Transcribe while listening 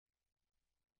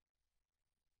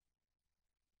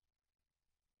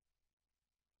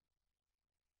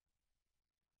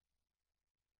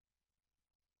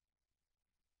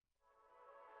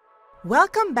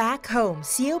Welcome back home,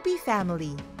 COP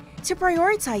family. To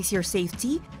prioritize your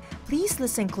safety, please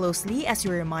listen closely as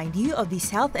we remind you of these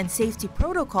health and safety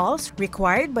protocols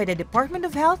required by the Department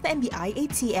of Health and the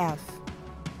IATF.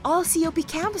 All COP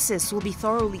campuses will be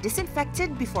thoroughly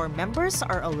disinfected before members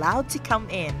are allowed to come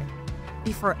in.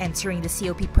 Before entering the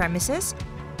COP premises,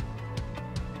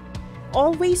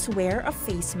 always wear a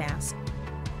face mask.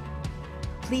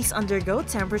 Please undergo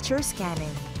temperature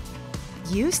scanning.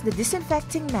 Use the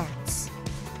disinfecting mats.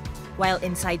 While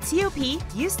inside COP,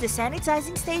 use the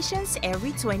sanitizing stations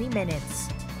every 20 minutes.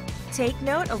 Take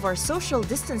note of our social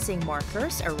distancing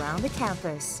markers around the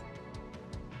campus.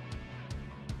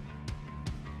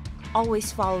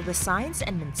 Always follow the signs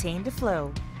and maintain the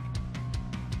flow.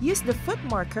 Use the foot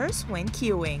markers when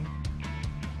queuing.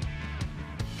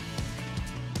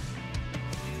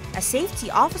 A safety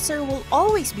officer will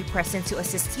always be present to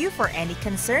assist you for any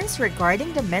concerns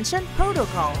regarding the mentioned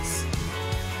protocols.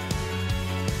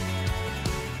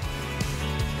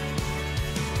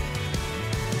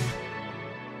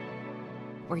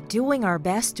 We're doing our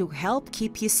best to help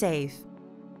keep you safe.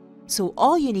 So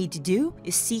all you need to do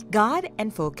is seek God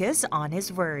and focus on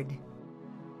His Word.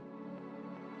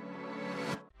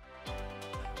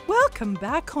 Welcome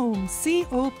back home,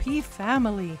 COP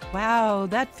family. Wow,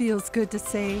 that feels good to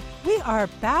say. We are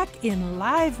back in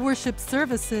live worship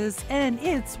services, and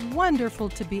it's wonderful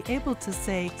to be able to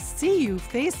say, see you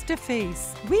face to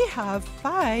face. We have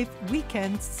 5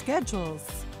 weekend schedules.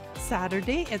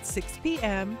 Saturday at 6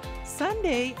 p.m.,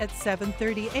 Sunday at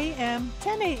 7:30 a.m.,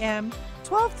 10 a.m.,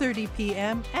 12:30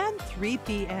 p.m., and 3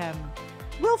 p.m.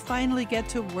 We'll finally get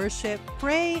to worship,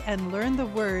 pray, and learn the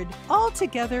Word all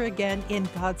together again in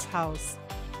God's house.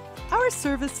 Our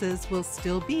services will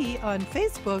still be on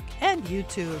Facebook and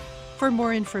YouTube. For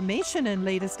more information and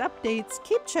latest updates,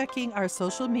 keep checking our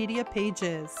social media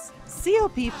pages.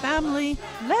 COP family,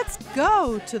 let's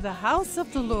go to the house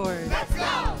of the Lord. Let's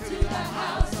go to the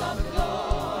house of the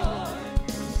Lord.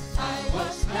 I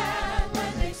was glad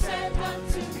when they said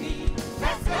unto me,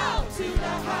 let's go to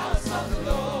the house of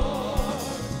the Lord.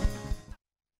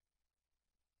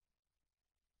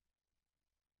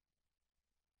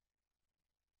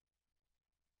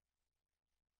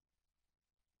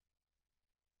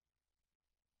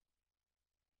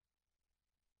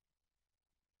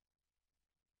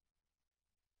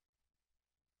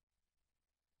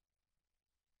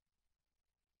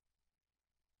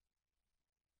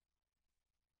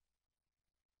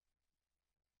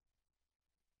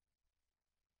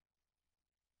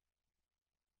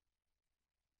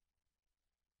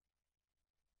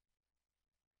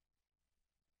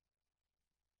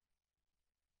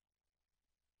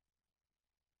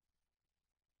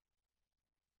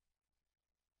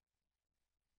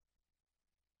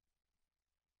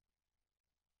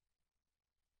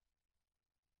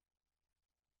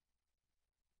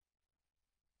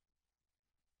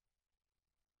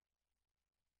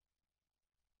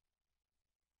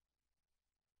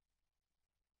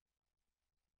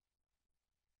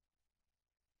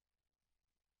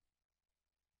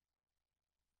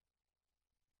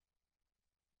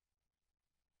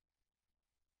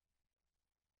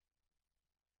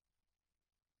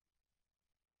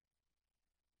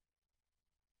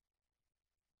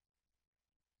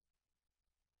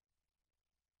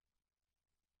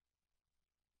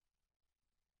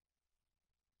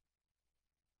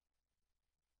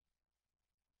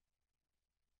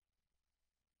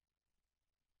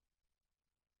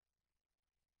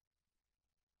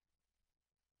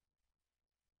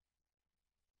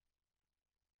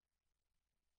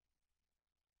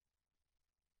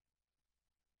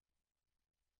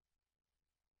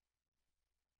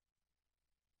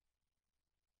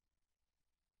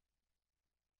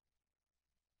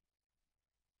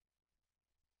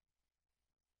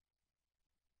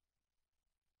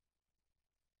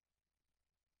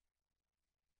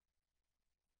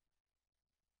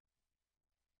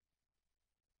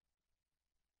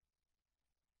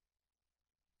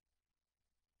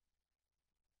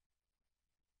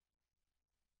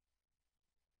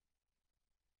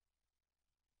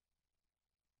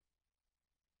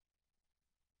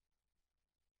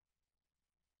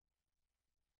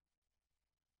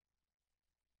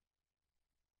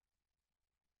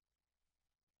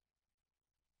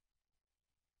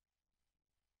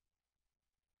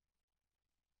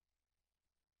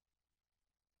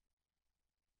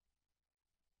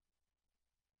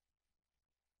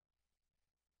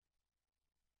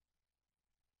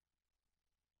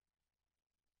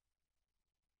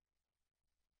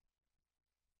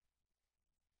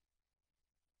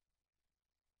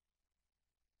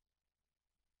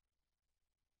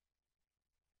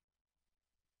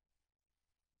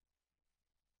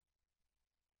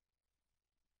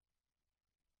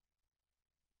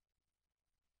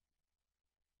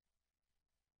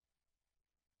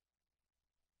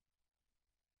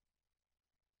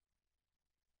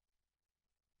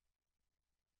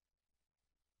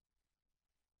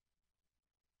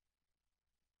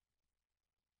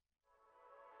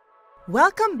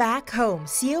 Welcome back home,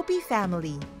 COP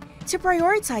family. To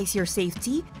prioritize your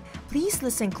safety, please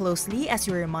listen closely as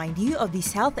we remind you of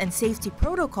these health and safety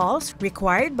protocols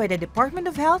required by the Department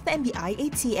of Health and the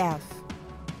IATF.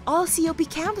 All COP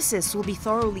campuses will be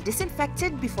thoroughly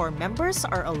disinfected before members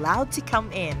are allowed to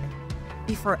come in.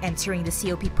 Before entering the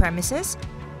COP premises,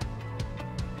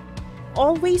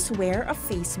 always wear a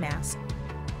face mask.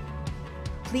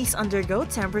 Please undergo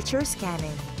temperature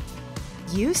scanning.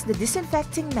 Use the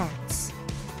disinfecting mats.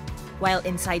 While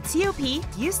inside COP,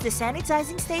 use the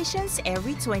sanitizing stations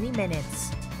every 20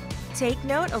 minutes. Take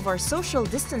note of our social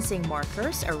distancing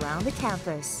markers around the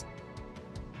campus.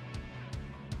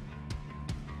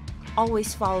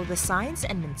 Always follow the signs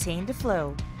and maintain the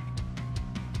flow.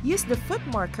 Use the foot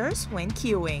markers when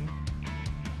queuing.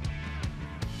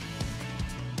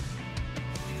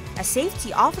 A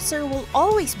safety officer will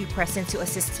always be present to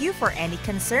assist you for any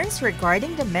concerns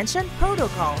regarding the mentioned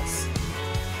protocols.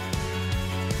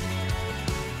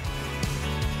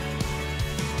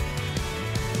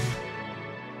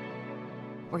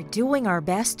 We're doing our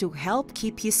best to help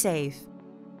keep you safe.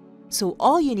 So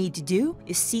all you need to do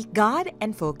is seek God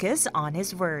and focus on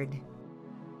His Word.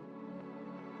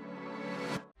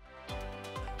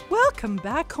 Welcome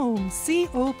back home,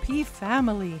 COP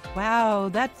family. Wow,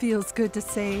 that feels good to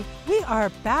say. We are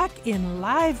back in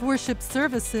live worship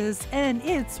services, and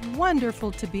it's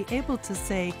wonderful to be able to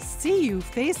say, see you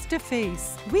face to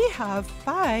face. We have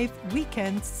 5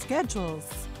 weekend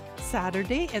schedules.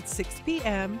 Saturday at 6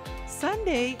 p.m.,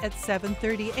 Sunday at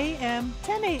 7:30 a.m.,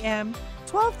 10 a.m.,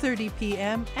 12:30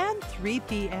 p.m., and 3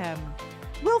 p.m.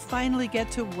 We'll finally get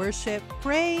to worship,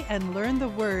 pray, and learn the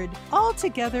Word all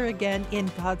together again in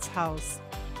God's house.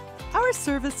 Our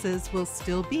services will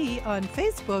still be on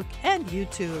Facebook and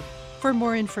YouTube. For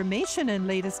more information and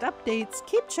latest updates,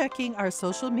 keep checking our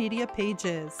social media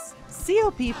pages.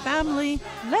 COP family,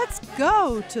 let's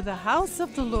go to the house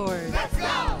of the Lord. Let's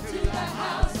go to the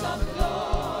house of the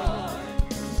Lord.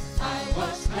 I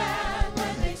was glad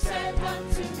when they said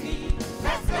unto me,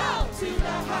 let's go to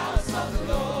the house of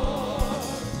the Lord.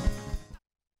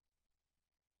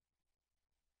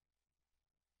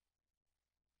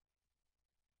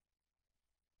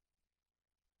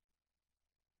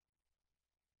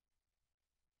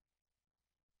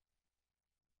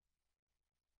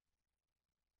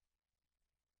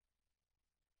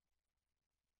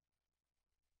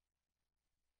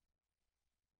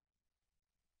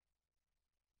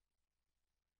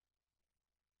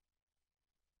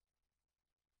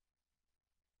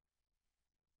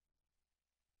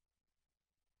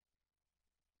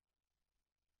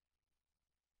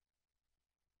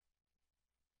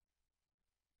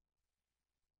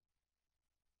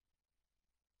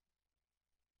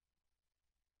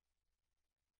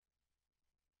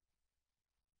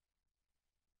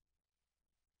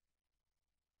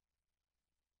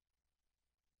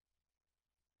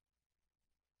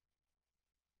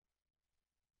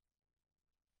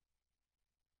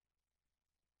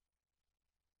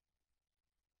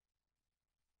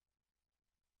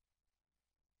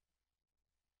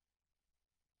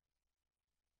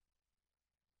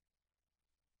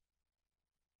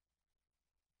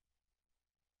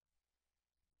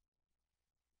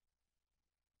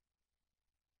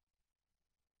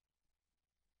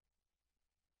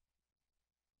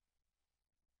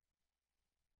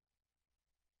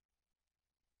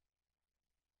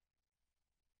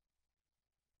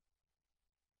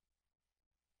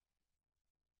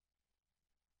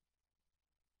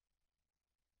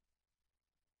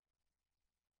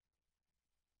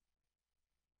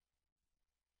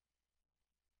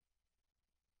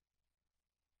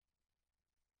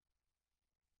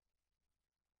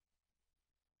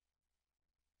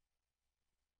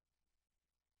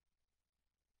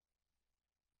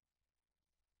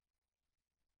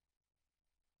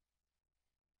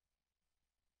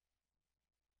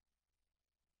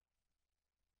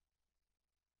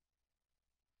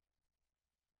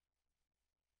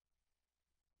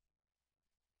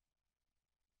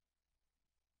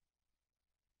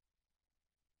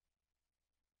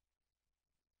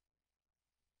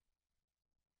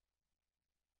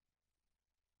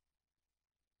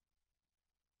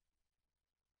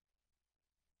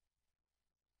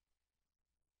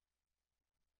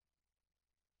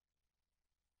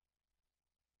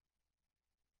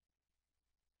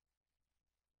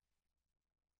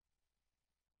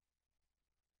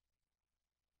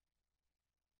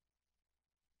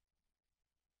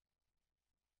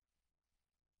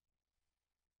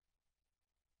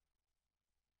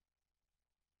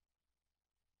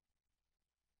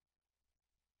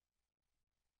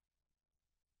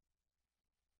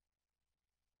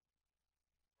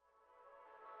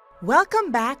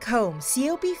 Welcome back home,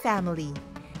 COP family.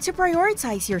 To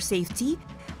prioritize your safety,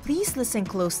 please listen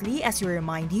closely as we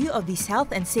remind you of these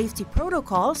health and safety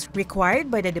protocols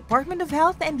required by the Department of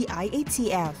Health and the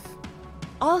IATF.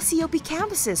 All COP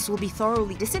campuses will be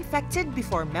thoroughly disinfected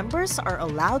before members are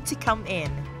allowed to come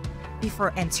in.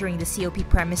 Before entering the COP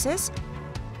premises,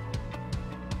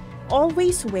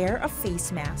 always wear a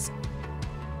face mask.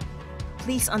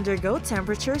 Please undergo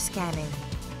temperature scanning.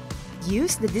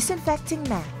 Use the disinfecting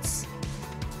mats.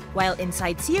 While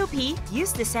inside COP,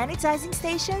 use the sanitizing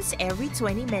stations every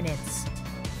 20 minutes.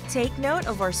 Take note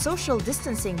of our social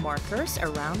distancing markers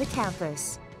around the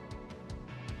campus.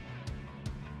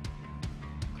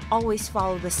 Always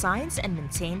follow the signs and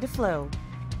maintain the flow.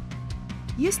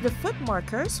 Use the foot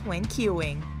markers when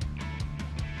queuing.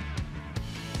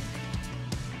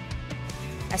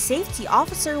 A safety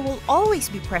officer will always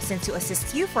be present to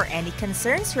assist you for any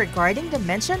concerns regarding the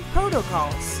mentioned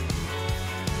protocols.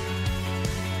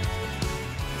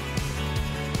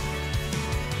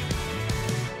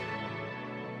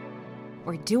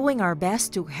 We're doing our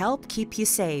best to help keep you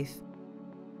safe.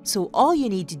 So all you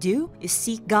need to do is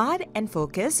seek God and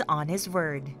focus on His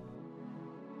Word.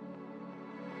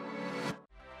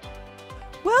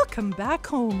 Welcome back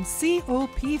home,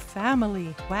 COP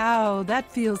family. Wow,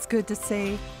 that feels good to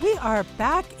say. We are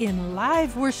back in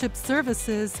live worship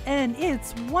services, and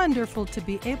it's wonderful to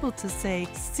be able to say,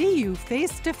 see you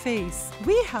face to face.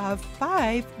 We have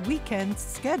 5 weekend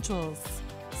schedules.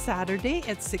 Saturday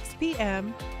at 6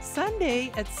 p.m.,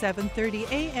 Sunday at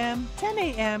 7:30 a.m., 10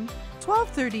 a.m.,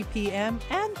 12:30 p.m.,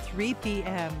 and 3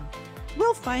 p.m.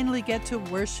 We'll finally get to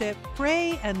worship,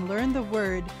 pray, and learn the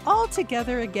Word all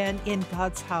together again in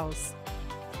God's house.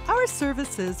 Our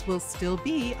services will still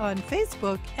be on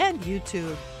Facebook and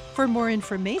YouTube. For more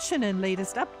information and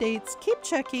latest updates, keep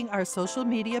checking our social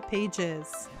media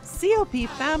pages. COP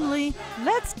family,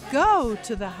 let's go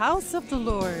to the house of the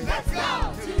Lord. Let's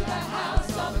go to the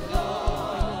house of the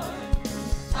Lord.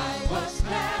 I was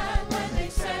glad when they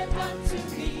said unto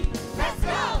me, let's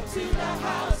go to the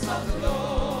house of the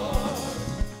Lord.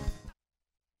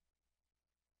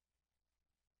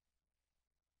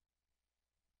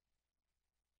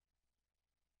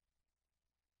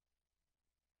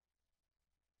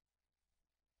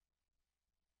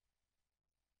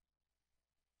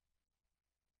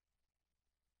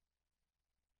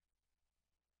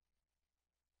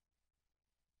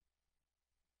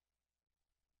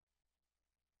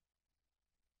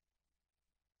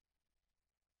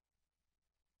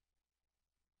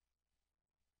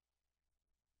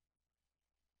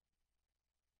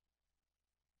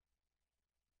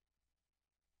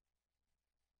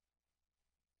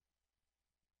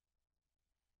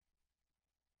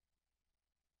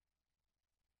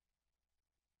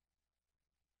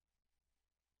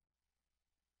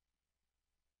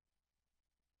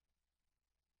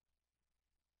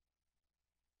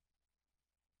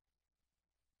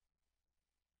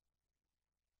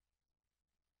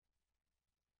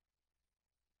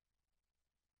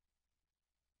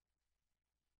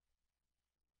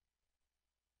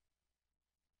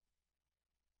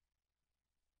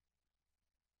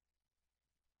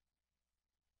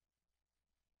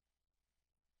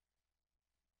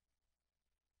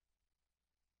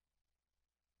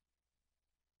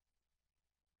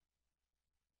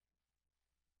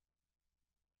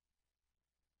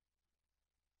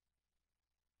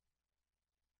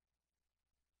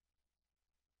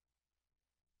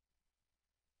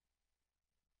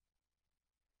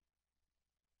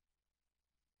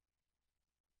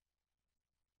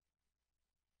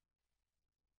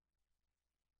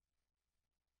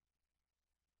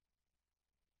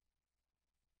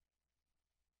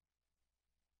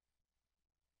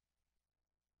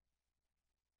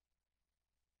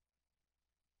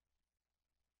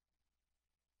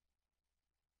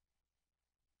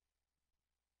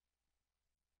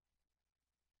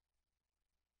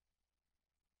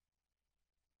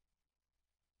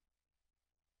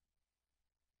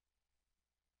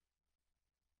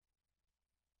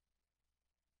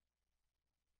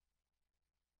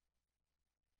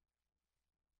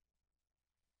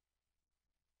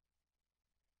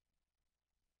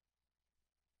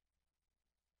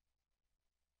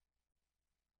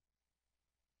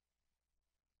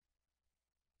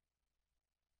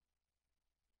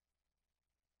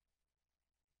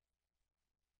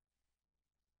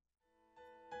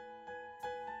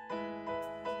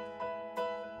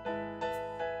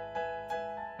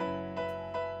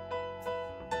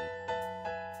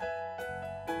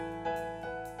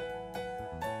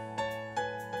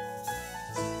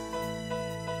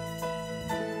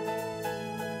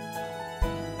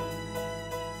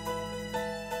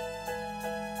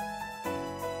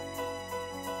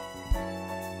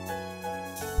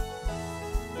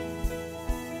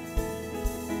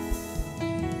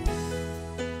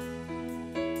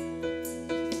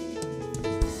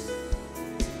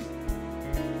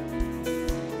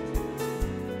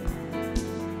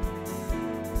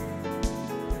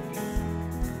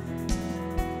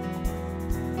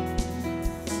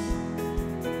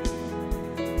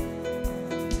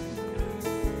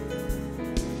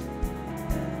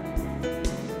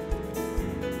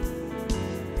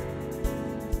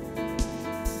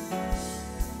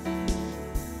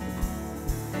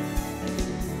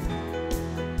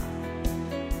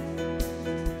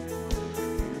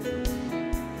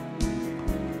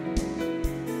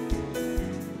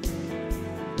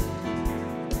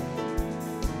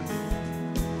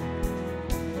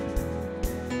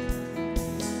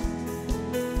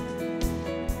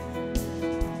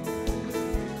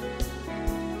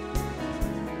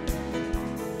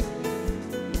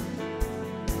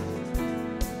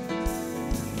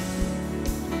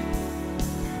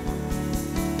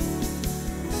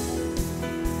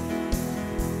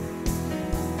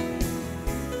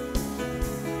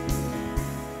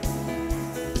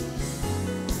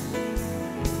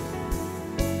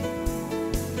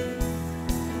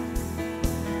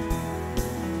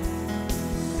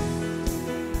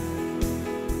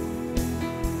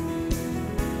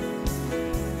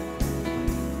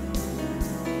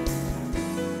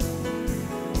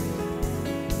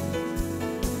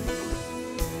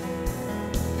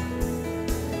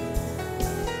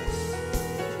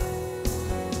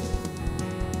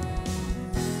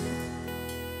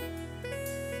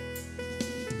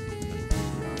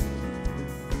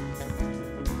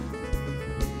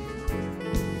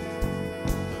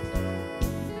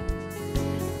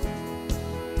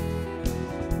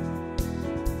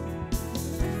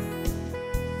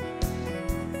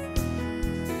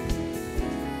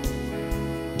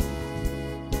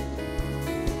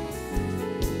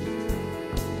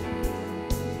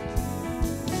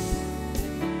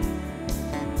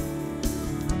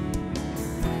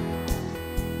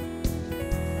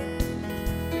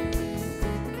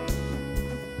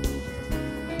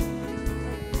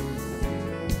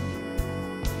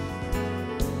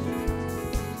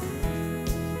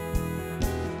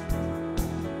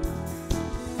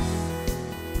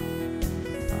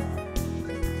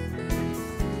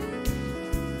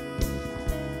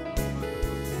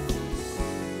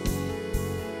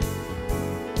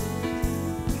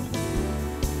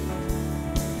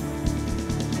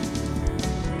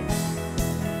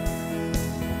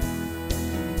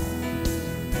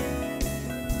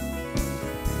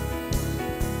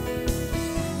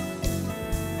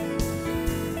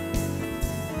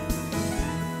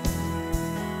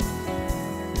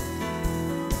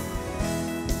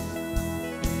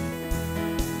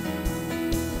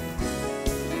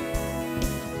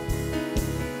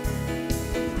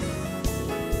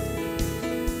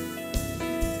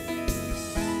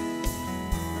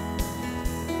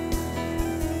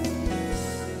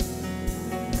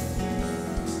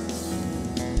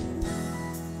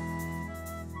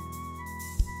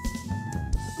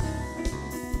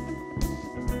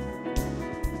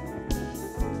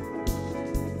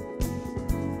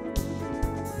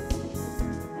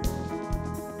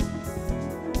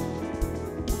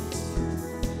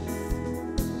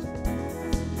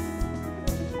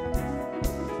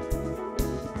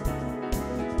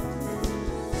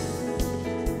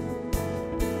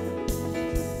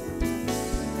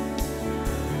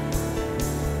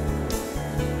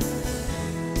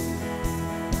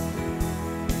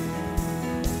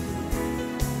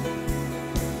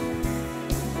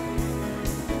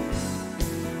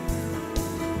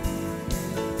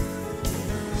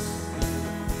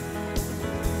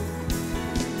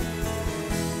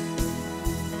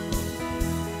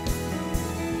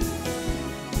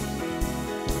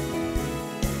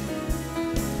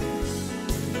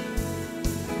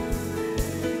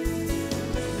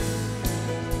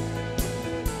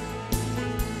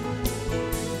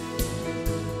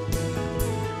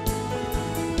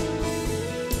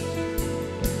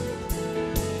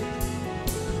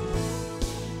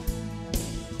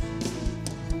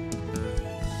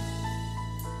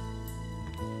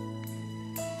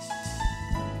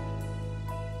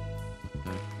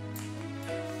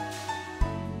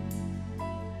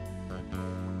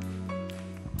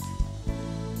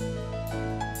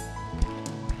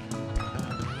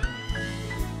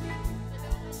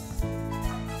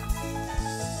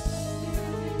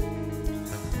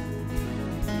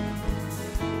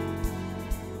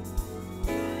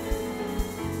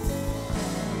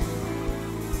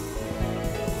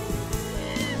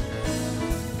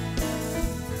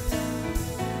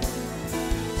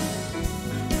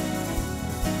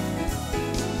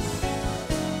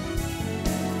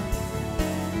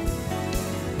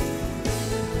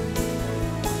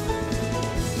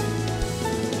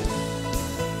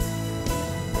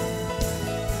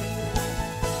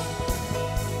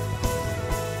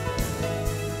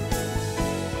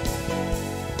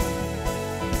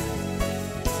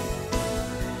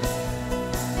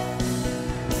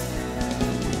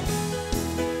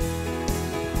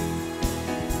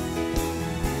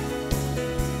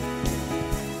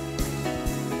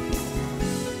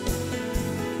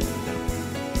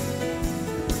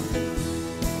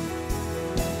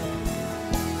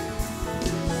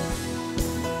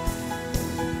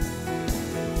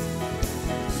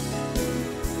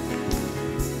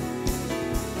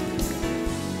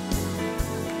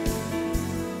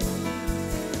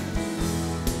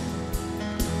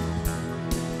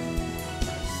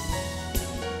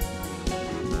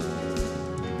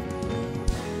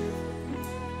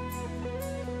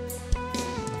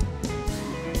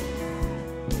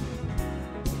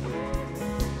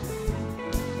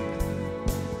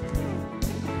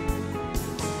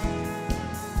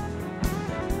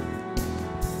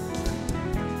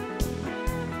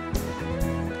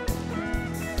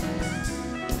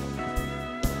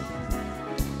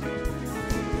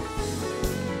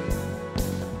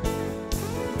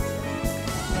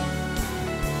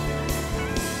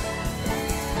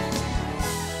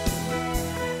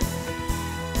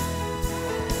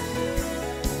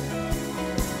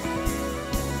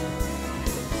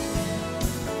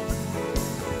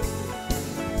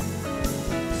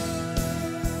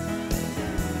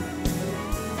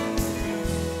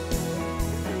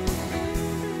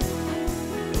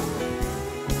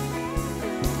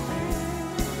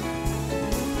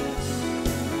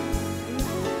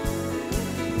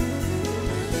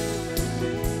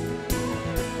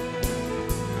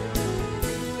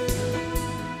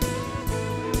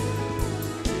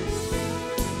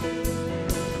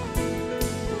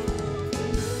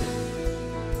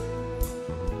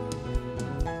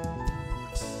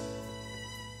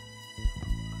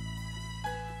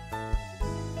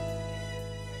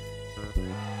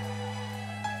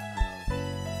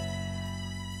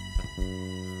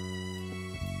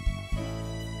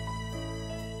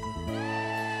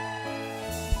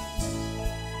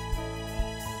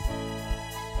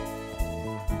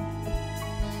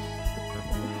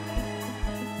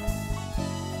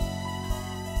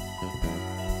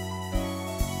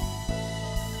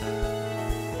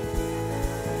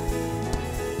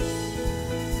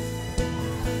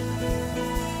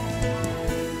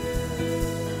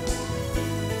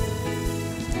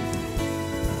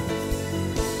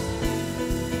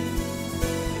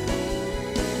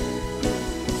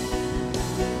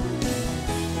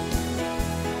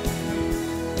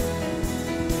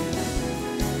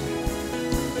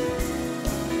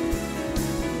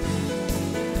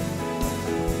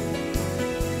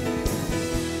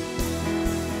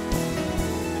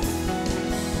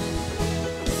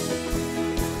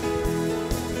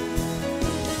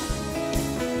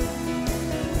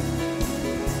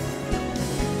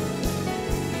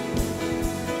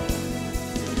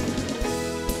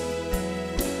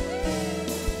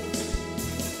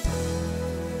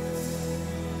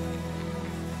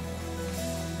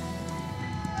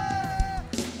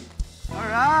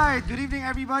 right, good evening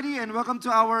everybody and welcome to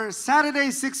our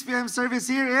Saturday 6 p.m. service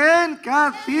here in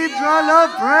Cathedral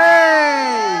of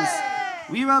Praise.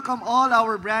 We welcome all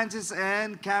our branches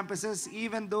and campuses,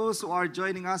 even those who are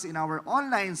joining us in our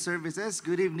online services.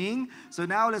 Good evening. So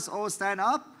now let's all stand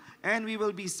up and we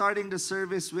will be starting the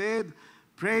service with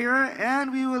prayer,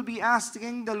 and we will be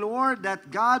asking the Lord that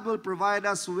God will provide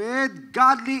us with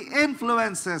godly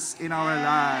influences in our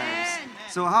lives.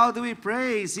 So how do we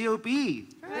pray, COP?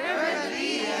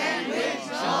 Fervently and with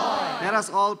joy. Let us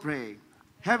all pray.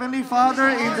 Heavenly Father,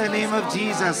 in the name of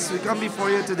Jesus, we come before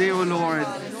you today, O Lord.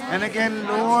 And again,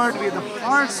 Lord, with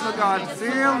hearts, O God,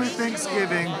 filled with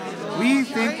thanksgiving, we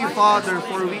thank you, Father,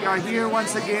 for we are here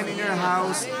once again in your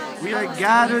house. We are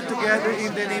gathered together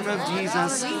in the name of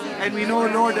Jesus. And we know,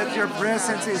 Lord, that your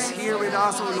presence is here with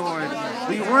us, O Lord.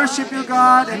 We worship you,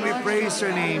 God, and we praise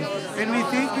your name. And we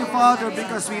thank you, Father,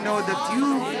 because we know that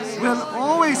you will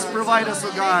always provide us,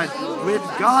 O God, with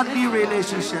godly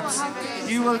relationships.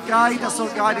 You will guide us, O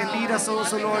God, and lead us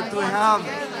also, Lord, to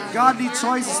have godly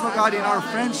choices, O God, in our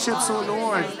friendships, O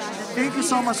Lord. Thank you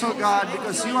so much, O God,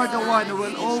 because you are the one who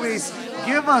will always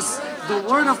give us the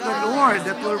word of the Lord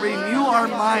that will renew our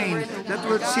mind, that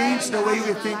will change the way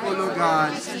we think, O Lord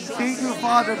God. Thank you,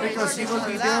 Father, because you will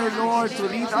be there, Lord, to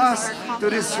lead us to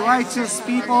these righteous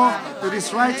people, to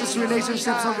these righteous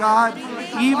relationships, O God.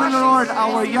 Even, Lord,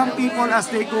 our young people as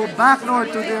they go back, Lord,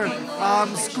 to their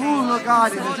school, O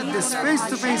God, into this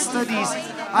face-to-face studies,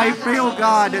 I pray, O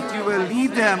God, that you will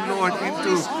lead them, Lord,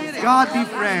 into godly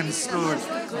friends, Lord,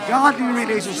 godly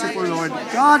relationship, O Lord,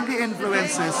 godly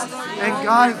influences. And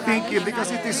God, thank you, because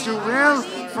it is your will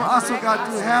for us, O God,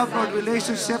 to have, Lord,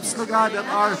 relationships, Lord God, that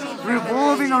are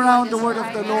revolving around the word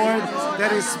of the Lord,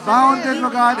 that is bounded,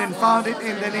 Lord God, and founded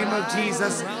in the name of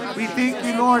Jesus. We thank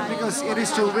you, Lord, because it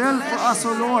is your will for us,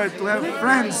 O Lord, to have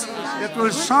friends that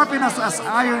will sharpen us as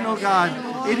iron, O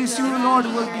God. It is you, Lord,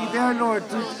 who will be there, Lord,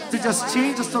 to just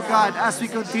change us, O God, as we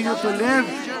continue to live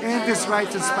in this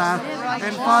righteous path.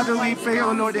 And Father, we pray,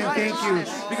 O Lord, and thank you,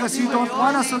 because you don't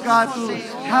want us, O God, to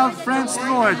have friends,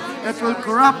 Lord, that will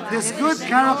corrupt this good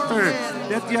character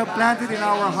that you have planted in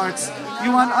our hearts.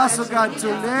 You want us, O God, to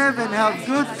live and have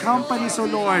good companies, O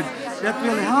Lord, that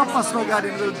will help us, O God,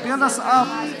 and will build us up,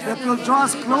 that will draw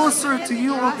us closer to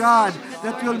you, O God,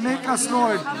 that will make us,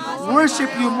 Lord, worship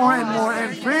you more and more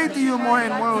and pray to you more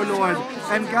and more, O Lord.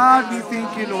 And God, we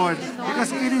thank you, Lord,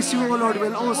 because it is you, O Lord,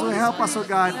 will also help us, O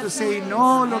God, to say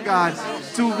no, Lord God,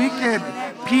 to wicked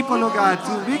people, O God,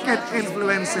 to wicked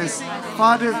influences.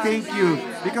 Father, thank you,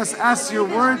 because as your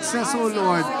word says, O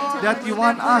Lord, that you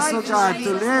want us, O God,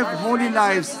 to live holy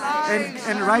lives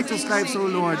and righteous lives, O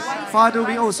Lord. Father,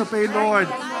 we also pray, Lord,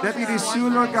 that it is you,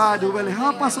 Lord God, who will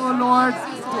help us, O Lord,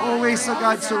 to always, O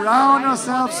God, surround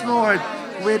ourselves, Lord,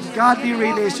 with godly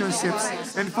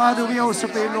relationships. And Father, we also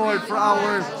pray, Lord, for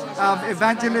our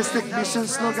evangelistic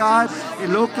missions, Lord God,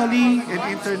 locally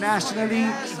and internationally.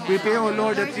 We pray, O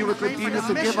Lord, that you will continue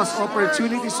to give us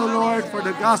opportunities, O Lord, for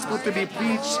the gospel to be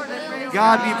preached.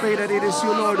 God, we pray that it is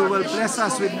you, Lord, who will bless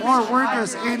us with more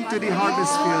workers into the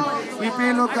harvest field. We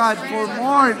pray, Lord God, for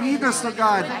more leaders, Lord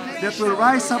God, that will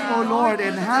rise up, O Lord,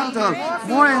 and handle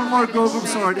more and more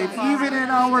go-groups, Lord. And even in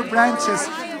our branches,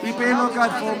 we pray, Lord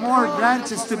God, for more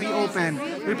branches to be open.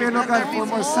 We pray, Lord God, for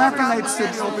more satellites to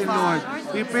be open, Lord.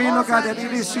 We pray, Lord God, that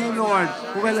it is you, Lord,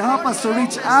 who will help us to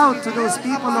reach out to those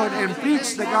people, Lord, and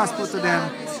preach the gospel to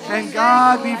them. And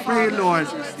God, we pray, Lord,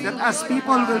 that as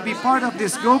people will be part of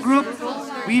this Go group,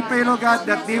 we pray, Lord God,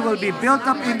 that they will be built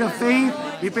up in the faith.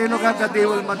 We pray, Lord God, that they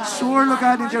will mature, Lord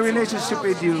God, in their relationship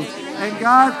with you. And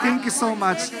God, thank you so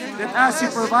much that as you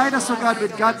provide us, oh God,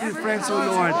 with godly friends, oh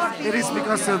Lord, it is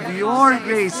because of your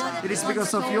grace. It is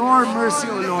because of your mercy,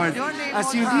 oh Lord.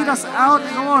 As you lead us out,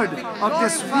 Lord, of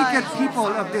this wicked people,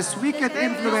 of this wicked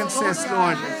influences,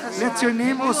 Lord, let your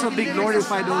name also be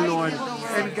glorified, oh Lord.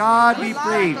 And God, we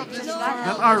pray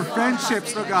that our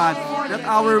friendships, oh God, that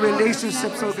our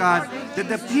relationships, oh God, that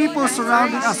the people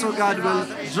surrounding us, oh God, will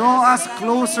draw us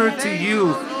closer to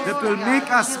you, that will make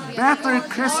us better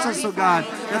Christians, oh God,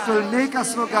 that will make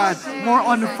us, oh God, more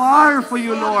on fire for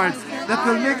you, Lord, that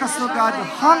will make us, oh God,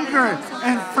 hunger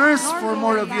and thirst for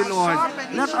more of you, Lord.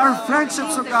 Let our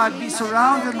friendships, oh God, be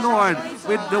surrounded, Lord,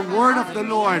 with the word of the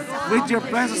Lord, with your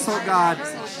presence, oh God.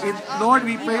 Lord,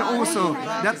 we pray also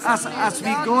that as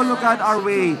we go, Lord God, our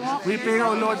way, we pray,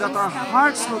 oh Lord, that our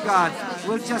hearts, Lord God,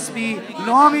 will just be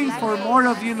longing for more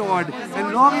of you, Lord,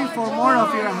 and longing for more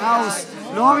of your house,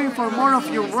 longing for more of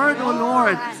your word, oh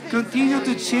Lord. Continue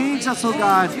to change us, oh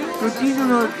God. Continue,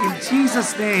 Lord, in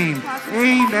Jesus' name.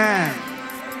 Amen.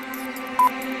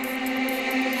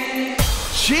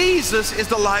 Jesus is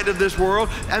the light of this world,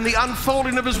 and the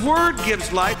unfolding of his word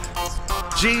gives light.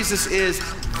 Jesus is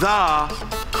the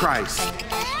Christ.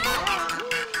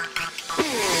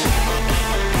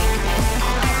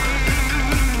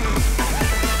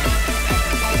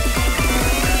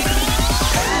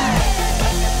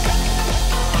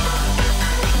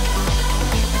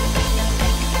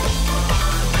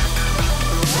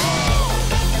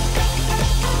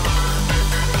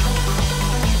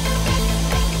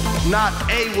 Not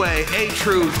a way, a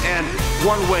truth, and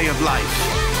one way of life.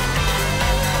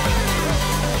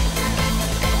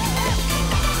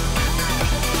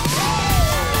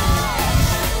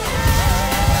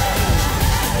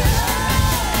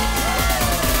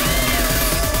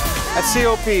 At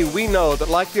COP, we know that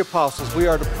like the apostles, we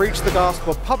are to preach the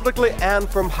gospel publicly and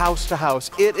from house to house.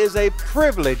 It is a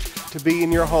privilege to be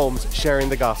in your homes sharing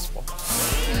the gospel.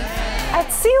 At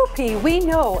COP, we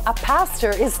know a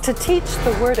pastor is to teach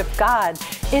the Word of God,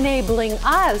 enabling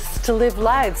us to live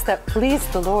lives that please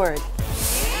the Lord.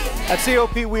 At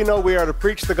COP, we know we are to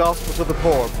preach the gospel to the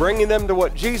poor, bringing them to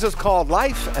what Jesus called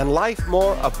life and life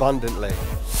more abundantly.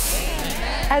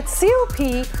 At COP,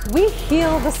 we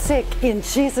heal the sick in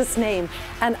Jesus' name,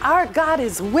 and our God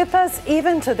is with us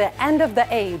even to the end of the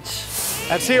age.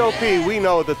 At COP, we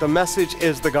know that the message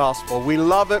is the gospel. We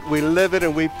love it, we live it,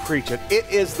 and we preach it. It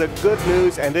is the good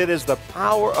news, and it is the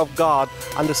power of God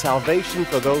unto salvation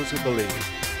for those who believe.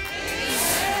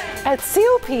 At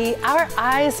COP, our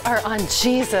eyes are on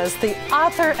Jesus, the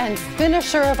author and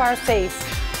finisher of our faith.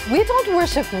 We don't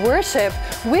worship worship,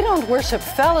 we don't worship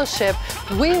fellowship,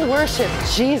 we worship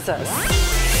Jesus.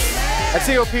 At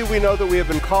COP, we know that we have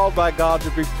been called by God to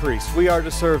be priests. We are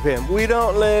to serve him. We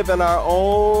don't live in our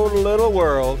own little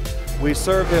world. We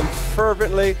serve him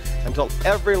fervently until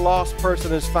every lost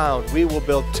person is found. We will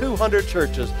build 200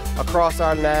 churches across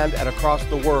our land and across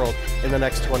the world in the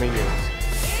next 20 years.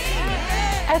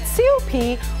 At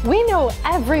COP, we know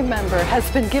every member has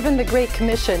been given the Great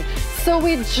Commission, so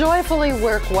we joyfully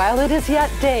work while it is yet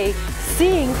day,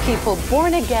 seeing people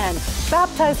born again,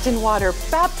 baptized in water,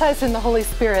 baptized in the Holy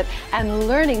Spirit, and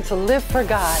learning to live for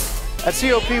God. At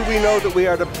COP, we know that we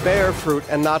are to bear fruit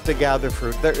and not to gather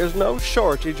fruit. There is no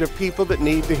shortage of people that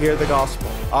need to hear the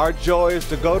gospel. Our joy is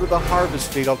to go to the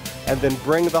harvest field and then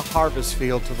bring the harvest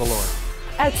field to the Lord.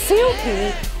 At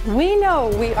COP, we know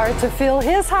we are to fill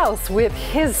his house with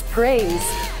his praise.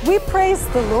 We praise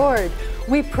the Lord.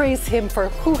 We praise him for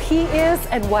who he is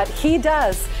and what he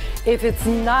does. If it's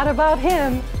not about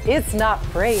him, it's not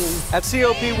praise. At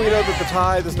COP, we know that the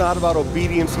tithe is not about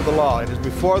obedience to the law. It is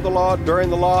before the law,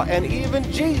 during the law, and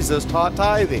even Jesus taught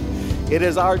tithing. It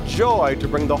is our joy to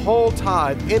bring the whole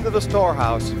tithe into the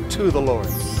storehouse to the Lord.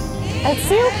 At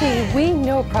COP, we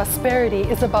know prosperity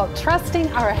is about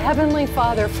trusting our Heavenly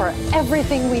Father for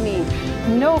everything we need.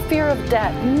 No fear of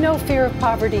debt, no fear of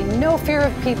poverty, no fear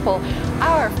of people.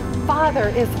 Our Father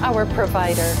is our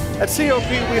provider. At COP,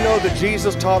 we know that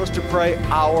Jesus taught us to pray,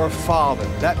 Our Father.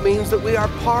 That means that we are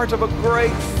part of a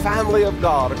great family of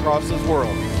God across this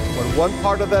world. When one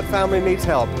part of that family needs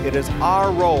help, it is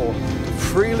our role to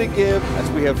freely give as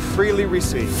we have freely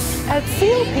received. At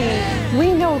COP,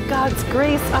 we know God's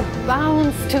grace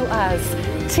abounds to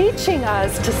us, teaching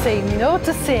us to say no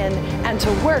to sin and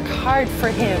to work hard for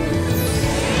Him.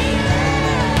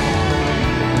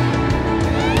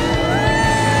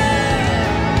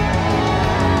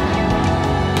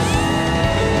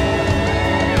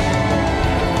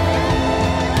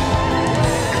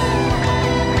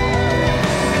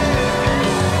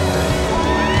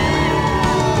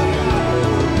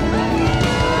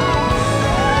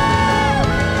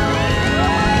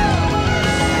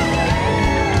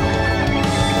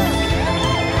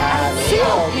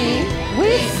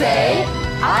 We say,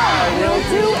 I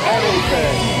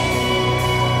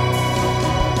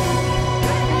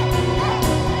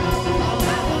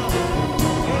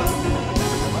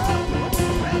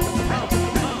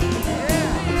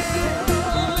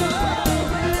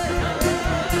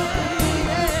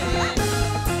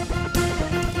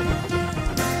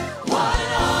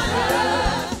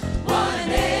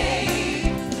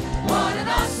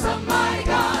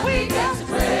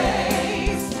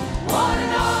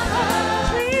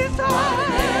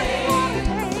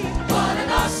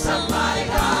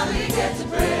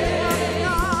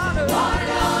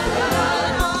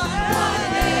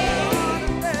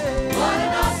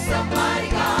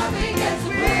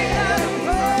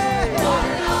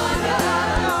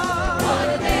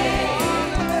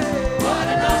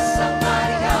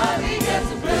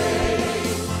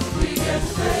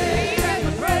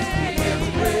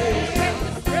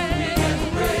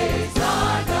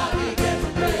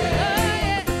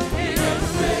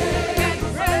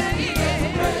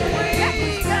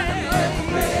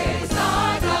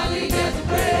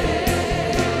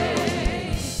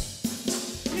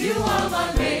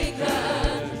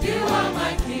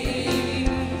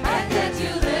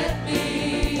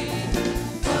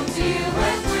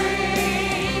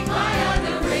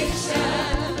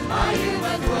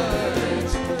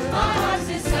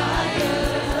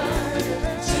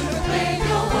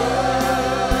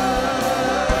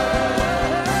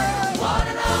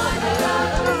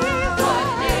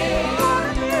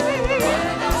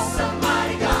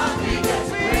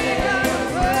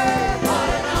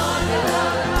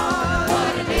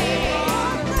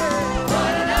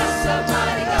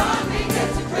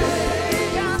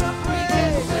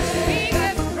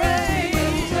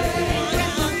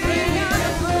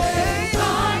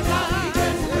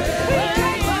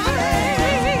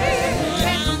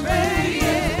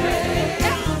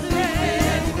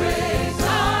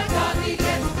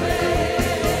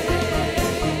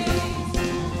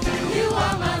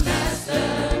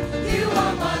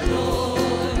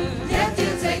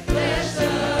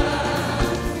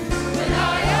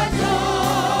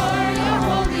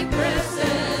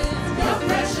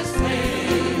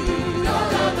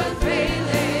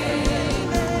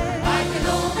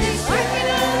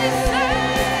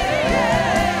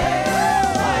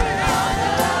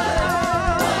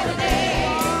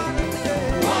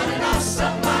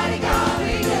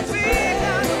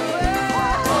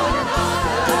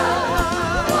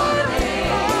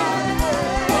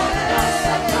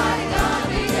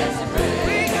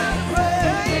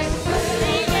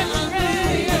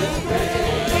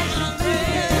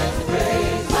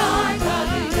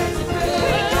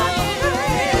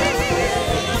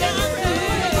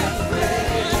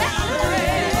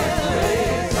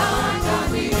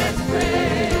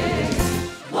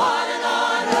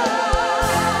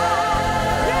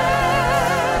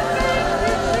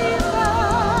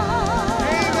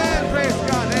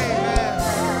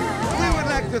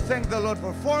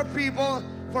people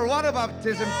for water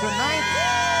baptism tonight.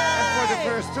 And for the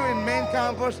first two in main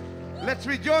campus, let's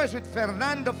rejoice with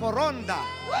Fernando Foronda,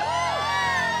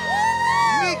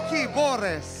 Nikki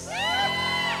Boris.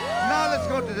 Now let's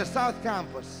go to the South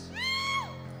Campus.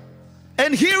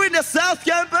 And here in the South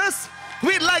Campus,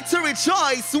 we'd like to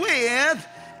rejoice with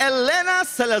Elena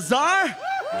Salazar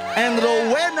and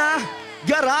Rowena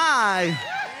Garay.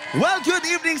 Well, good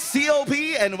evening, COP,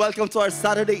 and welcome to our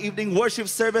Saturday evening worship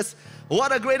service.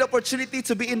 What a great opportunity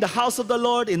to be in the house of the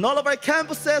Lord in all of our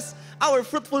campuses, our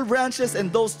fruitful branches,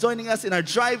 and those joining us in our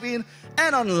drive-in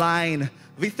and online.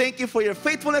 We thank you for your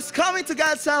faithfulness coming to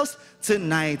God's house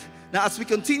tonight. Now, as we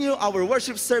continue our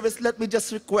worship service, let me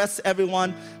just request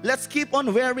everyone, let's keep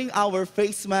on wearing our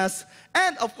face masks.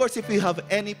 And of course, if you have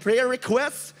any prayer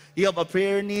requests, you have a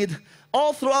prayer need,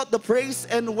 all throughout the praise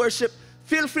and worship,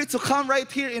 feel free to come right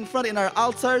here in front in our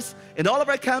altars, in all of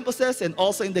our campuses, and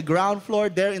also in the ground floor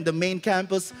there in the main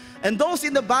campus. And those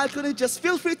in the balcony, just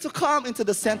feel free to come into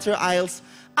the center aisles.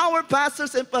 Our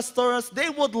pastors and pastors, they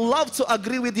would love to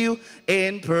agree with you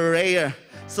in prayer.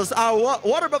 So as our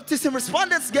water baptism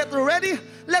respondents get ready,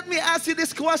 let me ask you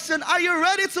this question. Are you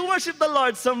ready to worship the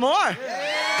Lord some more?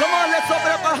 Yeah. Come on, let's open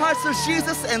up our hearts to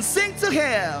Jesus and sing to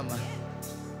Him.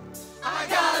 I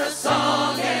got a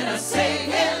song and I sing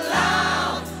it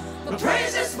loud. My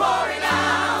praise is pouring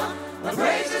out. My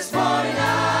praise is pouring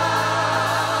out.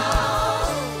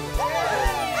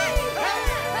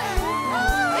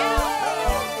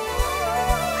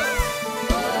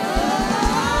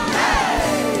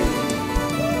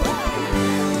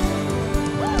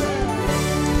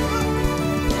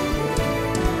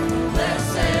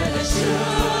 Blessed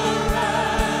assurance,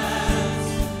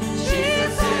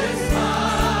 Jesus is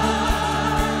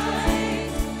mine.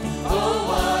 Oh,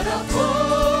 what a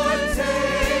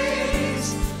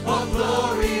foretaste of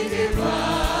glory divine,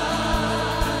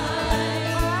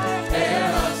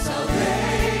 heir of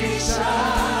salvation,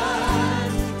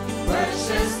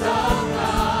 purchased of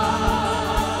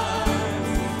God,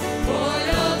 born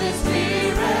of His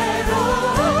Spirit.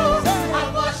 Oh, I'm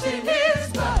washed in His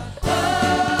blood. Oh,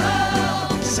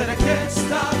 Said I can't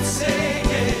stop singing.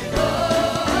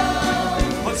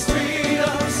 What's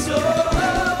freedom so?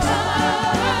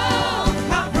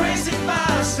 I'm praising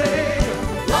my Savior.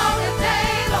 all the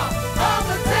day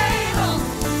long,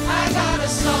 I got a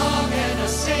song and I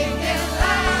sing it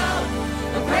loud.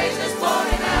 The praise is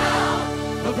pouring out,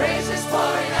 the praise is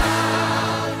pouring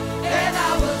out, and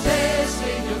I will dance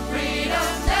in your freedom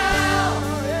now.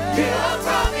 You have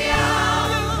brought me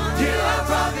out, you have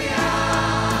brought me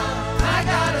out. I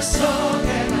got a song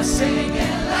and I sing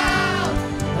it loud.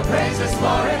 The praise is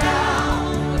pouring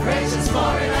out, the praise is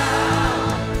pouring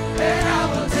out, and I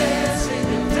will dance in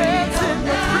your freedom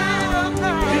now.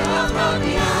 You have brought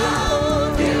me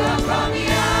out, you have brought me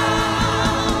out.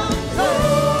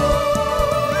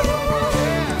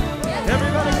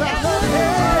 Everybody clap.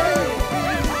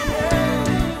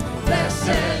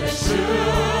 Blessed assurance,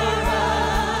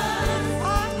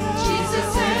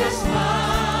 Jesus is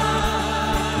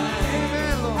mine.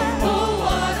 Oh,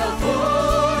 what a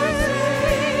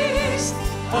foretaste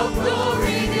of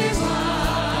glory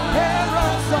divine, Heir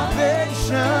of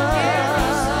salvation, heir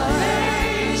of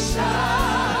salvation,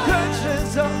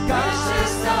 purchase of God,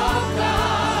 purchased of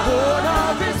God, born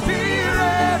of His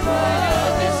Spirit. born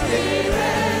of His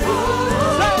Spirit. Ooh,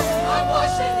 I'm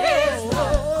washed in His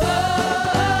blood.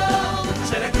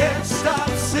 Said I can't stop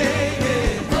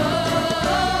singing.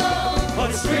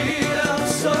 What's freedom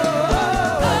so?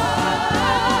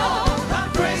 I'm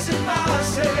praising my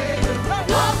Savior.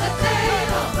 All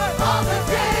the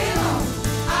day long,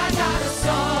 I got a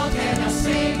song and I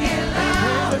sing it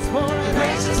loud. It's pouring The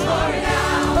praise is pouring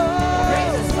out, the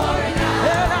praise is pouring and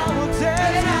out, I will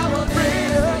dance and I will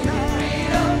dance in your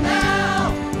freedom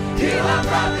now. You have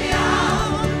brought me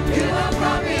out, you have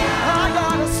brought me I out.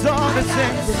 got a song to I got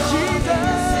sing a for song and I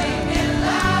Jesus. sing it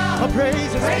loud. A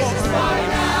praise The is praise is pouring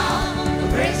pouring out, the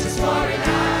praise is pouring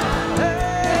out,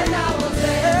 and I will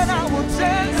and I will dance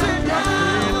dance in your now.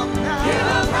 freedom now. You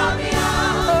have brought me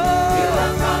out, you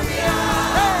have brought me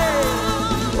out.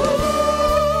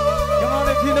 Come on,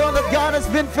 if you know that God has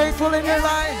been faithful in your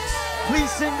life, please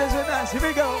sing this with us. Here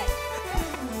we go.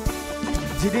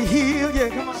 Did He heal you?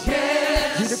 Come on.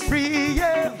 Yes. Did He free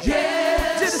you?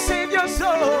 Yes. Did He save your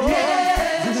soul?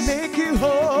 Yes. Did He make you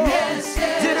whole? Yes,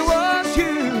 yes. Did He wash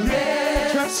you?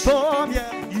 Yes. Transform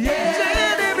you? Yes.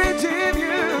 Did He redeem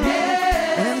you?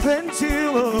 Yes. And cleanse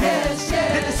you? Yes,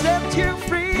 yes. Did He set you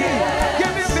free? Yes.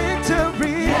 Give you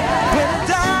victory? Yes. When He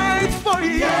died for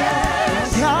you?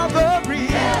 Yes. Calvary?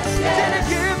 Yes, yes. Did He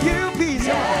give you peace?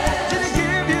 Yes. Did He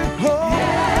give you hope?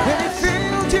 Yes. When He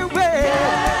filled you with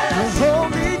the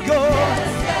Holy Ghost?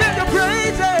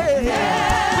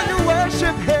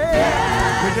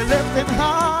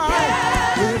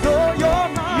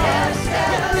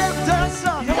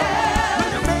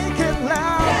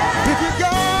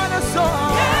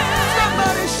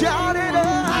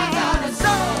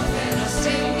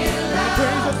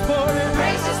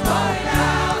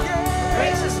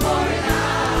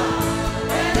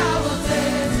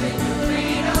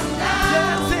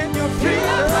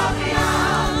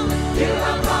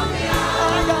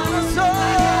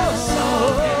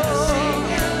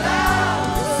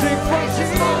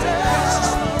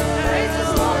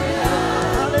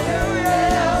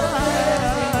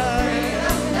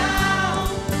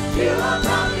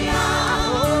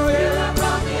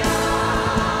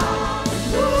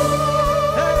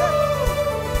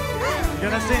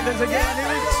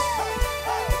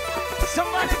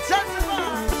 Somebody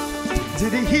testify.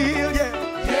 Did he heal you?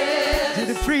 Yes. Did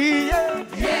he free you?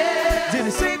 Yes. Did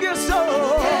he save your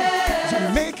soul? Yes. Did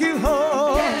he make you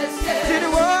whole? Yes, yes. Did he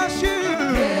wash you?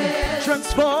 Yes.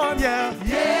 Transform you?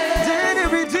 Yes. Did he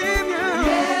redeem you?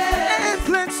 Yes. And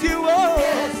cleanse you all?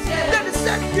 Yes, yes. Did he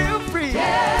set you free?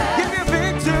 Yes. Give you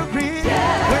victory?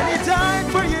 Yes. When he died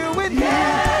for you and me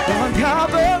on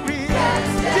Calvary? Yes,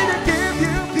 yes. Did he give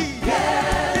you peace?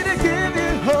 Yes. Did he give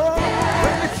you hope?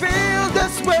 When we feel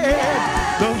this way,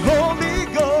 the Holy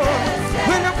Ghost,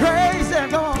 when you praise Him,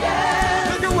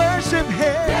 when you worship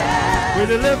Him, when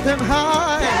you lift Him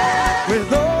high,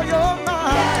 with all your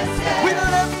might, when you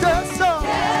lift the song,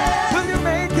 will you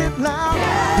make it loud?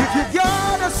 If you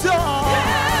got a song,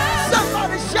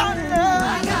 somebody shout it out.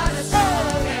 I got a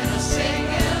song and I'm singing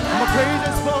loud. I'm a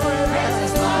praises for it.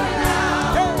 Praises for it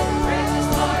now. Praises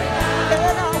for it now.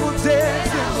 And I will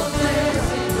dance in the freedom,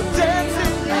 dance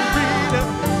in your freedom.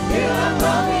 You have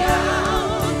brought me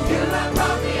out. You have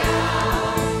brought me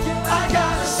out. I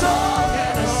got a song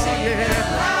and I'm singing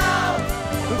loud.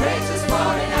 Praises for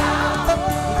it now.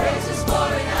 Praises for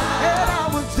it now. And I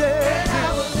will dance I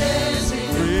will dance in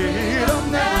your freedom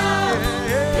now.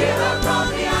 You have brought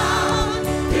me out.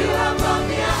 You have brought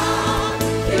me out.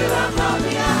 You have brought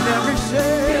me out. Every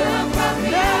shame, You have brought me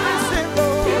every out. sin,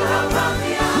 Lord. You have brought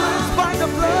me out. Cleansed by the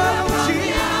blood of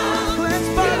Jesus.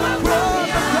 Cleansed by the blood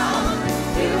of God.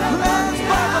 You have brought me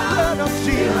Cleansed by the blood of You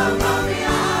Jesus. have brought me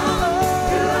out.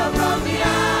 You have brought me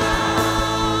out.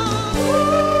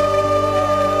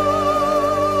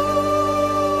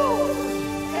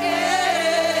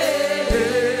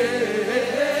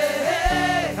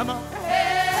 Come on.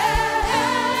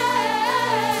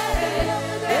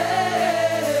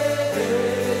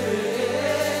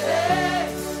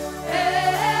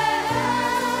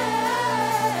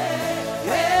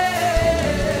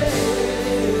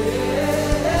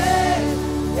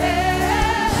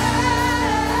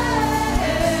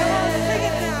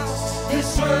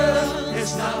 This world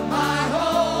is not my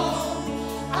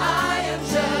home. I am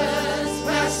just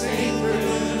passing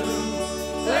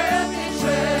through. Earthly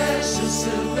treasures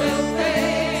soon will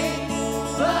fade,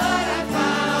 but I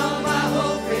found my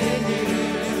hope in you.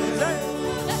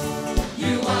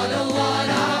 You are the one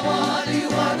I want. You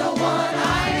are the one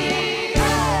I need.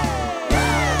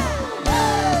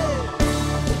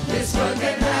 This world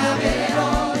can have it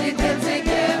all. It can take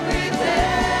everything.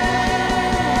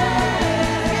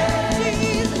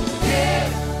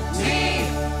 Give me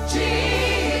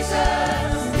Jesus.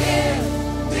 Give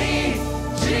me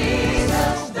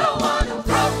Jesus. The one who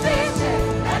broke me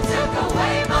and took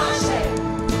away my shame.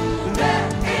 There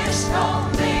is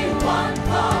only one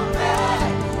for me.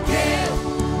 Give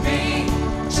me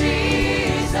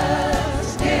Jesus.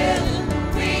 Give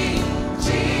me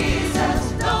Jesus.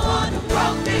 The one who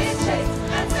broke me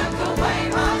and took away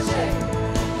my shame.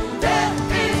 There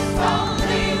is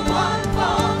only one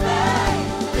for me.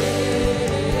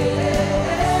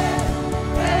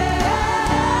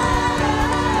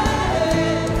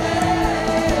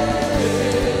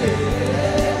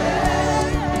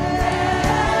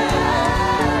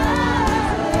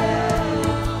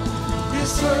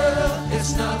 This world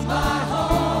is not my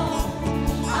home.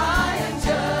 I am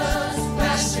just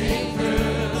passing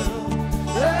through.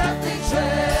 Earthly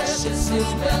treasures soon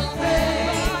will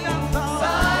fade, but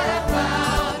I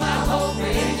found my hope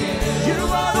in you. You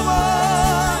are the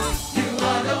one. You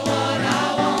are the one I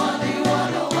want. You are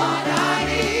the one I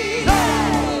need.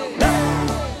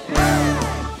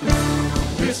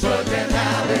 This world can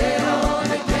have it all.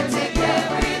 It can take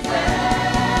everything.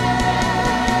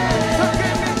 So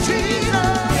give me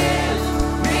Jesus. Give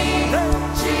me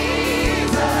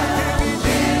Jesus.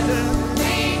 Give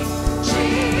me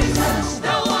Jesus.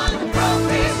 The one who broke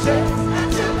me and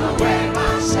took away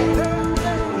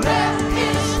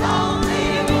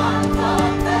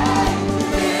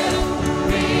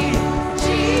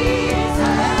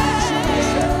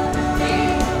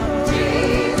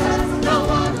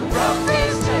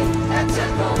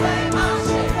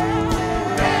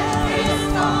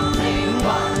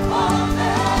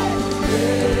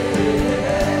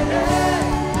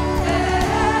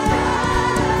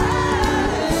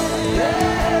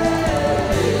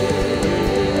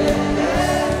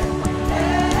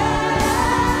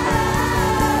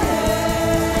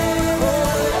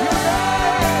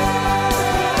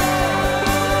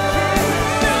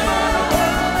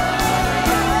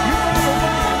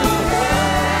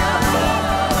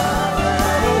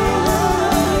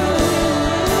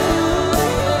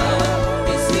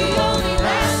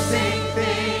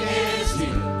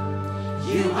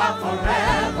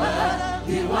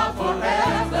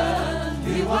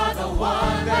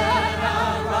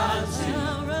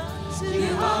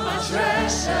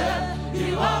treasure.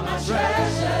 You are my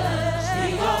treasure.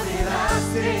 The only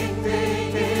lasting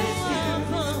thing is you.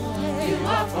 You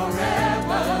are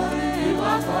forever. You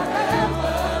are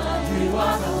forever. You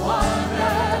are the one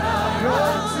that I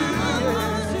run to.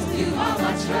 You are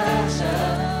my treasure.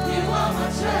 You are my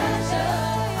treasure.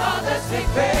 Others may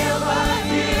fail, but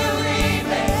you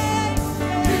remain.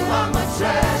 You are my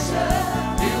treasure.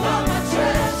 You are my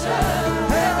treasure.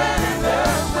 Heaven and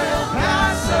earth will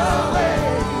pass away.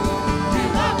 You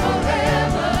are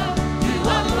forever. You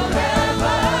are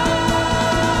forever.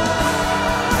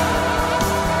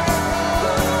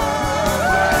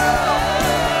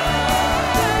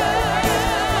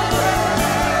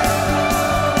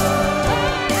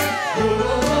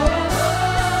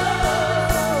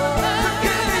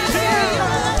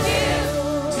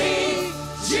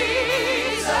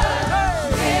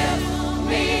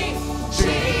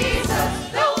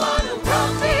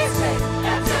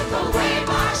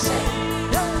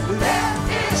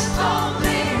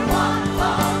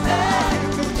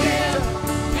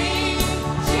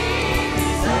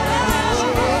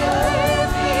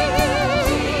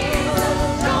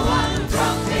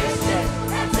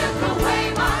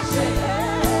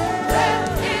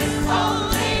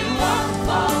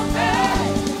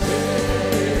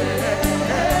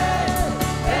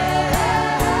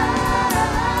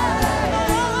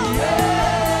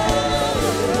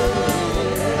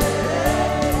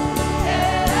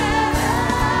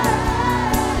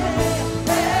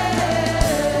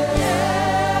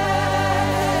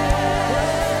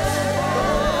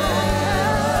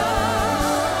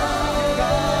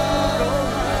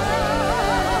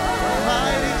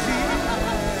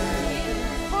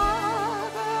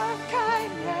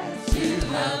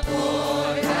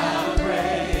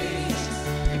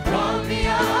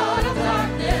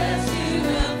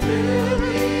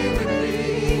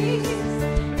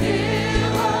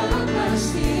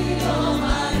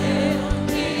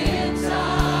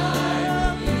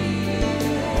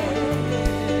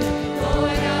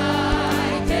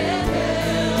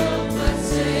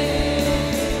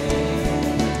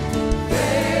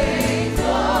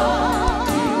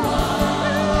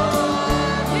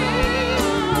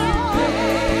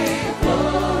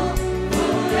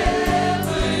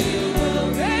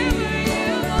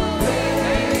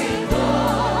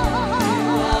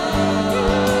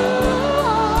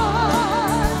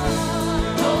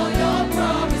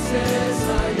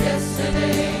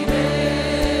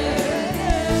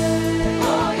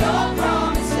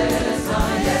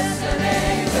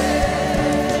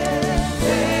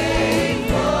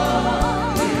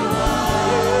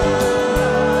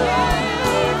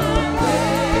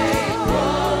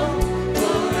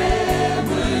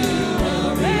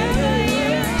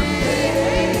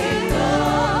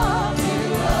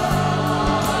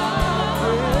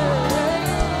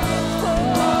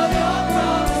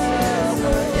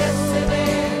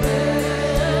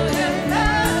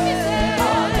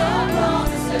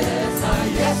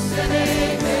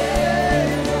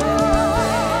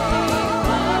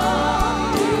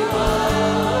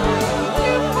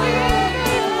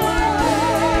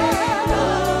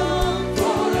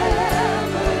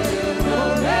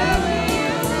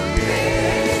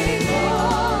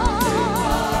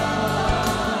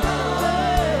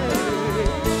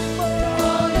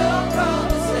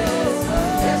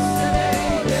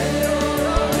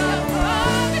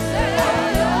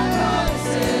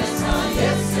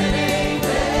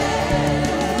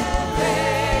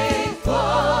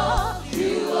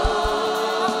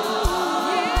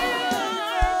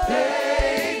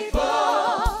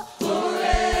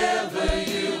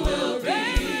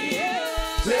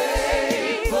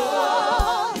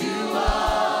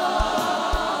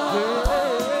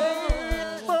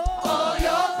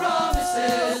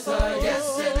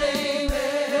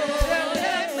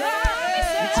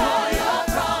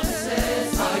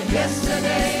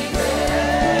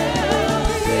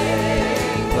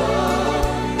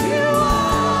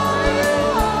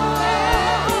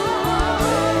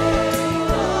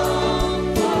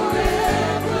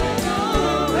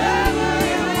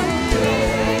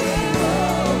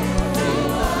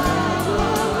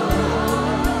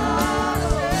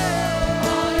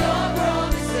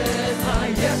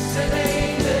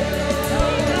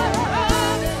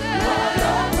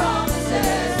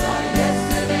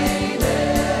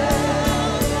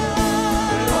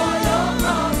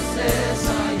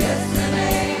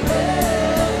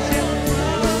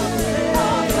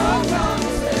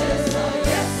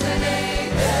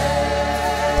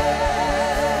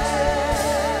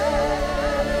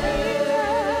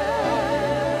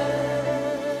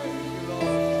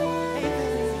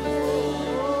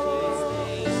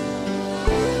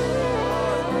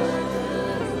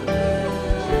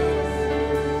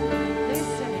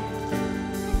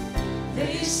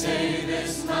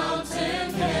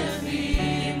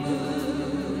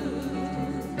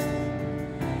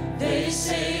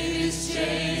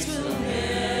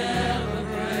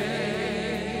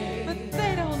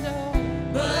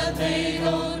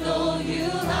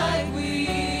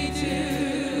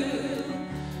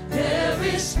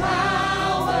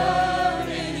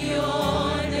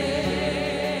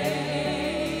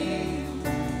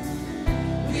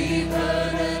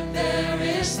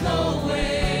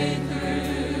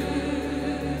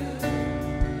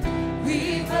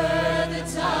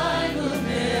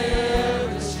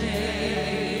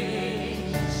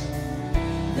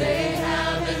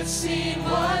 haven't seen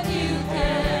what you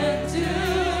can do.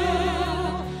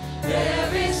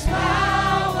 There is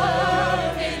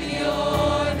power in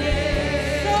your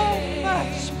name. So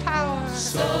much power.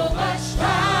 So much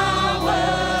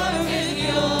power in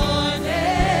your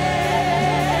name.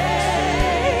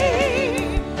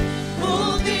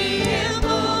 Move the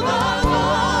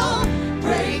immovable,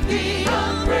 break the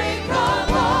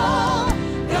unbreakable.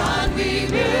 God, we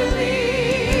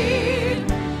believe.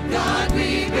 God,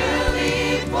 we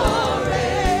believe for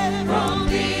it.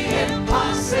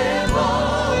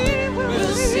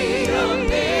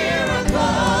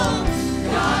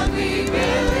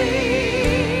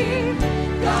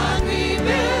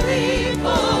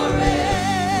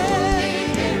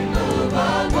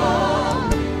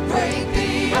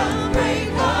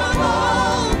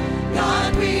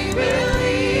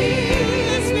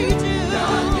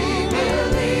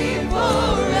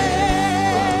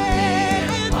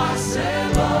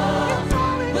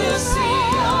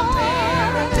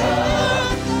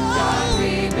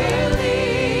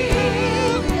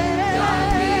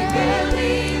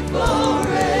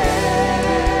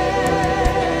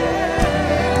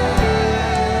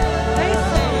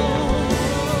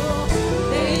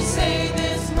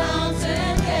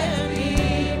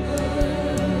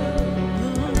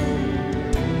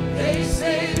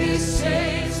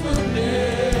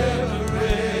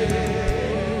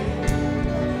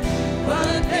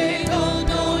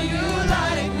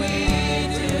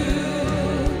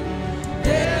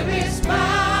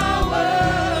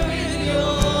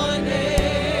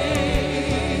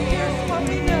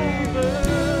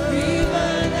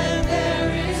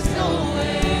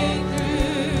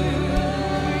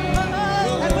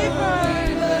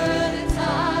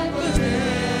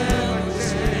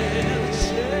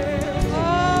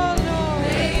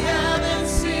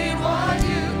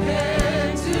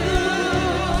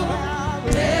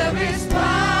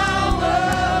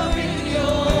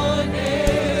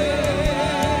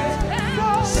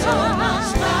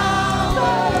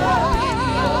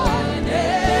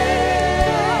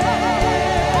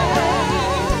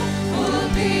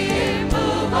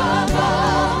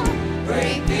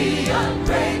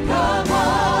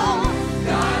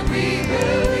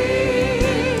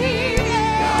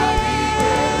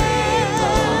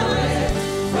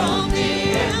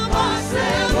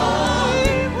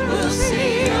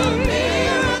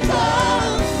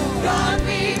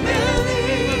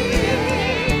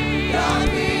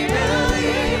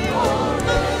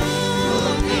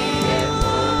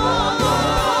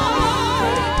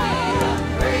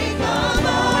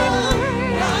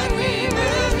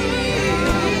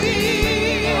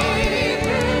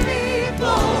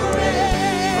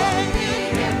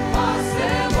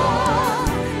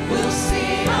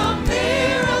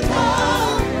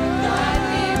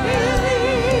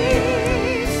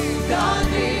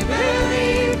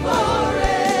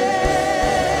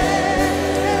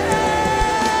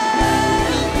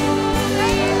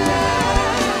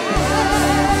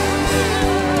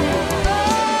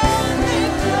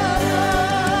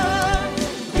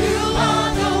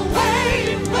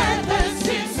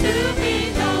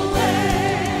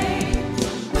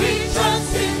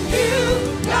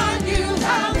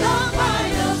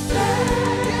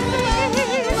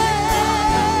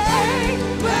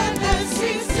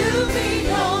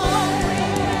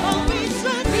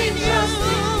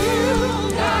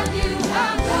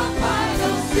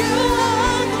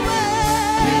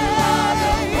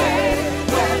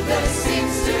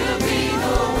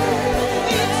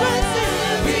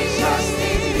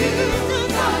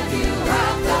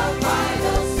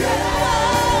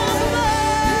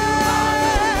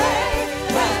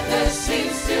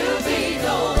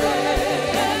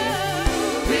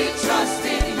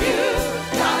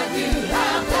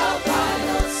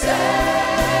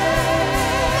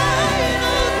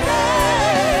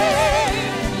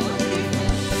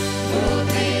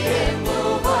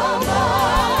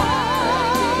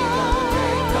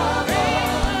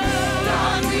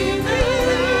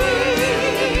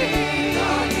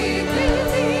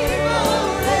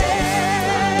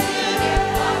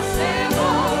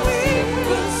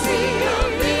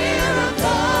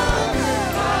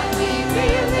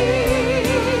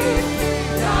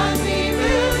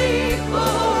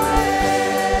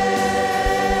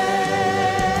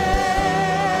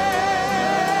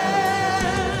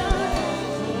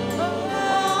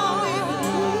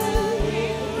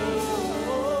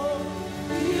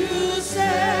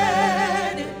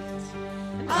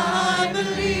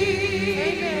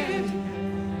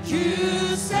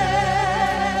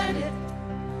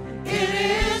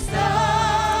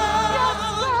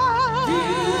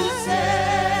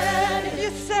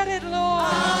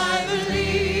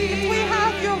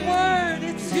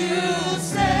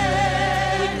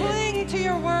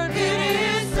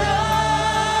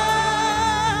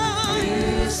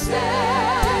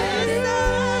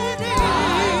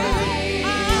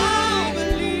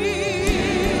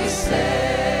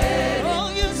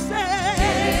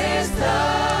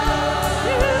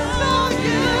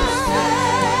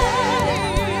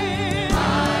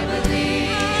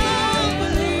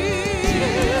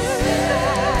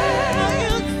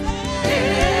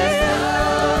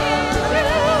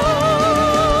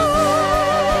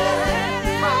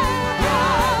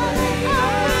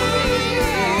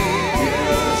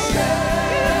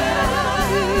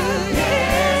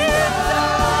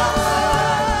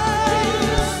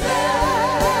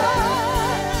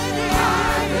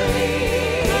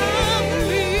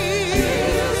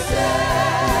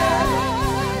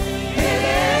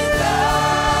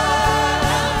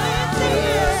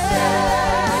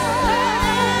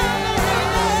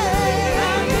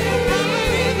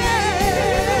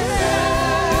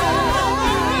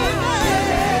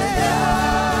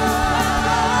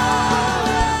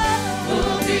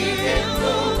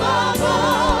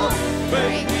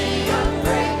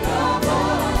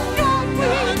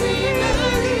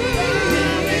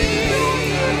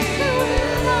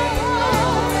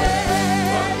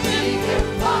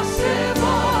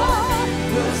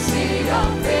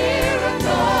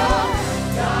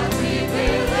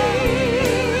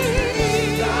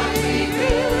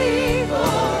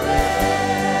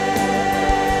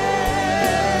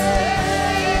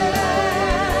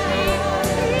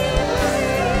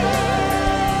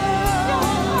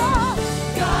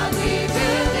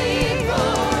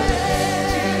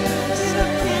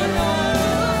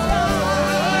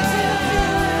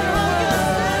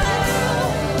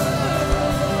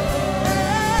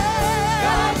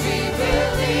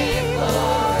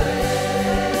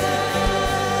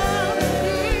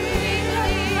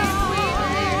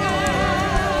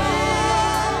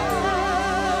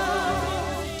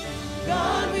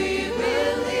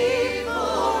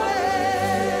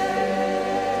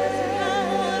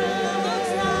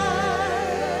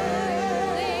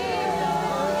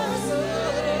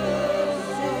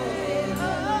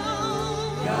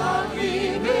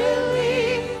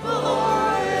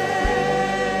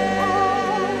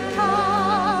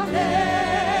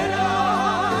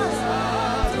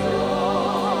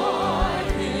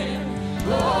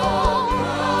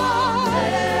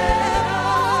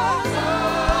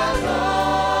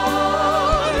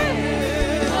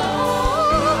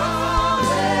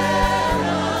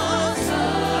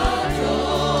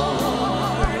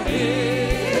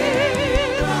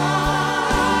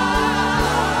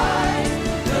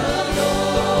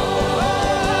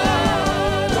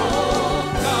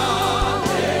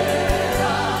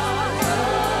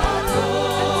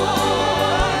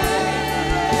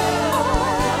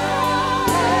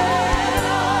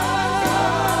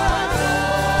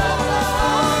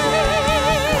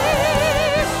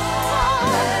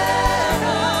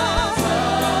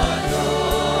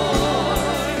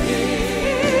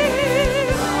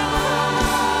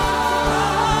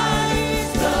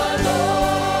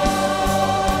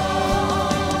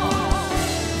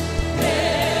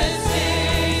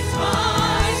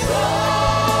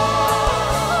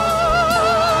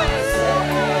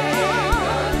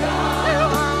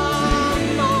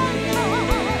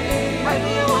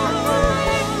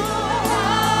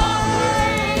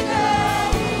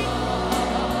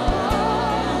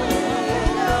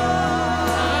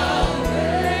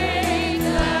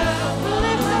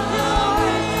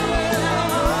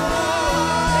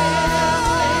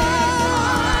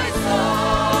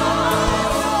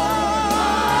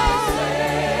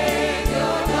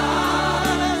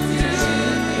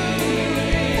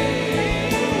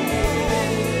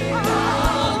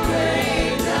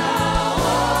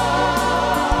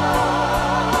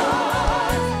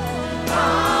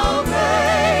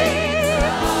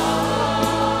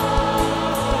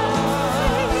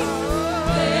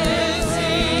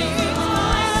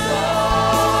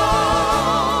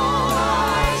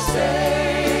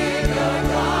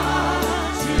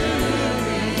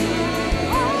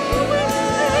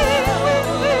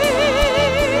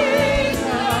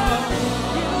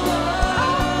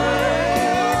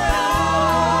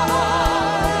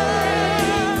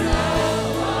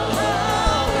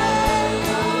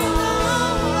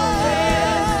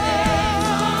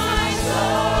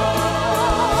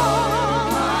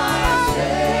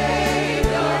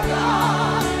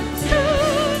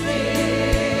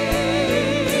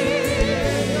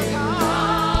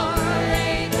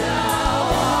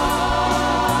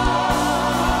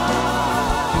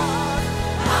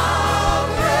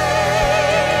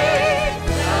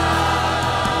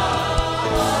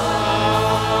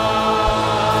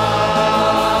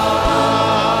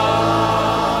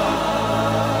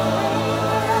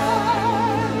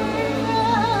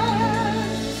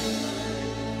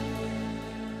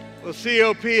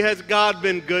 COP, has God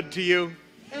been good to you?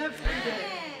 Every day.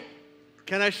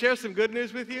 Can I share some good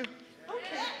news with you?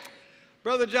 Okay.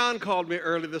 Brother John called me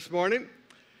early this morning.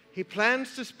 He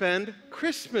plans to spend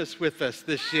Christmas with us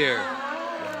this year.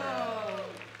 Wow.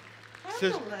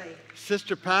 Beverley.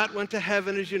 Sister Pat went to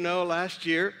heaven, as you know, last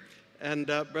year. And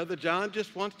Brother John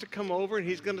just wants to come over, and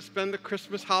he's going to spend the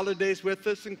Christmas holidays with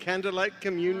us and candlelight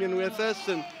communion with us.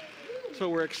 And so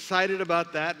we're excited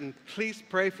about that. And please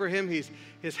pray for him.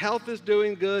 His health is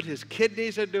doing good. His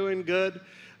kidneys are doing good.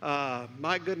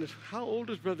 My goodness, how old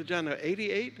is Brother John now?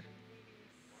 88?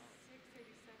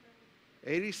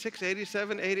 86,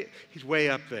 87, 80? He's way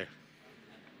up there.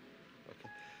 Okay.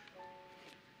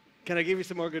 Can I give you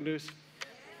some more good news?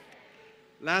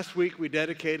 Last week, we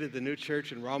dedicated the new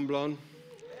church in Romblon.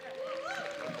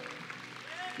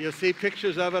 You'll see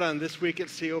pictures of it on This Week at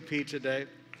COP today.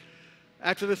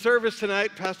 After the service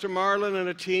tonight, Pastor Marlon and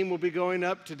a team will be going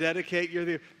up to dedicate.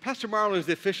 Pastor Marlon is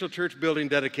the official church building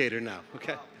dedicator now,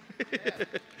 okay?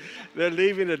 They're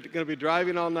leaving, they're going to be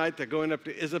driving all night. They're going up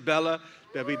to Isabella.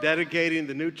 They'll be dedicating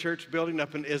the new church building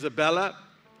up in Isabella.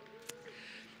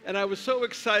 And I was so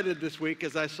excited this week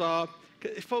as I saw,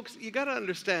 folks, you got to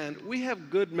understand, we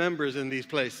have good members in these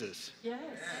places. Yes.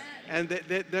 And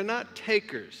they're not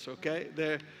takers, okay?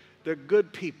 They're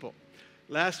good people.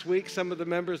 Last week, some of the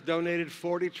members donated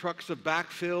 40 trucks of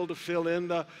backfill to fill in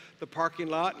the parking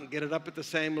lot and get it up at the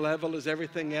same level as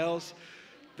everything else.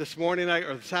 This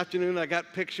afternoon, I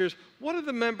got pictures. One of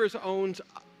the members owns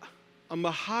a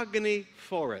mahogany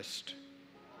forest.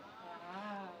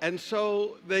 Wow. And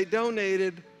so they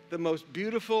donated the most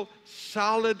beautiful,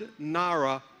 solid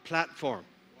Nara platform.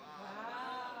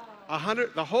 Wow.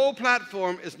 The whole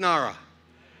platform is Nara.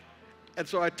 And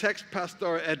so I text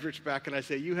Pastor Edrich back and I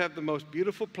say, you have the most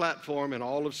beautiful platform in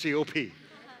all of COP.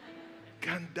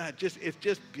 It's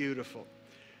just beautiful.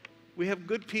 We have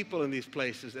good people in these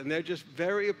places, and they're just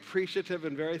very appreciative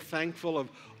and very thankful of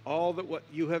all that what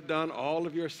you have done, all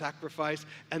of your sacrifice,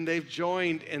 and they've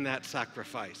joined in that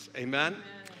sacrifice. Amen? Amen.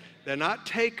 They're not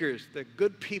takers. They're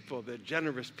good people. They're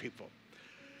generous people.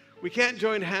 We can't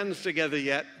join hands together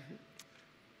yet,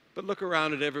 but look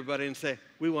around at everybody and say,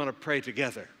 we want to pray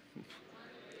together.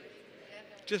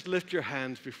 Just lift your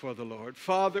hands before the Lord.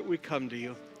 Father, we come to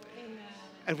you.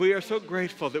 And we are so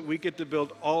grateful that we get to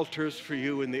build altars for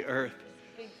you in the earth.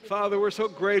 Father, we're so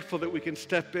grateful that we can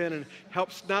step in and help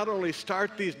not only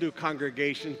start these new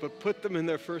congregations, but put them in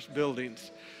their first buildings.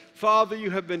 Father,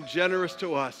 you have been generous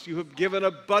to us. You have given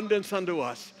abundance unto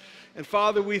us. And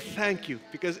Father, we thank you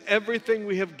because everything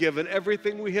we have given,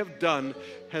 everything we have done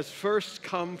has first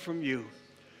come from you.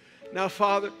 Now,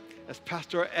 Father, as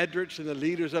Pastor Edrich and the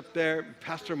leaders up there,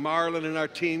 Pastor Marlon and our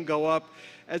team go up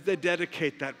as they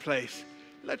dedicate that place,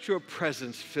 let your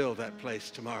presence fill that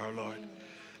place tomorrow, Lord.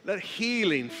 Let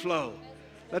healing flow.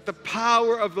 Let the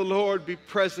power of the Lord be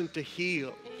present to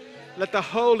heal. Let the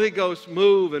Holy Ghost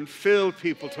move and fill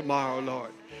people tomorrow,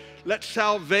 Lord. Let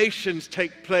salvations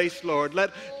take place, Lord. Let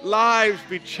lives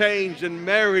be changed and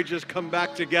marriages come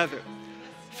back together.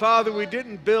 Father, we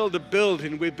didn't build a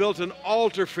building. We built an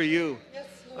altar for you.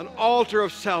 An altar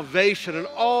of salvation, an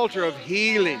altar of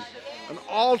healing, an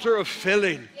altar of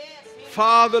filling.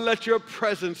 Father, let your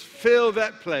presence fill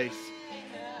that place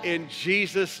in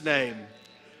Jesus' name.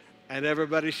 And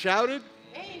everybody shouted?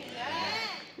 Amen.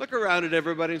 Look around at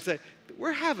everybody and say,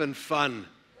 we're having fun.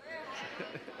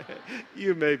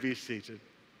 You may be seated.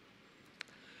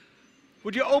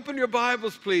 Would you open your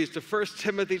Bibles, please, to 1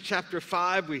 Timothy chapter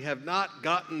 5. We have not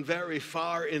gotten very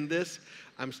far in this.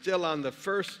 I'm still on the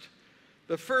first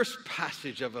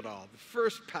passage of it all. The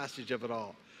first passage of it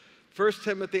all. 1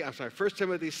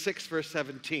 Timothy 6, verse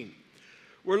 17.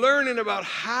 We're learning about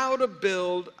how to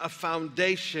build a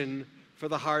foundation for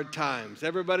the hard times.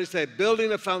 Everybody say,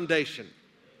 building a foundation.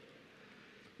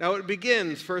 Now it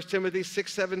begins, 1 Timothy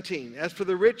 6:17. As for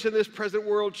the rich in this present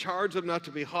world, charge them not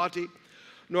to be haughty,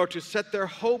 nor to set their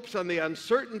hopes on the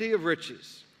uncertainty of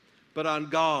riches, but on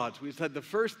God. We said the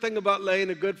first thing about laying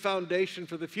a good foundation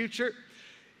for the future,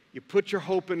 you put your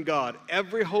hope in God.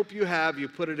 Every hope you have, you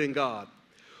put it in God,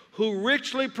 who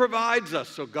richly provides us.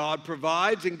 So God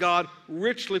provides, and God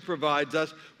richly provides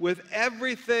us with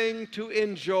everything to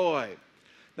enjoy.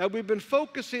 Now we've been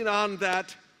focusing on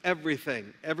that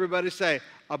everything. Everybody say,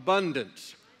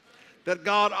 abundance. That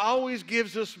God always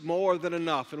gives us more than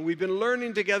enough. And we've been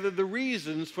learning together the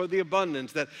reasons for the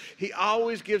abundance, that He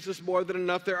always gives us more than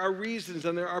enough. There are reasons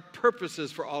and there are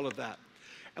purposes for all of that.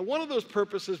 And one of those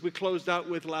purposes we closed out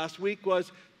with last week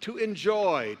was to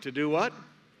enjoy. To do what?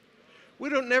 We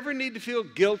don't never need to feel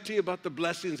guilty about the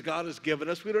blessings God has given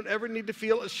us. We don't ever need to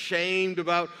feel ashamed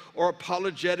about or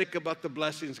apologetic about the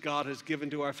blessings God has given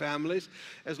to our families.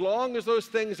 As long as those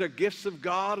things are gifts of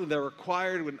God and they're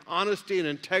acquired with honesty and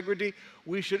integrity,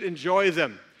 we should enjoy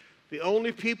them. The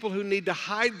only people who need to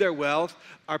hide their wealth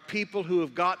are people who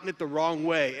have gotten it the wrong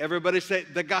way. Everybody say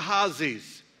the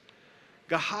Gehazis.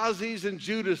 Gehazis and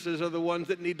Judases are the ones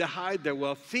that need to hide their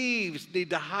wealth. Thieves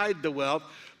need to hide the wealth.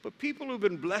 But people who've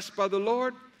been blessed by the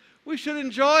Lord, we should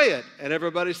enjoy it. And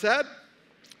everybody said?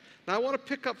 Now I want to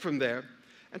pick up from there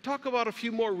and talk about a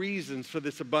few more reasons for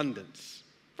this abundance.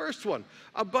 First one,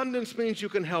 abundance means you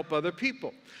can help other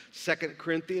people. 2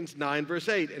 Corinthians 9, verse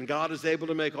 8, and God is able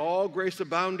to make all grace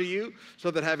abound to you, so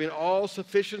that having all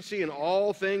sufficiency in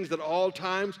all things at all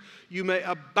times, you may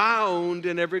abound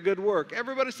in every good work.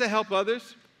 Everybody say help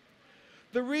others.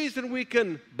 The reason we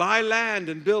can buy land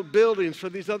and build buildings for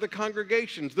these other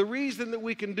congregations, the reason that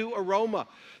we can do Aroma,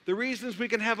 the reasons we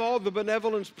can have all the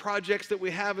benevolence projects that we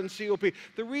have in COP,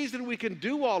 the reason we can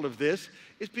do all of this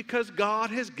is because God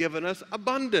has given us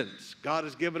abundance. God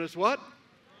has given us what?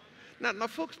 Now,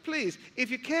 folks, please,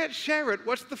 if you can't share it,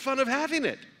 what's the fun of having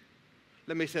it?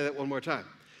 Let me say that one more time.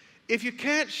 If you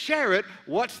can't share it,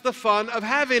 what's the fun of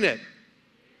having it?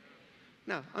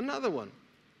 Now, another one,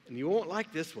 and you won't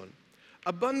like this one.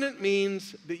 Abundant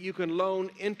means that you can loan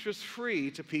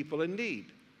interest-free to people in need.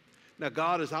 Now,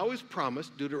 God has always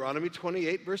promised, Deuteronomy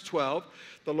 28, verse 12,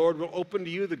 the Lord will open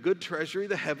to you the good treasury,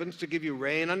 the heavens, to give you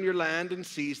rain on your land in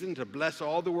season, to bless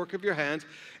all the work of your hands,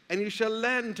 and you shall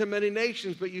lend to many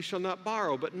nations, but you shall not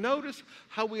borrow. But notice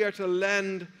how we are to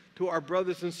lend to our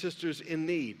brothers and sisters in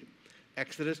need.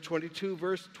 Exodus 22,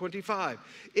 verse 25.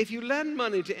 If you lend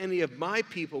money to any of my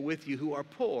people with you who are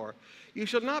poor, you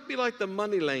shall not be like the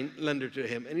money lender to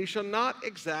him, and you shall not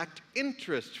exact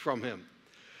interest from him.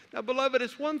 Now, beloved,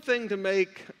 it's one thing to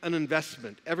make an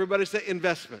investment. Everybody say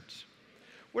investments.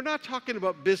 We're not talking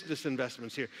about business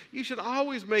investments here. You should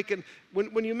always make,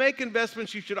 when you make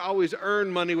investments, you should always earn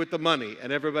money with the money.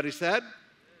 And everybody said?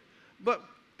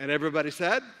 Everybody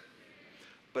said?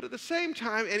 But at the same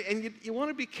time, and you want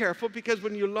to be careful, because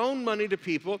when you loan money to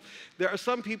people, there are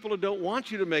some people who don't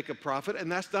want you to make a profit, and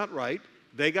that's not right.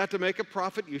 They got to make a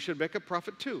profit, you should make a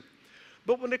profit too.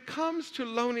 But when it comes to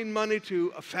loaning money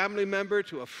to a family member,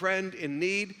 to a friend in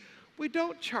need, we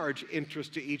don't charge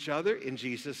interest to each other in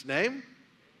Jesus' name.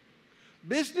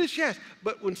 Business, yes,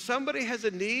 but when somebody has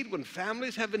a need, when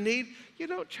families have a need, you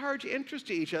don't charge interest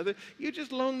to each other. You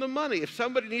just loan them money. If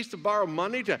somebody needs to borrow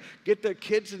money to get their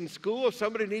kids in school, if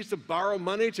somebody needs to borrow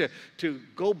money to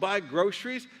go buy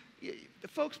groceries,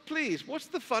 folks, please, what's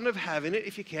the fun of having it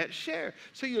if you can't share?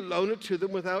 So you loan it to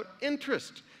them without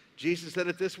interest. Jesus said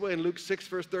it this way in Luke 6,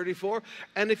 verse 34,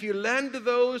 and if you lend to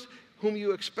those whom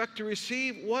you expect to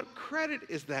receive, what credit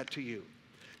is that to you?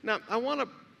 Now, I want to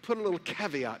put a little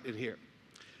caveat in here.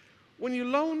 When you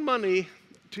loan money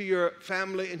to your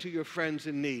family and to your friends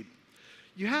in need,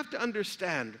 you have to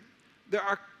understand there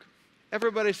are,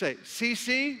 everybody say,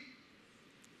 CC,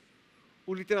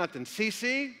 ulitin natin,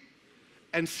 CC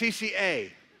and CCA.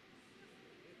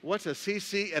 What's a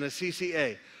CC and a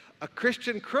CCA? A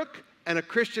Christian crook and a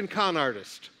Christian con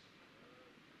artist.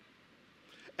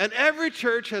 And every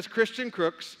church has Christian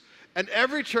crooks, and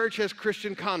every church has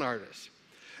Christian con artists.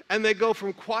 And they go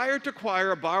from choir to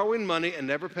choir borrowing money and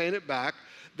never paying it back.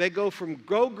 They go from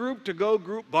go group to go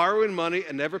group borrowing money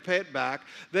and never pay it back.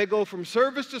 They go from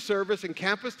service to service and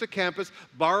campus to campus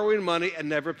borrowing money and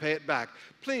never pay it back.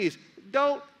 Please,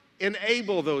 don't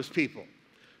enable those people.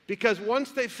 Because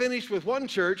once they finish with one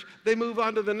church, they move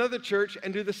on to another church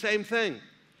and do the same thing.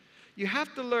 You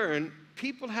have to learn,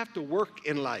 people have to work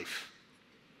in life.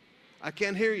 I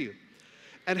can't hear you.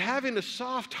 And having a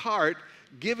soft heart,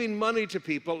 giving money to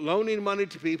people, loaning money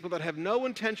to people that have no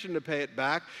intention to pay it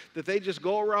back, that they just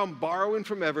go around borrowing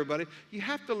from everybody, you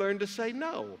have to learn to say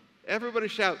no. Everybody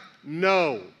shout,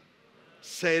 no.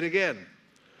 Say it again.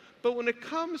 But when it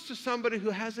comes to somebody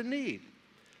who has a need,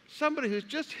 somebody who's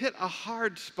just hit a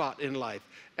hard spot in life,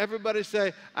 everybody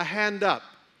say, a hand up.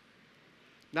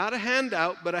 Not a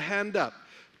handout, but a hand up.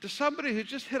 To somebody who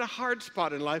just hit a hard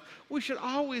spot in life, we should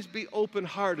always be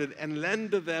open-hearted and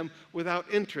lend to them without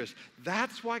interest.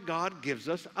 That's why God gives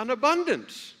us an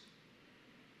abundance.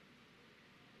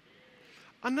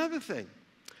 Another thing,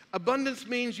 abundance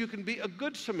means you can be a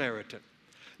good Samaritan.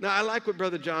 Now, I like what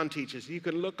Brother John teaches. You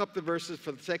can look up the verses.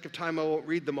 For the sake of time, I won't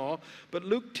read them all. But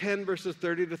Luke 10, verses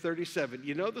 30 to 37,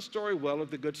 you know the story well of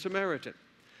the Good Samaritan.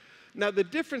 Now, the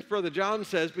difference, Brother John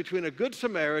says, between a good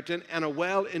Samaritan and a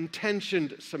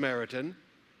well-intentioned Samaritan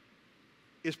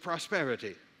is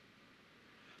prosperity.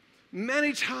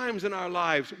 Many times in our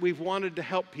lives, we've wanted to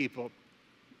help people,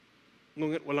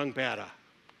 ngunit walang pera.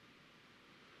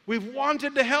 We've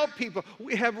wanted to help people.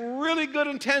 We have really good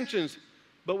intentions,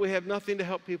 but we have nothing to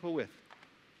help people with.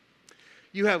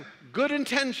 You have good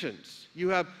intentions.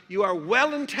 You are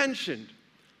well-intentioned,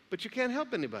 but you can't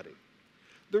help anybody.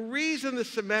 The reason the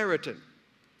Samaritan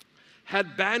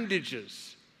had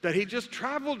bandages that he just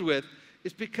traveled with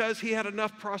is because he had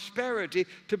enough prosperity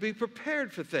to be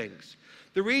prepared for things.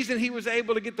 The reason he was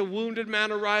able to get the wounded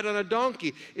man a ride on a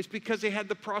donkey is because he had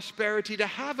the prosperity to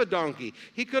have a donkey.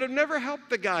 He could have never helped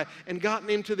the guy and gotten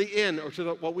him to the inn or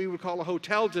to what we would call a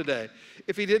hotel today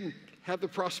if he didn't have the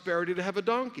prosperity to have a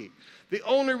donkey. The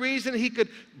only reason he could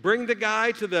bring the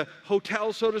guy to the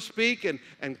hotel, so to speak,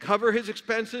 and cover his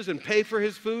expenses and pay for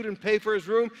his food and pay for his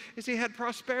room is he had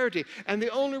prosperity. And the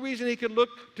only reason he could look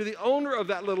to the owner of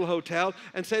that little hotel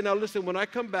and say, now listen, when I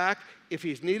come back, if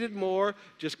he's needed more,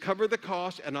 just cover the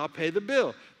cost and I'll pay the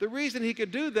bill. The reason he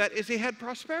could do that is he had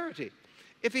prosperity.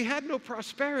 If he had no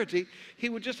prosperity, he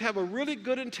would just have a really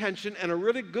good intention and a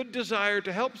really good desire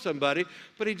to help somebody,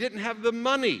 but he didn't have the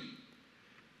money.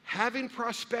 Having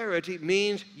prosperity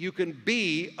means you can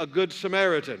be a good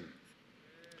Samaritan.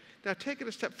 Now take it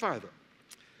a step farther.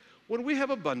 When we have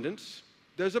abundance,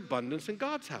 there's abundance in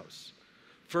God's house.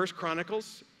 2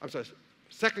 Chronicles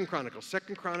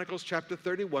chapter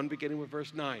 31, beginning with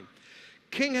verse 9.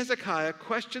 King Hezekiah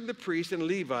questioned the priests and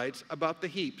Levites about the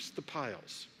heaps, the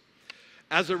piles.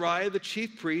 Azariah, the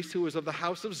chief priest, who was of the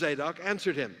house of Zadok,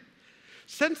 answered him,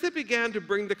 since they began to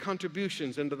bring the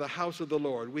contributions into the house of the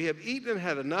Lord, we have eaten and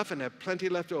had enough and have plenty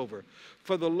left over.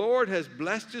 For the Lord has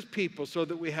blessed his people so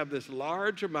that we have this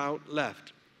large amount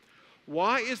left.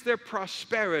 Why is there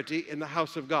prosperity in the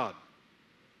house of God?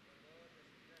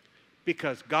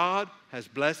 Because God has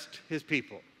blessed his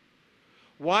people.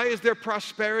 Why is there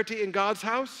prosperity in God's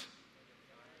house?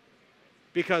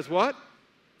 Because what?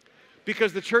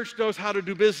 Because the church knows how to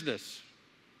do business.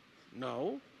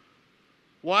 No.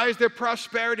 Why is there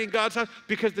prosperity in God's house?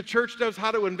 Because the church knows how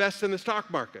to invest in the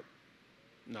stock market.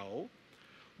 No.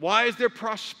 Why is there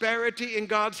prosperity in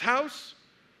God's house?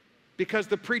 Because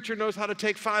the preacher knows how to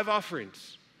take 5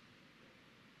 offerings.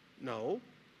 No.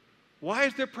 Why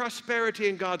is there prosperity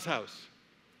in God's house?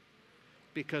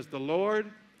 Because the Lord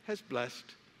has blessed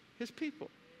his people.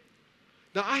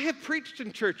 Now, I have preached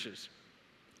in churches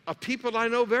of people I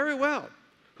know very well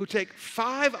who take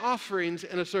 5 offerings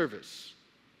in a service.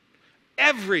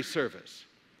 Every service.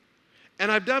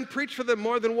 And I've preached for them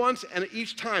more than once, and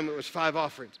each time it was 5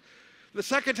 offerings. The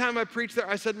second time I preached there,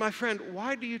 I said, my friend,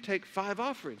 why do you take 5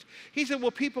 offerings? He said, well,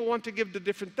 people want to give to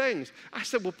different things. I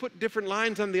said, well, put different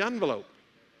lines on the envelope.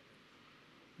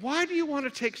 Why do you want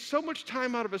to take so much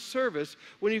time out of a service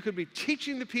when you could be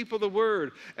teaching the people the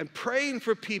word and praying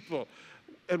for people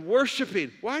and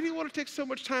worshiping? Why do you want to take so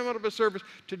much time out of a service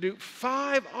to do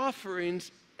 5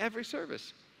 offerings every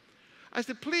service? I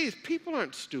said, please, people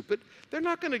aren't stupid. They're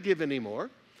not going to give anymore.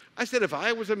 I said, if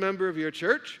I was a member of your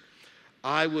church,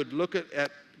 I would look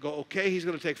go, okay, he's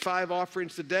going to take 5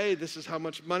 offerings today. This is how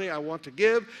much money I want to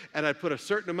give. And I'd put a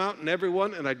certain amount in every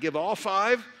one, and I'd give all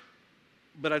 5,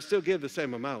 but I'd still give the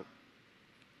same amount.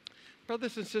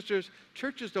 Brothers and sisters,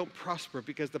 churches don't prosper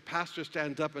because the pastor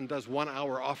stands up and does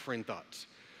 1-hour offering thoughts.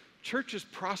 Churches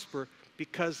prosper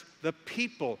because the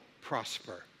people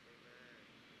prosper.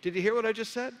 Did you hear what I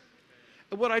just said?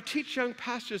 And what I teach young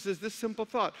pastors is this simple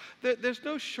thought. There's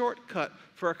no shortcut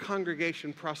for a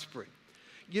congregation prospering.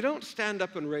 You don't stand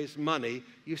up and raise money.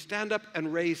 You stand up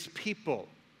and raise people.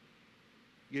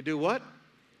 You do what?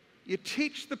 You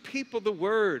teach the people the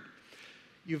word.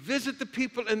 You visit the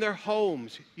people in their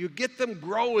homes. You get them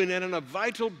growing and in a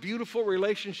vital, beautiful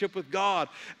relationship with God.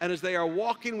 And as they are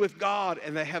walking with God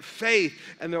and they have faith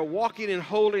and they're walking in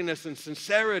holiness and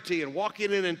sincerity and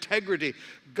walking in integrity,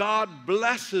 God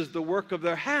blesses the work of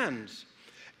their hands.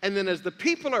 And then as the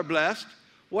people are blessed,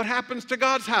 what happens to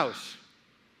God's house?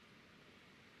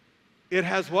 It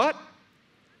has what?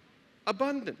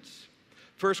 Abundance.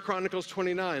 1 Chronicles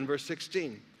 29, verse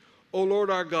 16. O Lord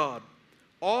our God,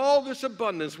 all this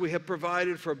abundance we have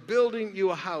provided for building you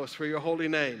a house for your holy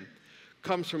name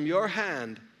comes from your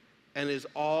hand and is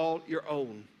all your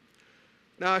own.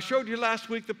 Now, I showed you last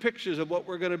week the pictures of what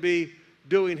we're going to be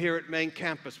doing here at main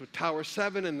campus with Tower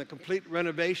 7 and the complete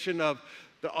renovation of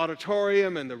the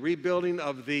auditorium and the rebuilding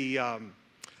of the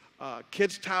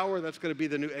kids tower. That's going to be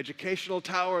the new educational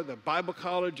tower. The Bible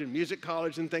college and music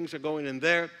college and things are going in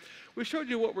there. We showed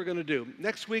you what we're going to do.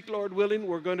 Next week, Lord willing,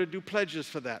 we're going to do pledges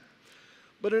for that.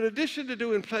 But in addition to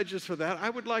doing pledges for that,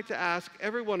 I would like to ask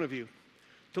every one of you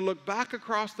to look back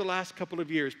across the last couple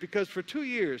of years, because for 2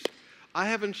 years, I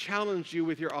haven't challenged you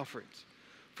with your offerings.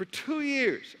 For 2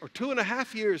 years, or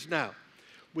 2.5 years now,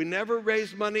 We never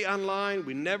raised money online.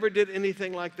 We never did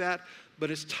anything like that. But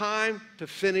it's time to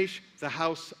finish the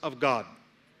house of God.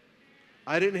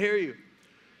 I didn't hear you.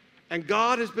 And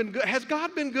God has been good. Has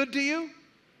God been good to you?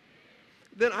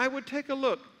 Then I would take a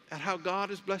look at how God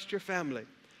has blessed your family.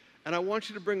 And I want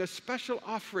you to bring a special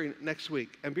offering next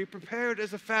week and be prepared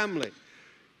as a family.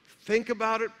 Think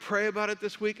about it, pray about it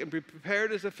this week, and be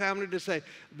prepared as a family to say,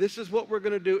 this is what we're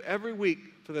going to do every week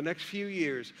for the next few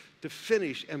years to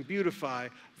finish and beautify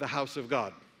the house of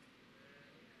God.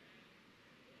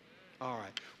 All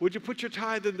right. Would you put your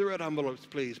tithe in the red envelopes,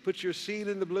 please? Put your seed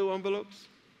in the blue envelopes.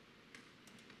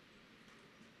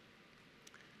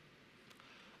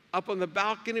 Up on the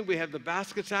balcony, we have the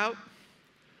baskets out.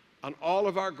 On all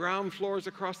of our ground floors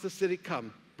across the city,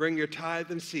 come. Bring your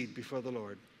tithe and seed before the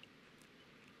Lord.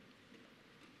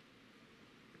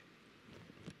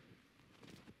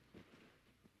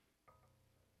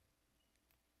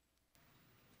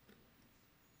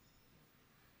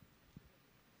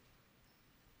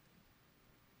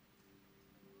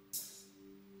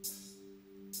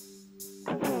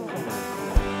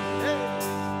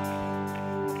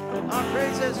 Our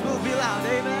praises will be loud,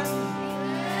 amen?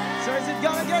 So is it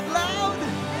gonna get loud?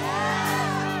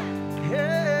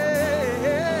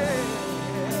 Hey.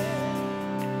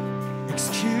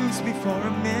 Excuse me for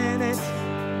a minute,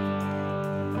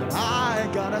 but I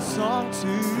got a song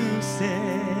to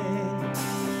sing.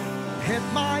 It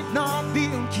might not be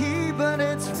in key, but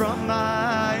it's from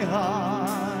my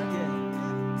heart,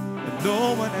 yeah. And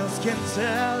no one else can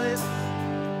tell it,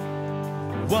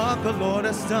 what the Lord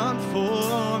has done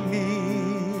for me.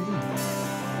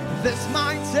 This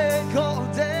might take all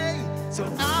day, so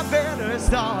I better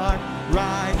start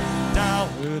right now.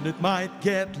 And it might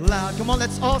get loud. Come on,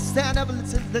 let's all stand up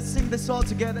and let's sing this all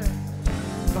together.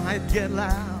 It might get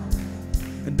loud,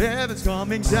 and heaven's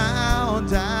coming down,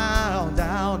 down,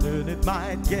 down. And it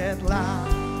might get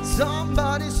loud.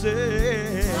 Somebody say,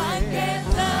 It might get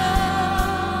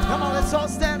loud. come on, let's all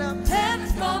stand up.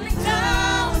 Heaven's coming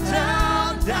down,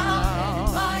 down, down.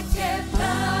 It might get loud.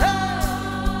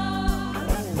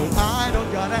 Well, I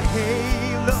don't got a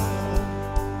halo,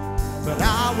 but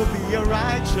I will be a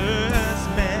righteous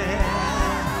man.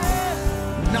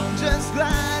 And I'm just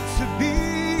glad to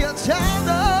be a child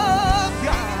of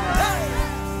God. Hey!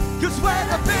 'Cause when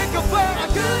I think of where I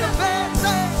could have been,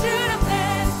 Should have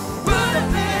been, would have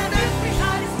been if we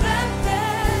had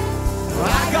expected.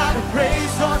 I got a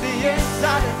praise on the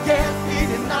inside and can't be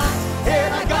denied.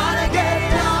 And I gotta get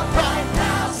it out right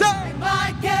now. Say, It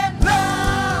might get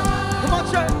loud. come on,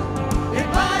 church. It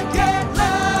might get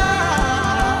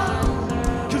loud,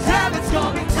 'cause heaven's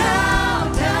coming down,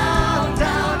 down,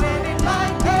 down. And it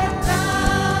might get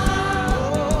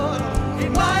loud.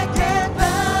 It might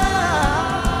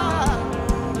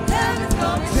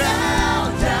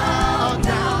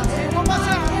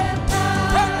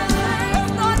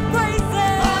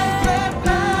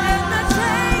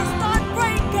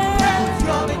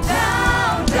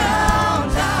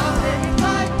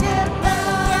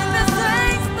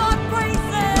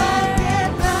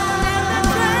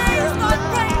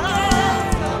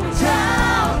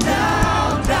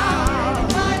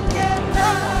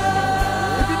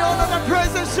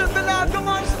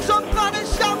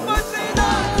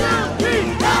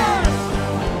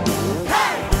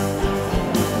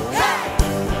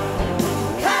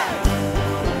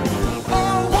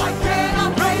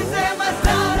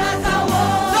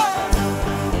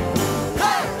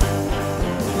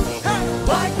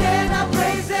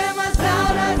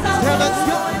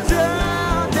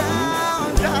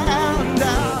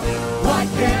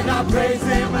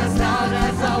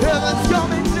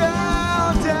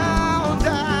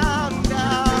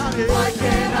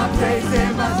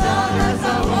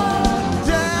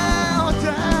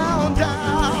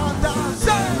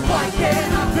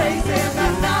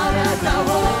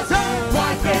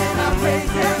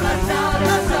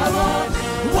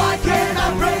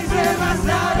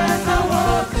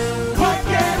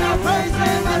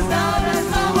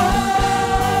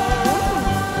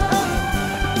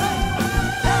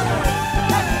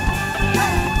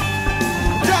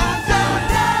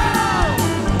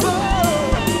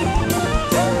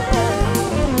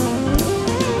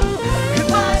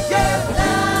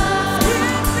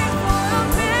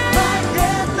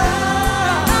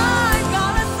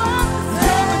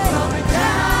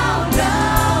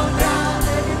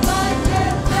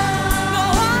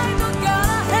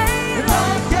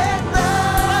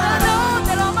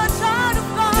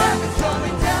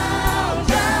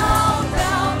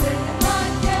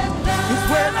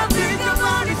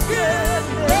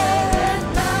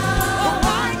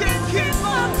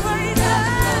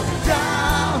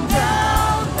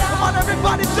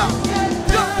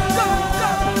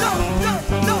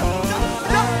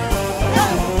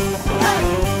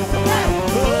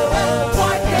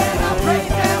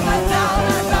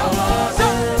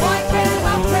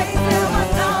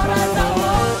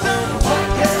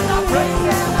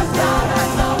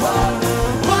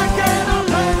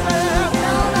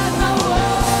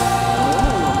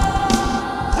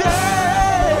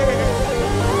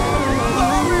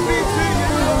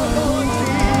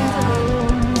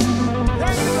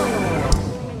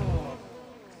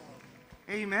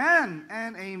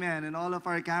all of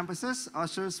our campuses.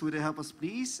 Ushers, would you help us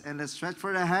please? And let's stretch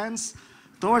for the hands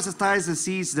towards the tithes, the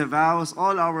seeds, the vows,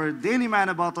 all our daily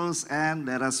manna bottles, and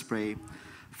let us pray.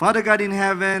 Father God in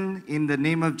heaven, in the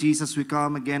name of Jesus, we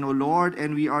come again, O Lord,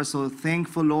 and we are so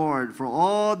thankful, Lord, for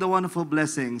all the wonderful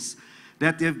blessings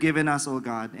that you have given us, O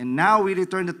God. And now we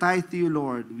return the tithe to you,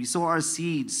 Lord. We sow our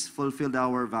seeds, fulfilled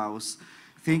our vows.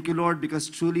 Thank you, Lord, because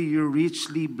truly you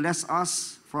richly bless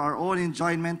us for our own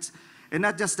enjoyment. And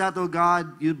not just that, O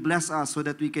God, you bless us so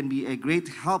that we can be a great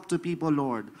help to people,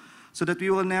 Lord, so that we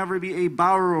will never be a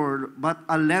borrower, but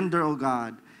a lender, O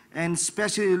God. And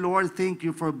especially, Lord, thank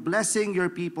you for blessing your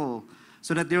people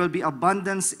so that there will be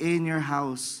abundance in your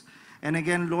house. And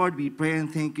again, Lord, we pray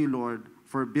and thank you, Lord,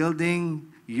 for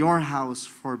building your house,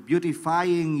 for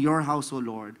beautifying your house, O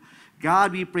Lord.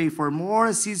 God, we pray for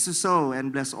more seeds to sow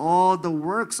and bless all the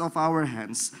works of our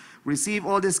hands. Receive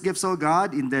all these gifts, O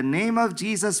God. In the name of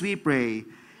Jesus we pray.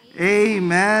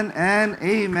 Amen and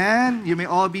amen. You may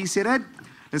all be seated.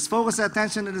 Let's focus our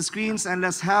attention on the screens and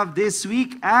let's have this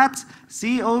week at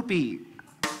COP.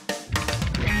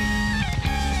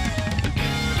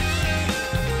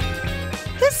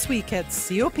 This week at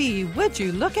COP, would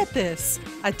you look at this?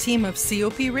 A team of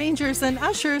COP Rangers and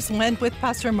ushers went with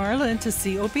Pastor Marlon to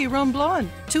COP Romblon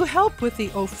to help with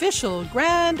the official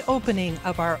grand opening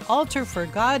of our altar for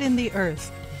God in the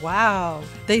earth. Wow!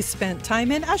 They spent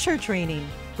time in usher training.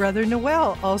 Brother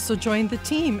Noel also joined the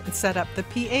team and set up the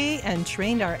PA and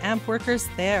trained our AMP workers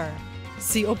there.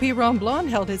 COP Romblon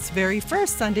held its very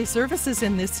first Sunday services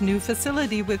in this new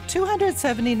facility with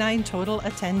 279 total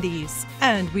attendees.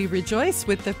 And we rejoice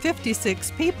with the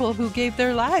 56 people who gave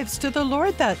their lives to the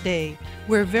Lord that day.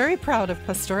 We're very proud of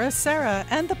Pastora Sarah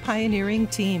and the pioneering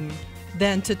team.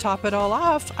 Then to top it all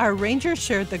off, our Rangers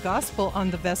shared the gospel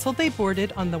on the vessel they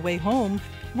boarded on the way home,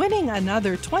 winning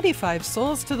another 25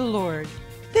 souls to the Lord.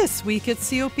 This week at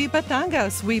COP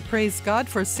Batangas, we praise God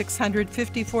for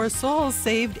 654 souls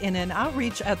saved in an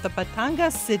outreach at the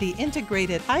Batangas City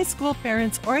Integrated High School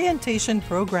Parents Orientation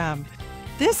Program.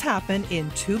 This happened in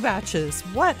 2 batches.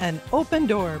 What an open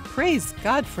door. Praise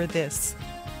God for this.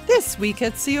 This week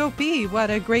at COP, what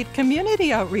a great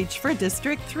community outreach for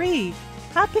District 3.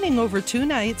 Happening over 2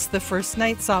 nights, the first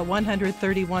night saw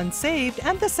 131 saved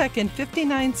and the second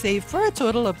 59 saved for a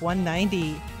total of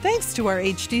 190. Thanks to our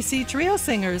HDC trio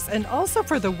singers and also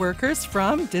for the workers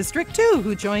from District 2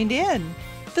 who joined in.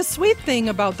 The sweet thing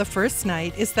about the first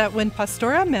night is that when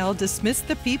Pastora Mel dismissed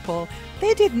the people,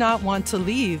 they did not want to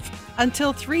leave.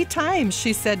 Until 3 times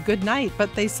she said goodnight,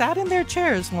 but they sat in their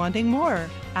chairs wanting more.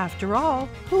 After all,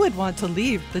 who would want to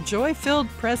leave the joy-filled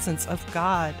presence of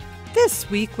God? This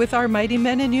week, with our mighty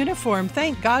men in uniform,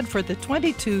 thank God for the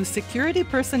 22 security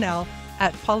personnel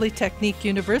at Polytechnic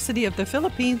University of the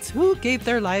Philippines who gave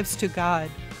their lives to God.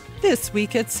 This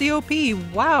week at COP,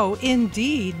 wow,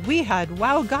 indeed, we had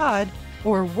Wow God,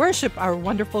 or Worship Our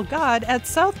Wonderful God at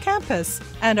South Campus,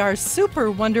 and our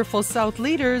super wonderful South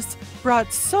leaders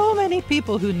brought so many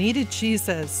people who needed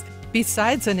Jesus.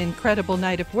 Besides an incredible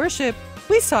night of worship,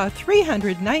 we saw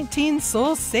 319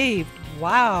 souls saved.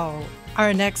 Wow!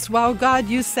 Our next Wow God,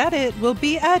 You Said It will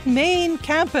be at Main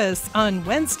Campus on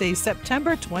Wednesday,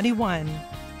 September 21.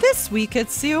 This week at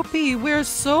COP, we're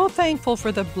so thankful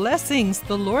for the blessings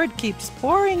the Lord keeps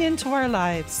pouring into our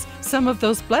lives. Some of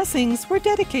those blessings were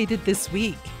dedicated this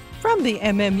week. From the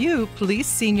MMU, Police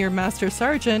Senior Master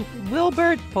Sergeant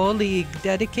Wilbert Polig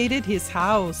dedicated his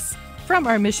house. From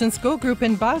our Missions Go group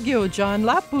in Baguio, John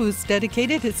Lapuz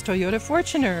dedicated his Toyota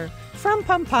Fortuner. From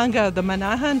Pampanga, the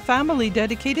Manahan family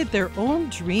dedicated their own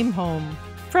dream home.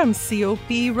 From COP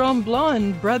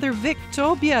Romblon, Brother Vic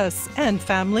Tobias and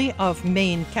family of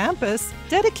Main Campus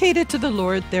dedicated to the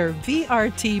Lord their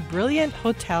VRT Brilliant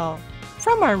Hotel.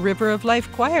 From our River of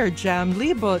Life Choir, Jam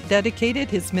Libot dedicated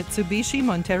his Mitsubishi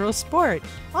Montero Sport.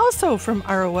 Also from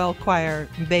ROL Choir,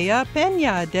 Bea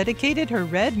Peña dedicated her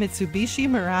red Mitsubishi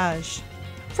Mirage.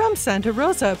 From Santa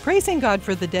Rosa, praising God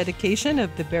for the dedication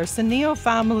of the Bersanillo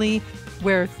family,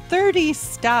 where 30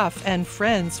 staff and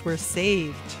friends were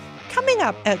saved. Coming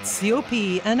up at COP,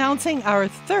 announcing our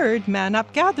 3rd Man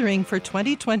Up Gathering for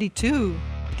 2022.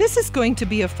 This is going to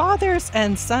be a Fathers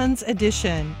and Sons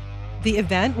edition. The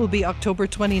event will be October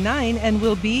 29 and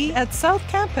will be at South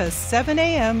Campus, 7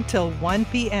 a.m. till 1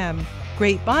 p.m.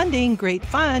 Great bonding, great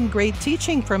fun, great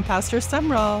teaching from Pastor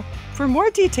Sumrall. For more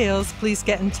details, please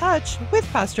get in touch with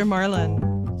Pastor Marlon.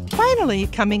 Finally,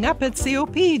 coming up at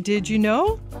COP, did you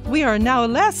know? We are now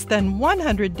less than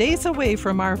 100 days away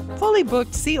from our fully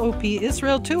booked COP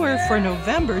Israel tour for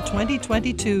November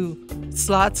 2022.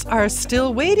 Slots are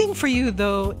still waiting for you,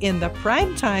 though, in the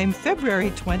prime time February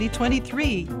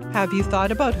 2023. Have you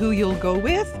thought about who you'll go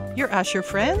with? your usher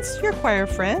friends, your choir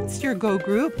friends, your Go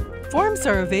group. Forms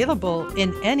are available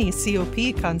in any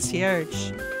COP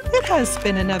concierge. It has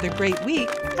been another great week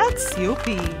at COP.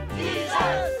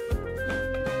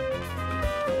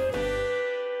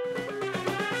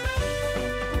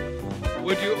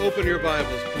 Would you open your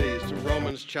Bibles, please, to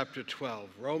Romans chapter 12.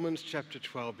 Romans chapter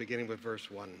 12, beginning with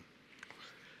verse 1.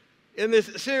 In this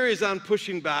series on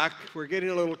pushing back, we're getting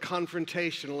a little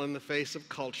confrontational in the face of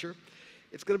culture.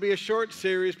 It's going to be a short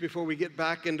series before we get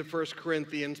back into 1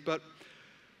 Corinthians, but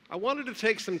I wanted to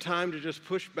take some time to just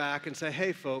push back and say,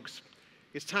 hey, folks,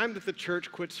 it's time that the church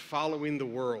quits following the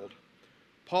world.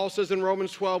 Paul says in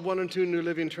Romans 12, 1 and 2, New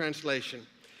Living Translation,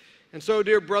 "And so,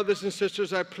 dear brothers and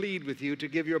sisters, I plead with you to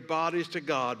give your bodies to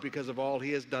God because of all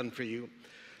he has done for you.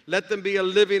 Let them be a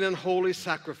living and holy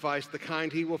sacrifice, the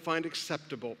kind he will find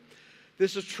acceptable.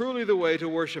 This is truly the way to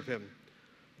worship him.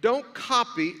 Don't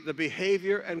copy the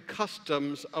behavior and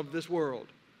customs of this world.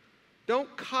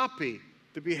 Don't copy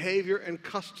the behavior and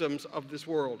customs of this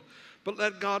world, but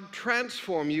let God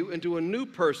transform you into a new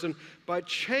person by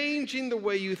changing the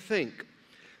way you think.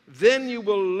 Then you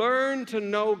will learn to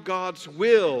know God's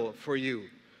will for you,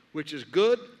 which is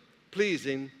good,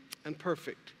 pleasing, and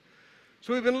perfect."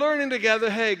 So we've been learning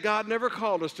together, hey, God never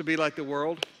called us to be like the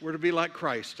world. We're to be like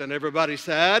Christ. And everybody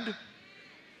said,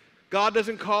 God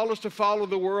doesn't call us to follow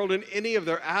the world in any of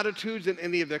their attitudes, in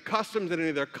any of their customs, in any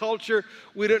of their culture.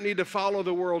 We don't need to follow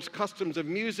the world's customs of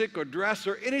music or dress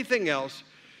or anything else.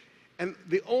 And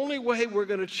the only way we're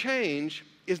going to change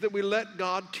is that we let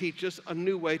God teach us a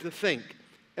new way to think.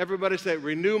 Everybody say,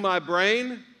 renew my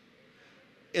brain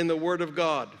in the Word of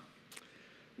God.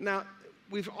 Now,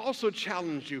 we've also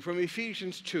challenged you from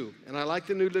Ephesians 2, and I like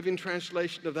the New Living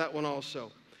Translation of that one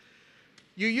also.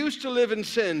 You used to live in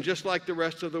sin just like the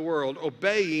rest of the world,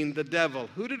 obeying the devil.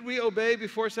 Who did we obey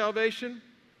before salvation?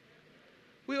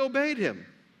 We obeyed him.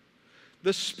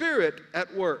 The spirit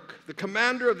at work, the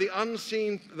commander of the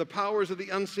unseen, the powers of the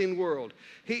unseen world.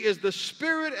 He is the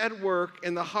spirit at work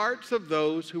in the hearts of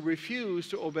those who refuse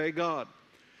to obey God.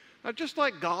 Now, just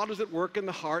like God is at work in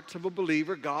the hearts of a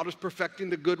believer, God is perfecting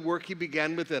the good work he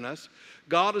began within us.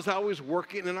 God is always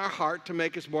working in our heart to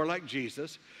make us more like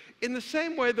Jesus. In the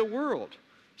same way, the world,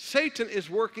 Satan is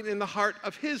working in the heart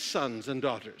of his sons and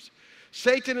daughters.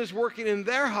 Satan is working in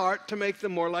their heart to make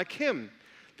them more like him.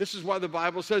 This is why the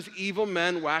Bible says evil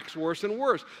men wax worse and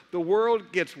worse. The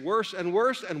world gets worse and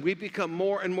worse, and we become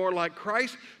more and more like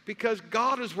Christ because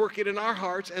God is working in our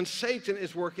hearts and Satan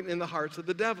is working in the hearts of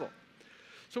the devil.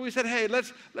 So we said, hey,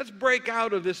 let's break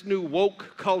out of this new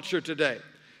woke culture today.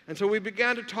 And so we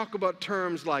began to talk about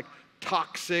terms like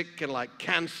toxic and like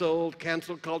cancel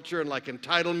culture and like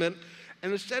entitlement.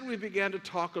 And instead we began to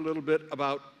talk a little bit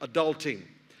about adulting.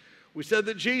 We said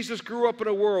that Jesus grew up in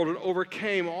a world and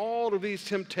overcame all of these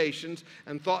temptations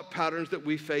and thought patterns that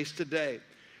we face today.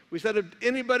 We said if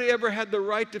anybody ever had the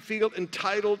right to feel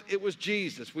entitled, it was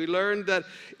Jesus. We learned that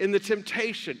in the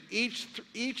temptation,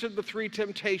 each of the three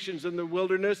temptations in the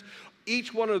wilderness,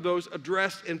 each one of those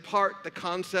addressed in part the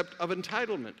concept of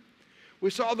entitlement. We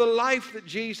saw the life that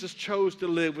Jesus chose to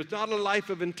live was not a life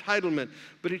of entitlement,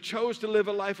 but he chose to live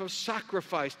a life of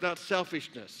sacrifice, not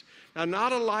selfishness. Now,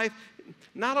 not a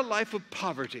life of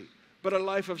poverty, but a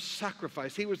life of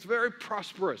sacrifice. He was very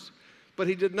prosperous, but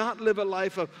he did not live a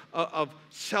life of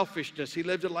selfishness. He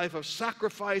lived a life of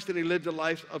sacrifice, and he lived a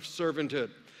life of servanthood.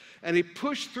 And he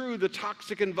pushed through the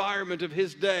toxic environment of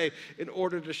his day in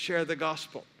order to share the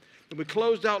gospel. And we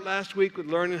closed out last week with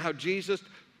learning how Jesus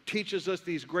teaches us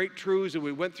these great truths, and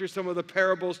we went through some of the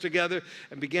parables together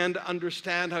and began to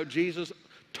understand how Jesus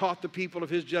taught the people of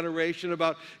his generation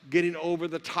about getting over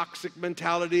the toxic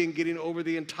mentality and getting over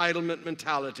the entitlement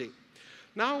mentality.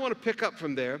 Now I want to pick up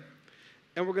from there,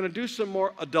 and we're going to do some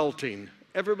more adulting.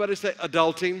 Everybody say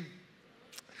adulting.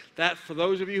 That, for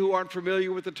those of you who aren't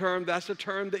familiar with the term, that's a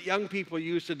term that young people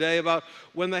use today about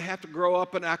when they have to grow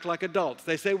up and act like adults.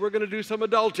 They say, we're going to do some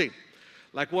adulting.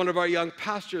 Like one of our young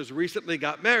pastors recently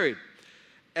got married,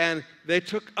 and they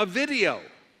took a video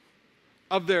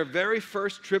of their very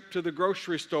first trip to the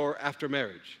grocery store after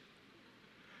marriage.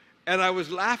 And I was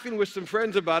laughing with some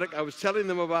friends about it. I was telling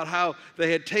them about how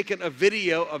they had taken a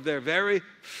video of their very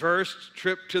first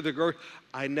trip to the grocery.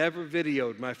 I never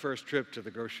videoed my first trip to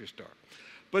the grocery store.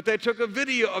 But they took a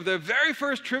video of their very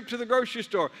first trip to the grocery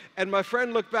store. And my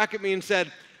friend looked back at me and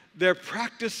said, they're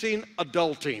practicing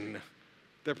adulting.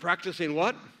 They're practicing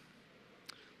what?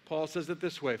 Paul says it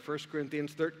this way, 1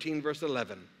 Corinthians 13, verse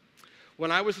 11.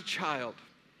 When I was a child,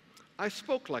 I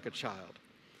spoke like a child.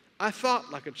 I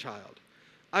thought like a child.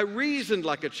 I reasoned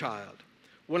like a child.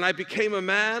 When I became a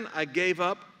man, I gave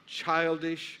up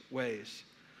childish ways.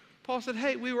 Paul said,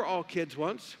 hey, we were all kids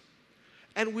once,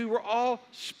 and we were all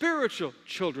spiritual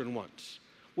children once.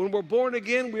 When we're born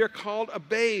again, we are called a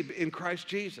babe in Christ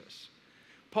Jesus.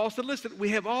 Paul said, listen, we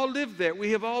have all lived there.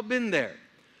 We have all been there.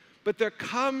 But there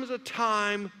comes a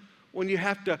time when you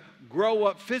have to grow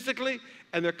up physically,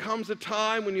 and there comes a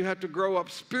time when you have to grow up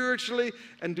spiritually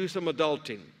and do some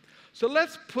adulting. So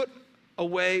let's put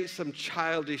away some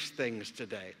childish things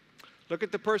today. Look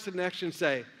at the person next to you and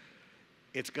say,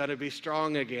 it's going to be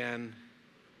strong again.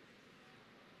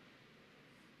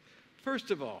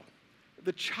 First of all,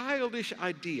 the childish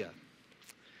idea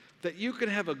that you can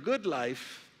have a good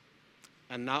life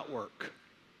and not work.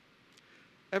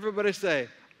 Everybody say,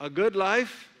 a good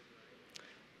life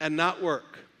and not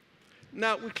work.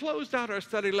 Now, we closed out our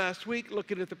study last week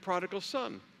looking at the prodigal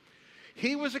son.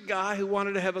 He was a guy who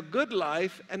wanted to have a good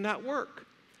life and not work.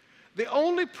 The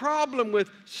only problem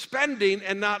with spending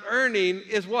and not earning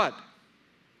is what?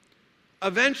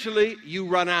 Eventually, you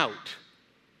run out.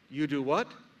 You do what?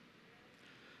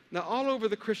 Now, all over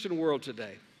the Christian world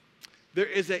today, there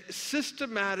is a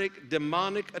systematic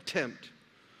demonic attempt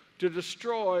to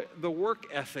destroy the work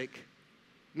ethic,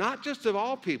 not just of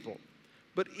all people,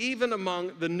 but even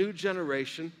among the new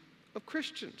generation of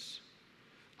Christians.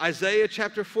 Isaiah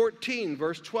chapter 14,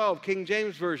 verse 12, King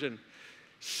James Version.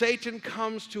 Satan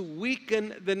comes to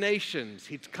weaken the nations.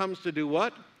 He comes to do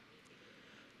what?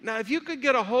 Now, if you could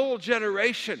get a whole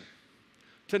generation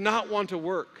to not want to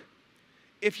work,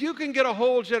 if you can get a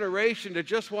whole generation to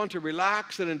just want to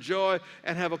relax and enjoy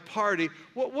and have a party,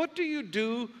 what do you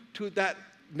do to that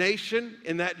nation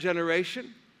in that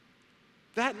generation?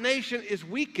 That nation is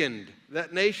weakened.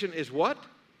 That nation is what?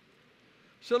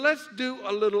 So let's do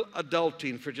a little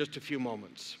adulting for just a few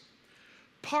moments.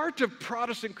 Part of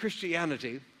Protestant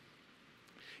Christianity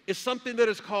is something that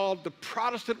is called the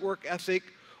Protestant work ethic,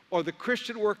 or the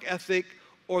Christian work ethic,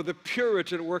 or the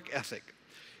Puritan work ethic.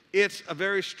 It's a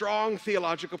very strong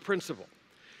theological principle.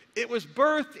 It was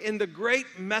birthed in the great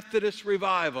Methodist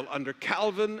revival under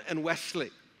Calvin and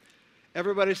Wesley.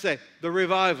 Everybody say, the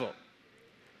revival.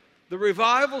 The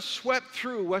revival swept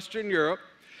through Western Europe,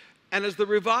 and as the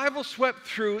revival swept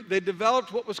through, they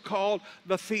developed what was called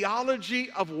the theology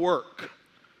of work.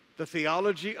 The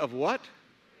theology of what?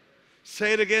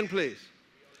 Say it again, please.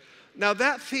 Now,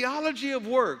 that theology of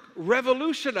work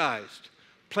revolutionized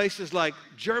places like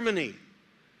Germany,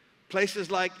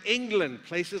 places like England,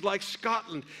 places like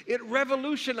Scotland. It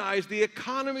revolutionized the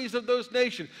economies of those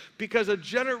nations because a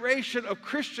generation of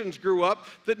Christians grew up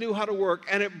that knew how to work,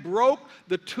 and it broke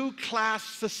the two-class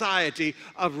society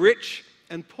of rich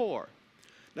and poor.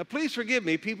 Now, please forgive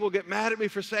me. People get mad at me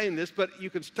for saying this, but you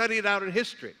can study it out in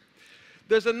history.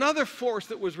 There's another force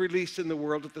that was released in the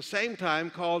world at the same time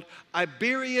called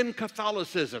Iberian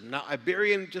Catholicism. Now,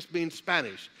 Iberian just means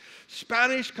Spanish.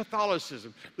 Spanish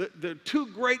Catholicism, the two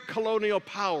great colonial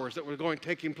powers that were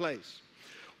taking place.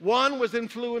 One was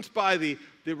influenced by the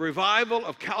revival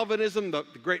of Calvinism, the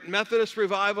great Methodist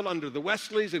revival under the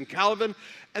Wesleys and Calvin,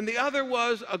 and the other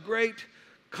was a great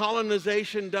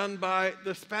colonization done by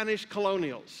the Spanish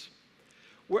colonials.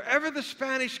 Wherever the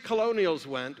Spanish colonials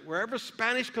went, wherever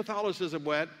Spanish Catholicism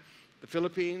went, the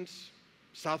Philippines,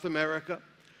 South America,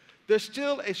 there's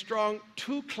still a strong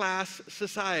two-class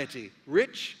society,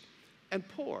 rich and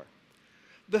poor.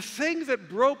 The thing that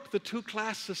broke the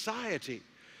two-class society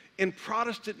in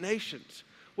Protestant nations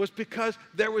was because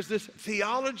there was this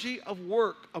theology of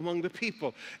work among the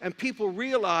people, and people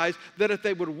realized that if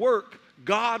they would work,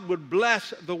 God would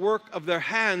bless the work of their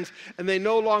hands, and they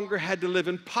no longer had to live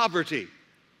in poverty.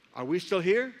 Are we still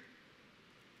here?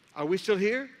 Are we still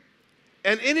here?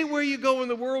 And anywhere you go in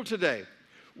the world today,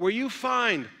 where you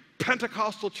find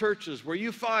Pentecostal churches, where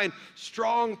you find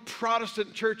strong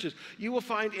Protestant churches, you will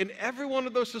find in every one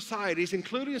of those societies,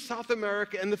 including South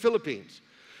America and the Philippines,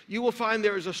 you will find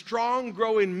there is a strong,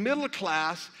 growing middle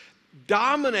class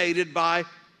dominated by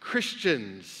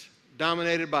Christians.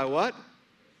 Dominated by what?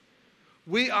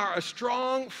 We are a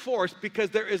strong force because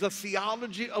there is a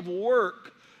theology of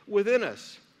work within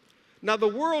us. Now, the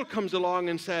world comes along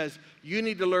and says, you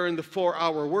need to learn the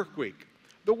 4-hour work week.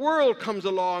 The world comes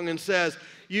along and says,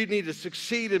 you need to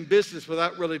succeed in business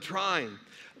without really trying.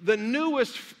 The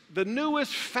newest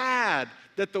fad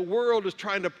that the world is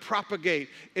trying to propagate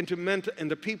into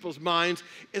people's minds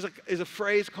is a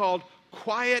phrase called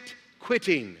quiet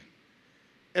quitting.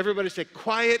 Everybody say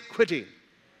quiet quitting.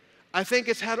 I think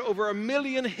it's had over 1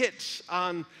 million hits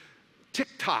on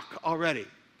TikTok already.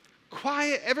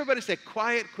 Everybody say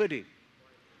quiet quitting.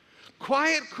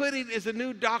 Quiet quitting is a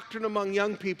new doctrine among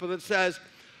young people that says,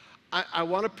 I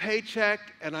want a paycheck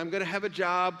and I'm going to have a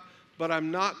job, but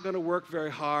I'm not going to work very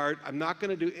hard. I'm not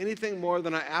going to do anything more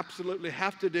than I absolutely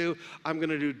have to do. I'm going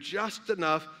to do just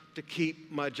enough to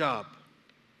keep my job.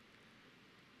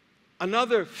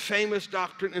 Another famous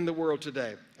doctrine in the world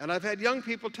today, and I've had young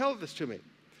people tell this to me.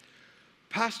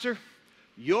 Pastor,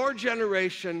 your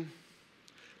generation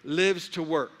lives to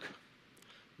work.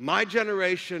 My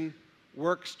generation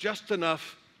works just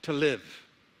enough to live.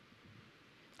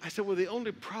 I said, well, the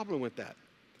only problem with that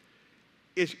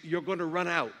is you're going to run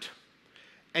out,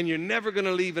 and you're never going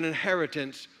to leave an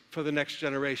inheritance for the next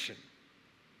generation.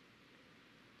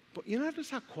 But you notice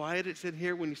how quiet it's in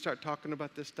here when you start talking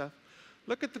about this stuff?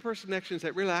 Look at the person next to you and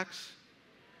say, relax.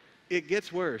 It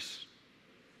gets worse.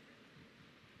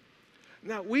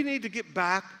 Now, we need to get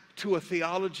back to a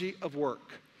theology of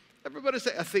work. Everybody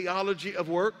say a theology of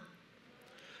work.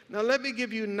 Now, let me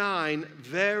give you 9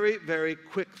 very, very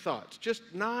quick thoughts. Just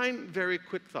 9 very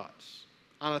quick thoughts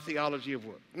on a theology of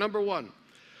work. Number 1,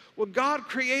 when God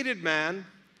created man,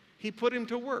 he put him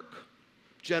to work.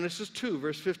 Genesis 2,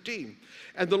 verse 15.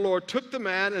 And the Lord took the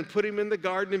man and put him in the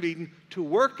Garden of Eden to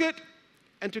work it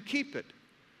and to keep it.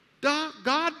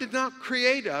 God did not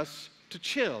create us to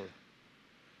chill.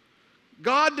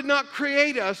 God did not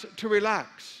create us to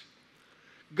relax.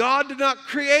 God did not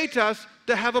create us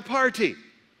to have a party.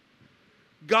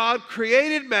 God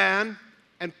created man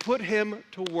and put him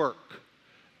to work.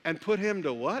 And put him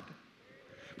to what?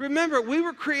 Remember, we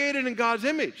were created in God's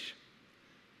image.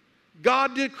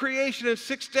 God did creation in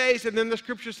 6 days, and then the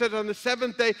scripture says on the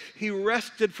 7th day, he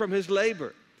rested from his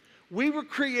labor. We were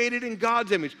created in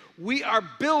God's image. We are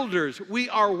builders. We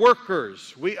are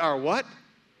workers. We are what?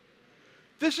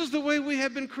 This is the way we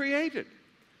have been created.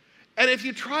 And if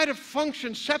you try to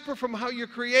function separate from how you're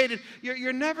created,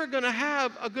 you're never going to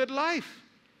have a good life.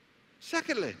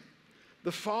 Secondly,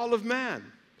 the fall of man,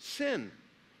 sin,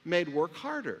 made work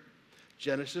harder.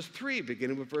 Genesis 3,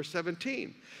 beginning with verse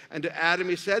 17. And to Adam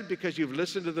he said, because you've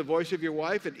listened to the voice of your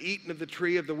wife and eaten of the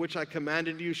tree of the which I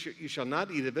commanded you, you shall not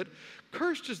eat of it.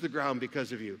 Cursed is the ground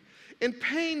because of you. In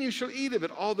pain you shall eat of it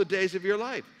all the days of your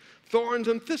life. Thorns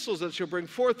and thistles it shall bring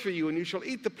forth for you, and you shall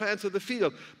eat the plants of the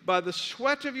field. By the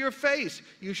sweat of your face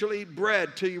you shall eat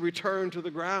bread till you return to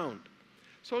the ground.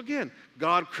 So again,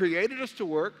 God created us to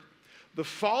work. The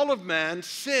fall of man,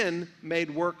 sin,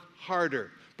 made work harder.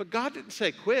 But God didn't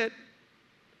say quit.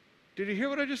 Did you hear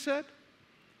what I just said?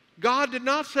 God did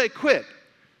not say quit.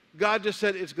 God just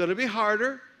said it's going to be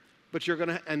harder, but you're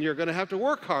going to have to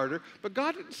work harder. But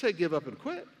God didn't say give up and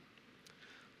quit.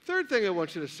 Third thing I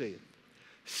want you to see.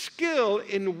 Skill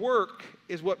in work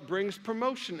is what brings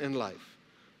promotion in life.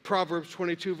 Proverbs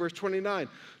 22, verse 29.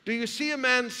 Do you see a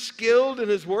man skilled in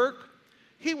his work?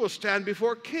 He will stand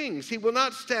before kings. He will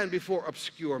not stand before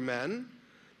obscure men.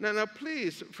 Now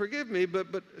please forgive me, but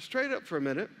straight up for a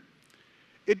minute.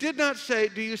 It did not say,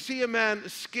 do you see a man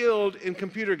skilled in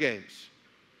computer games?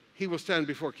 He will stand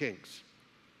before kings.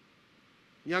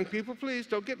 Young people, please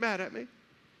don't get mad at me.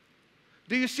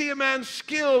 Do you see a man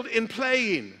skilled in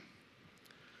playing?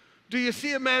 Do you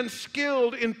see a man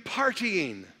skilled in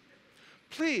partying?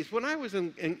 Please, when I was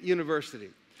in university,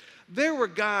 there were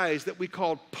guys that we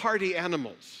called party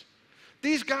animals.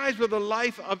 These guys were the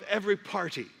life of every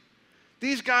party.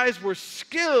 These guys were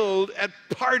skilled at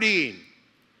partying.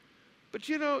 But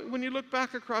you know, when you look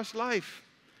back across life,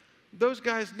 those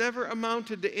guys never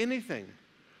amounted to anything.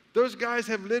 Those guys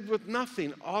have lived with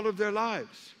nothing all of their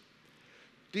lives.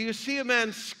 Do you see a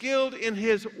man skilled in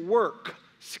his work?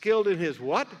 Skilled in his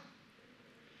what?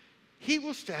 He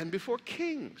will stand before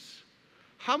kings.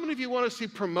 How many of you want to see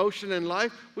promotion in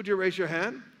life? Would you raise your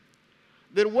hand?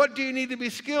 Then what do you need to be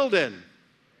skilled in?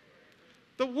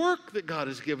 The work that God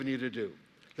has given you to do.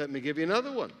 Let me give you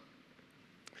another one.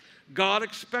 God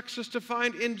expects us to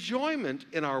find enjoyment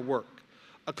in our work.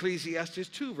 Ecclesiastes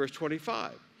 2, verse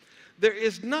 25. There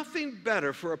is nothing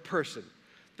better for a person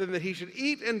than that he should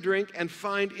eat and drink and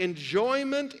find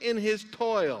enjoyment in his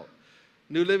toil.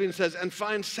 New Living says, and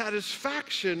find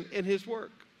satisfaction in his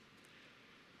work.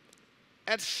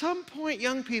 At some point,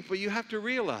 young people, you have to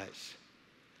realize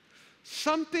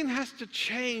something has to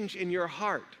change in your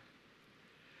heart,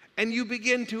 and you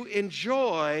begin to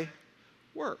enjoy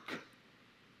work.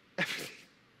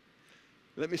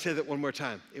 Let me say that one more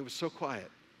time. It was so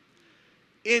quiet.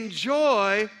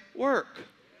 Enjoy work.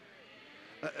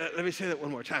 Let me say that one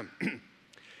more time.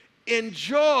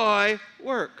 Enjoy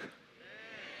work.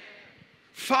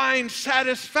 Find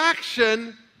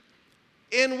satisfaction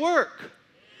in work.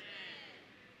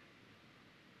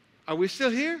 Are we still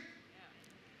here?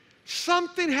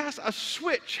 A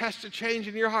switch has to change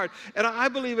in your heart. And I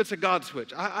believe it's a God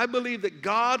switch. I believe that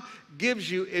God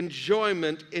gives you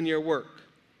enjoyment in your work.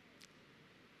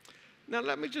 Now,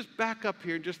 let me just back up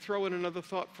here and just throw in another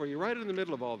thought for you right in the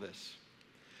middle of all this.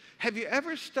 Have you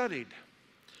ever studied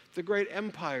the great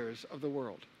empires of the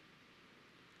world?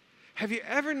 Have you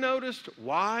ever noticed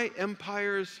why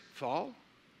empires fall?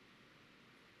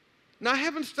 Now, I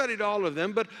haven't studied all of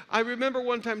them, but I remember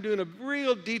one time doing a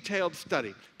real detailed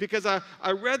study because I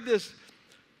read this.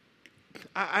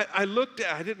 I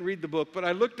didn't read the book, but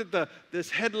I looked at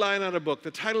this headline on a book,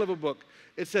 the title of a book.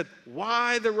 It said,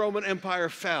 Why the Roman Empire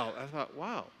Fell. I thought,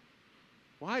 wow,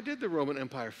 why did the Roman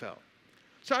Empire fall?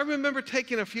 So I remember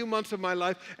taking a few months of my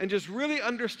life and just really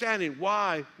understanding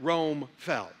why Rome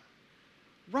fell.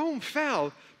 Rome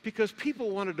fell because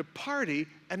people wanted to party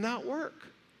and not work.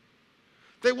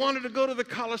 They wanted to go to the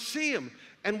Colosseum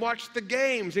and watch the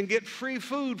games and get free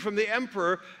food from the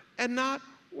emperor and not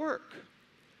work.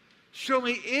 Show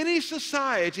me any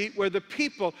society where the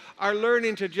people are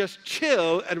learning to just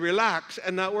chill and relax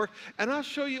and not work, and I'll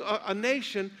show you a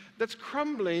nation that's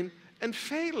crumbling and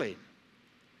failing.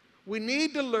 We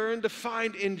need to learn to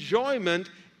find enjoyment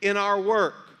in our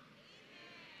work.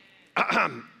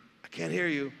 I can't hear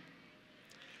you.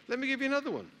 Let me give you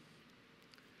another one.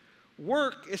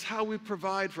 Work is how we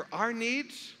provide for our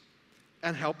needs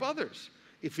and help others.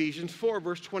 Ephesians 4,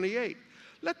 verse 28.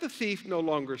 Let the thief no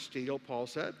longer steal, Paul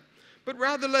said, but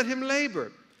rather let him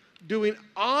labor, doing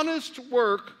honest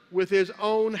work with his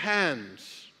own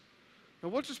hands. Now,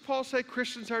 what does Paul say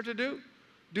Christians are to do?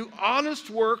 Do honest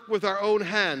work with our own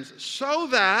hands, so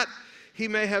that he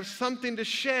may have something to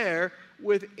share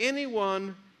with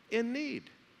anyone in need.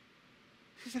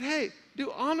 He said, hey,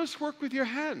 do honest work with your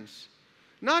hands,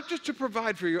 not just to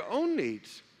provide for your own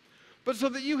needs, but so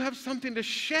that you have something to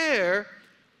share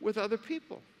with other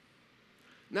people.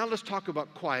 Now let's talk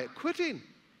about quiet quitting.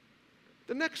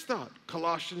 The next thought,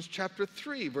 Colossians chapter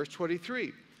 3, verse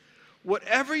 23.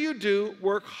 Whatever you do,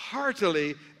 work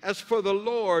heartily as for the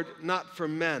Lord, not for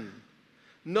men,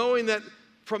 knowing that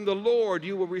from the Lord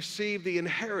you will receive the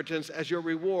inheritance as your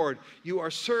reward. You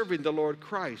are serving the Lord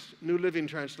Christ. New Living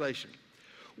Translation.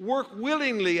 Work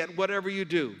willingly at whatever you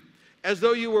do, as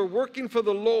though you were working for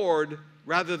the Lord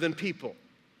rather than people.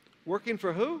 Working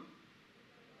for who?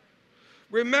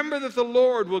 Remember that the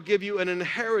Lord will give you an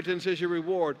inheritance as your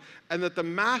reward, and that the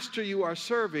master you are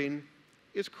serving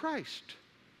is Christ.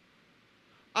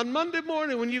 On Monday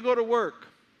morning when you go to work,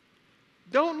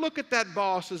 don't look at that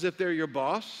boss as if they're your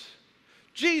boss.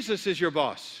 Jesus is your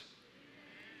boss.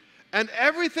 And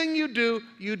everything you do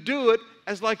it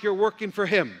as like you're working for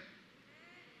him.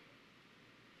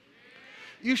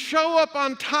 You show up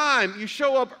on time, you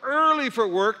show up early for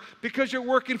work because you're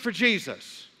working for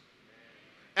Jesus.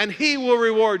 And he will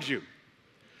reward you.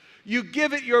 You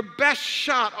give it your best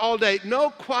shot all day. No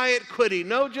quiet quitting.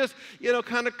 No just,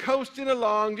 kind of coasting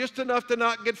along, just enough to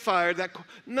not get fired.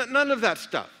 None of that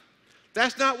stuff.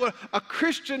 That's not what a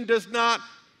Christian does not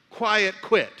quiet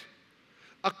quit.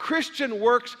 A Christian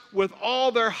works with all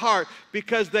their heart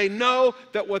because they know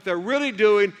that what they're really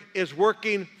doing is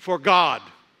working for God.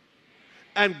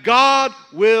 And God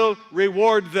will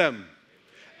reward them.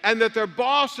 And that their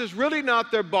boss is really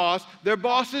not their boss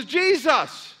is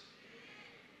Jesus.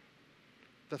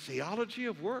 The theology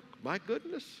of work, my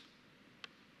goodness.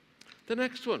 The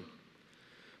next one,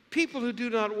 people who do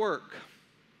not work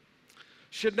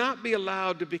should not be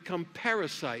allowed to become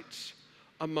parasites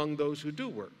among those who do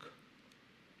work.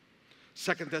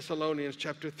 2 Thessalonians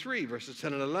chapter 3, verses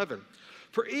 10 and 11.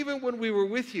 For even when we were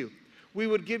with you, we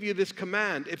would give you this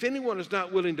command: if anyone is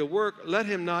not willing to work, let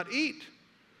him not eat.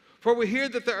 For we hear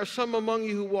that there are some among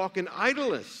you who walk in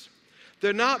idleness.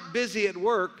 They're not busy at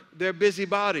work, they're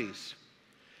busybodies.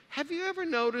 Have you ever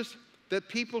noticed that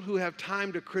people who have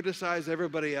time to criticize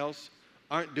everybody else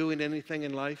aren't doing anything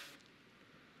in life?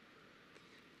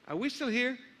 Are we still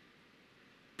here?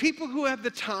 People who have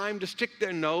the time to stick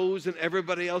their nose in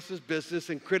everybody else's business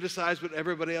and criticize what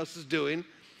everybody else is doing,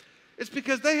 it's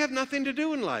because they have nothing to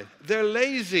do in life. They're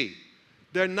lazy.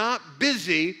 They're not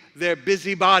busy, they're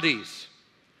busybodies.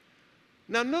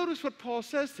 Now notice what Paul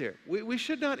says here. We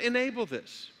should not enable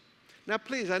this. Now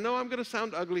please, I know I'm going to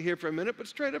sound ugly here for a minute, but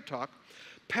straight up talk.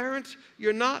 Parents,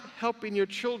 you're not helping your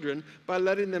children by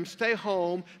letting them stay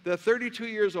home. They're 32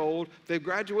 years old. They've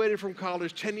graduated from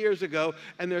college 10 years ago,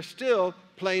 and they're still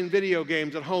playing video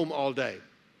games at home all day.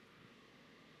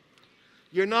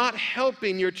 You're not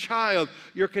helping your child.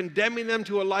 You're condemning them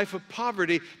to a life of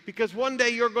poverty because one day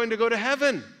you're going to go to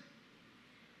heaven.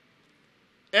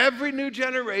 Every new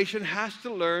generation has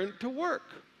to learn to work.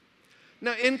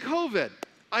 Now, in COVID,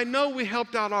 I know we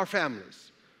helped out our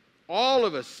families. All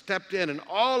of us stepped in, and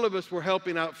all of us were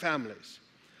helping out families.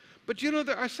 But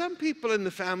there are some people in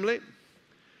the family,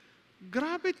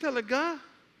 grabe talaga,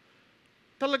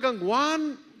 talagang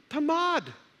one tamad.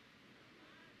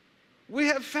 We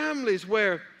have families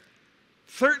where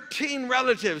 13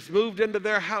 relatives moved into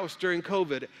their house during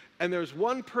COVID, and there's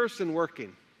one person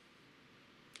working.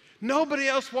 Nobody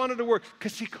else wanted to work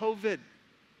because of COVID.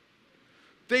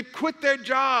 They quit their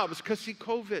jobs because of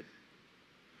COVID.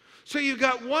 So you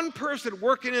got one person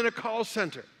working in a call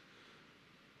center,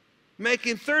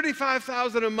 making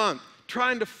 $35,000 a month,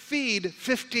 trying to feed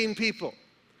 15 people.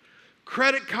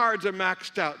 Credit cards are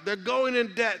maxed out. They're going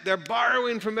in debt. They're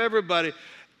borrowing from everybody.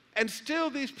 And still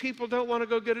these people don't want to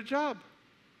go get a job.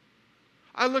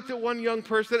 I looked at one young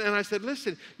person and I said,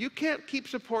 listen, you can't keep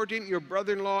supporting your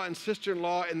brother-in-law and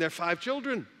sister-in-law and their 5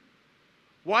 children.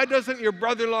 Why doesn't your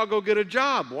brother-in-law go get a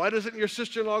job? Why doesn't your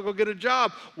sister-in-law go get a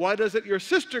job? Why doesn't your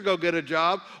sister go get a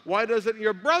job? Why doesn't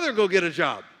your brother go get a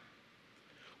job?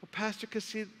 Well, Pastor, because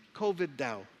see, COVID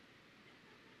now.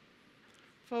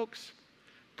 Folks,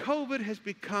 COVID has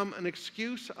become an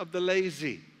excuse of the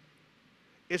lazy.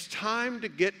 It's time to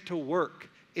get to work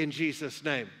in Jesus'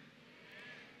 name.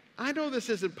 I know this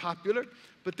isn't popular,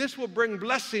 but this will bring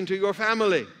blessing to your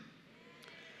family.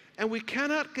 And we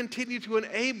cannot continue to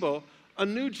enable a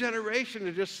new generation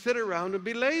to just sit around and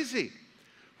be lazy.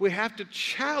 We have to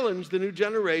challenge the new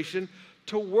generation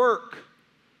to work,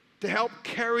 to help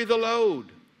carry the load.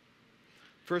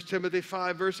 1 Timothy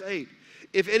 5, verse 8.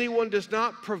 If anyone does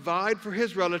not provide for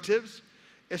his relatives,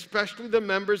 especially the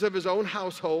members of his own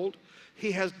household,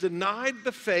 he has denied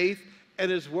the faith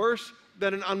and is worse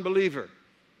than an unbeliever.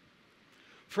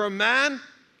 For a man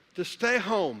to stay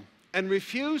home and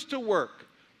refuse to work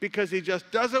because he just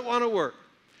doesn't want to work,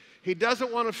 he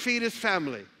doesn't want to feed his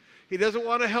family, he doesn't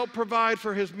want to help provide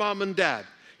for his mom and dad,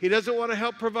 he doesn't want to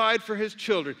help provide for his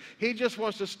children, he just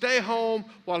wants to stay home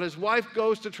while his wife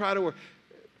goes to try to work,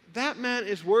 that man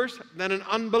is worse than an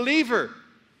unbeliever.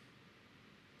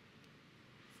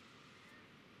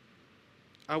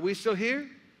 Are we still here?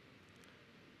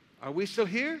 Are we still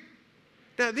here?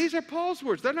 Now, these are Paul's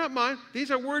words. They're not mine.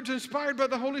 These are words inspired by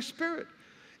the Holy Spirit.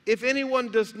 If anyone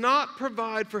does not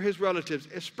provide for his relatives,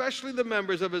 especially the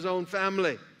members of his own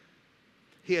family,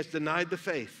 he has denied the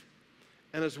faith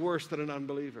and is worse than an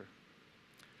unbeliever.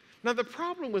 Now, the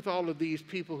problem with all of these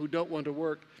people who don't want to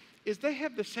work is they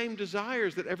have the same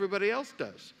desires that everybody else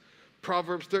does.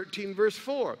 Proverbs 13, verse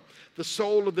 4, the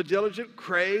soul of the diligent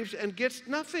craves and gets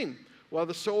nothing, while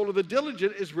the soul of the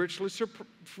diligent is richly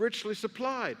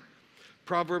supplied.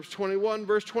 Proverbs 21,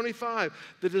 verse 25,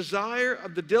 the desire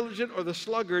of the diligent or the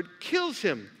sluggard kills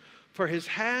him, for his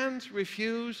hands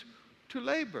refuse to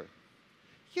labor.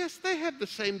 Yes, they have the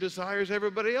same desires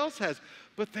everybody else has,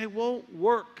 but they won't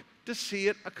work to see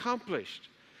it accomplished.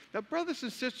 Now, brothers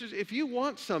and sisters, if you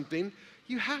want something,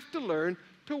 you have to learn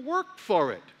to work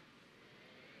for it.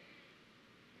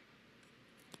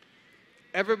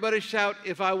 Everybody shout,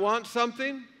 if I want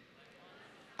something,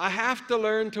 I have to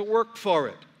learn to work for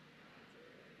it.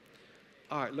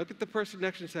 All right, look at the person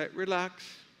next to you and say, relax.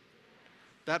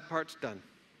 That part's done.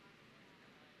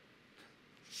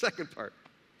 Second part,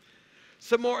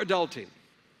 some more adulting.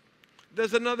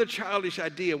 There's another childish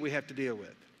idea we have to deal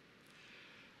with.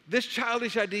 This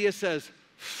childish idea says,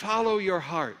 follow your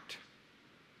heart.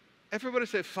 Everybody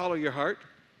say, follow your heart.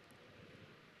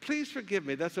 Please forgive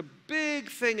me, that's a big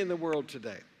thing in the world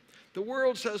today. The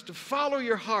world says to follow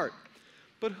your heart.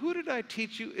 But who did I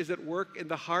teach you is at work in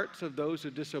the hearts of those who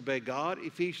disobey God?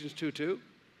 Ephesians 2:2.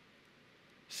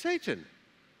 Satan.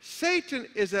 Satan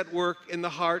is at work in the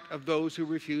heart of those who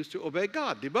refuse to obey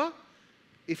God. Diba?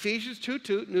 Ephesians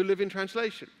 2:2, New Living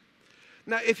Translation.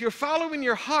 Now, if you're following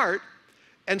your heart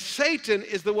and Satan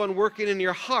is the one working in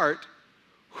your heart,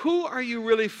 who are you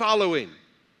really following?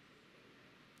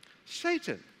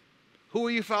 Satan. Who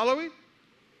are you following?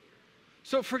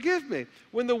 So forgive me,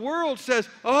 when the world says,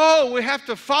 oh, we have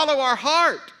to follow our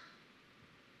heart,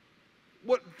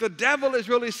 what the devil is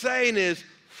really saying is,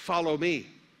 follow me.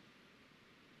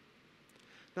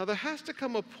 Now, there has to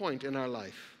come a point in our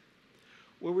life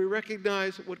where we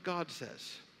recognize what God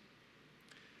says.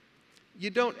 You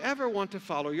don't ever want to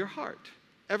follow your heart.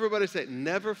 Everybody say,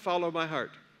 never follow my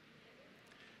heart.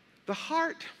 The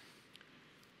heart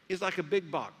is like a big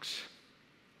box.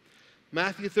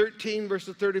 Matthew 13,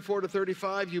 verses 34 to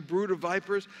 35, you brood of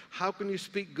vipers, how can you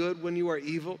speak good when you are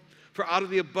evil? For out of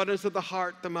the abundance of the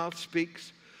heart, the mouth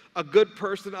speaks. A good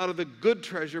person out of the good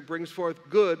treasure brings forth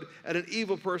good, and an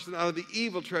evil person out of the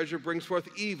evil treasure brings forth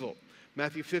evil.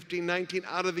 Matthew 15, 19,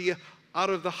 out of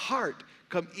the heart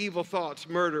come evil thoughts,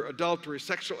 murder, adultery,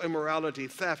 sexual immorality,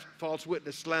 theft, false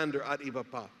witness, slander, ad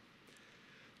ibapa.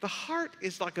 The heart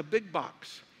is like a big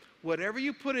box. Whatever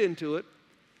you put into it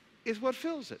is what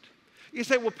fills it. You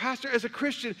say, well, Pastor, as a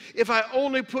Christian, if I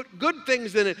only put good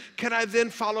things in it, can I then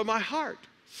follow my heart?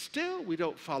 Still, we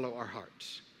don't follow our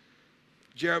hearts.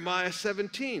 Jeremiah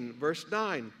 17, verse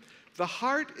 9. The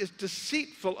heart is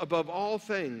deceitful above all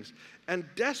things and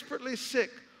desperately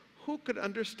sick. Who could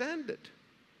understand it?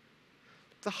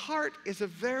 The heart is a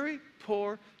very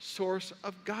poor source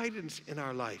of guidance in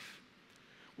our life.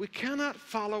 We cannot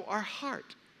follow our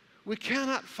heart. We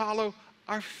cannot follow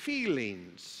our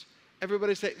feelings.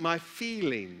 Everybody say, my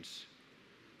feelings.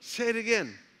 Say it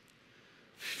again.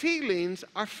 Feelings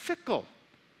are fickle.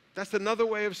 That's another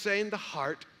way of saying the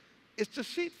heart is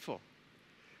deceitful.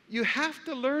 You have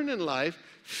to learn in life,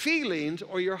 feelings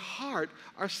or your heart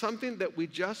are something that we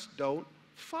just don't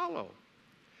follow.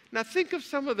 Now think of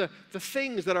some of the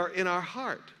things that are in our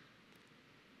heart.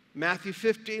 Matthew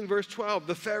 15, verse 12,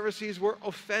 the Pharisees were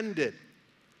offended.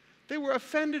 They were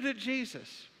offended at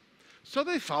Jesus. So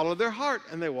they followed their heart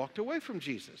and they walked away from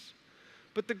Jesus.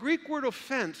 But the Greek word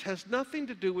offense has nothing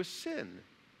to do with sin.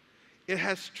 It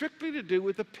has strictly to do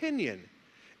with opinion.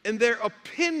 In their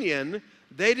opinion,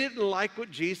 they didn't like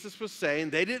what Jesus was saying.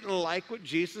 They didn't like what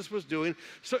Jesus was doing.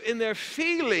 So in their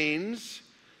feelings,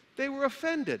 they were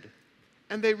offended.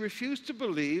 And they refused to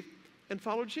believe and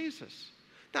follow Jesus.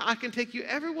 Now, I can take you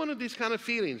every one of these kind of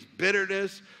feelings,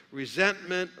 bitterness,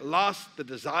 resentment, lust, the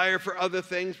desire for other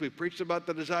things. We preached about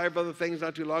the desire for other things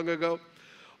not too long ago.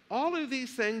 All of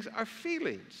these things are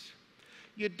feelings.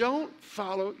 You don't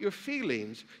follow your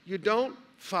feelings. You don't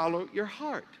follow your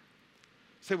heart.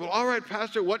 Say, well, all right,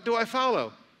 Pastor, what do I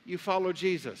follow? You follow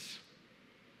Jesus.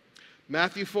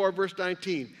 Matthew 4, verse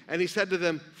 19. And he said to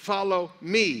them, follow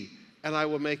me, and I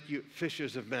will make you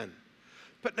fishers of men.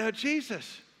 But now,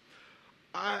 Jesus,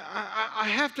 I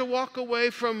have to walk away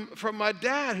from my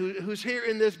dad who's here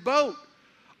in this boat.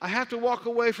 I have to walk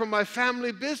away from my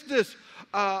family business.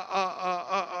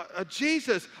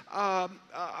 Jesus,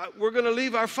 we're going to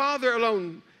leave our father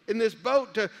alone in this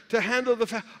boat to handle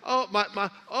the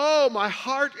my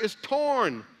heart is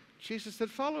torn. Jesus said,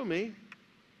 follow me.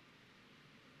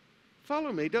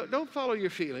 Follow me. Don't follow your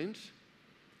feelings.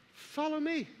 Follow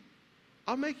me.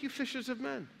 I'll make you fishers of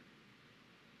men.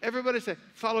 Everybody say,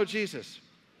 follow Jesus.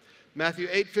 Matthew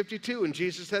 8:52, and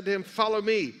Jesus said to him, follow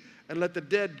me, and let the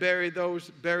dead bury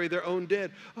their own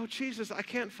dead. Oh, Jesus, I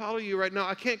can't follow you right now.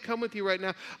 I can't come with you right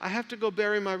now. I have to go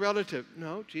bury my relative.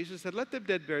 No, Jesus said, let the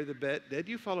dead bury the dead.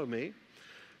 You follow me.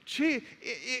 Gee,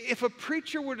 if a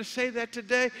preacher were to say that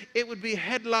today, it would be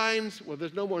headlines. Well,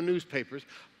 there's no more newspapers.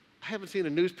 I haven't seen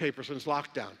a newspaper since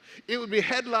lockdown. It would be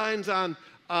headlines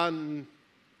on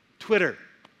Twitter.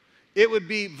 It would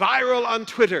be viral on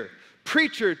Twitter.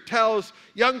 Preacher tells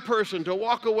young person to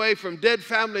walk away from dead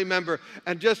family member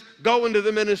and just go into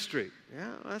the ministry. Yeah,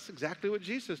 well, that's exactly what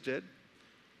Jesus did.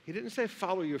 He didn't say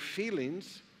follow your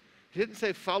feelings. He didn't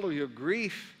say follow your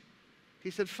grief. He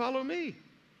said follow me.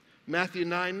 Matthew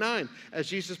 9:9. As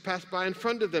Jesus passed by in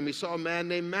front of them, he saw a man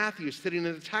named Matthew sitting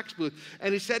in the tax booth,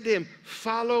 and he said to him,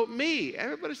 follow me.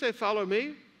 Everybody say follow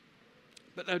me.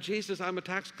 But now, Jesus, I'm a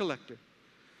tax collector.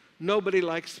 Nobody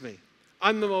likes me.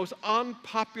 I'm the most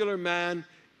unpopular man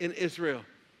in Israel.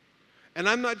 And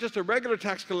I'm not just a regular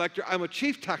tax collector, I'm a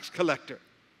chief tax collector.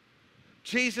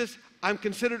 Jesus, I'm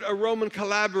considered a Roman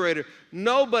collaborator.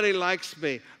 Nobody likes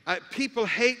me. People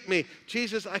hate me.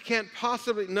 Jesus, I can't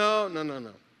possibly, no.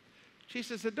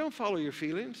 Jesus said, don't follow your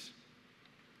feelings.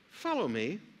 Follow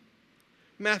me.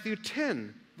 Matthew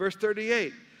 10, verse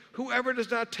 38. Whoever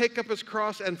does not take up his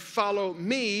cross and follow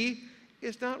me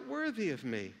is not worthy of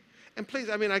me. And please,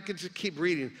 I could just keep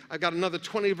reading. I've got another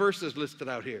 20 verses listed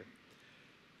out here.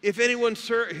 If anyone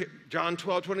serves, John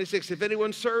 12:26, if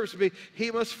anyone serves me,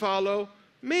 he must follow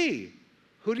me.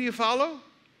 Who do you follow?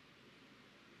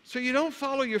 So you don't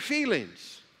follow your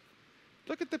feelings.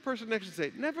 Look at the person next to you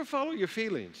and say, never follow your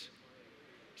feelings.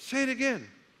 Say it again.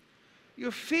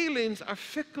 Your feelings are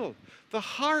fickle. The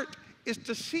heart is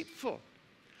deceitful.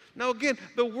 Now again,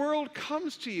 the world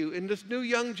comes to you in this new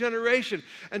young generation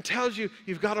and tells you,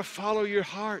 you've got to follow your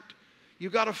heart.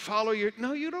 You've got to follow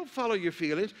no, you don't follow your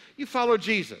feelings. You follow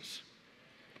Jesus.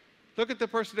 Look at the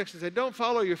person next to you and say, don't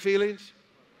follow your feelings.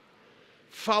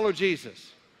 Follow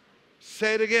Jesus.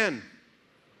 Say it again.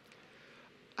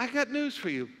 I got news for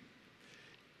you.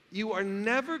 You are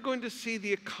never going to see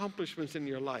the accomplishments in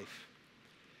your life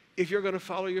if you're going to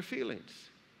follow your feelings.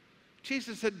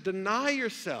 Jesus said, deny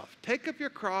yourself. Take up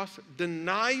your cross,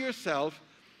 deny yourself,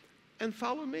 and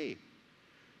follow me.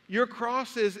 Your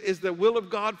cross is the will of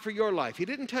God for your life. He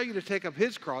didn't tell you to take up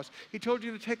his cross. He told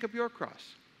you to take up your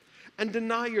cross. and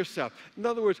deny yourself. In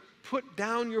other words, put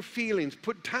down your feelings,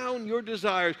 put down your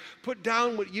desires, put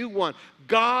down what you want.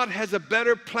 God has a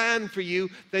better plan for you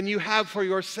than you have for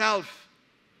yourself.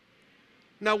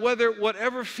 Now,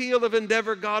 whatever field of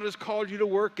endeavor God has called you to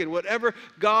work in, whatever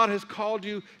God has called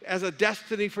you as a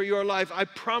destiny for your life, I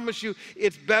promise you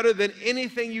it's better than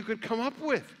anything you could come up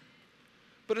with.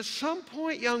 But at some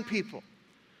point, young people,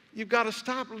 you've got to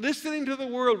stop listening to the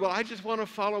world. Well, I just want to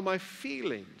follow my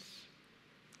feelings.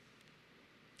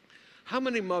 How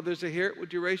many mothers are here?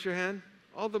 Would you raise your hand?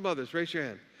 All the mothers, raise your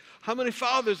hand. How many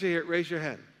fathers are here? Raise your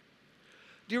hand.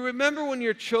 Do you remember when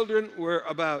your children were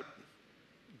about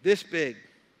this big?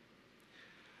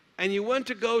 And you went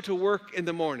to go to work in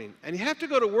the morning. And you have to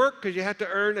go to work because you have to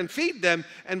earn and feed them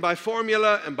and buy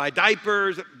formula and buy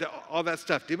diapers, all that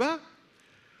stuff. Diba?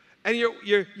 And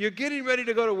you're getting ready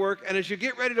to go to work, and as you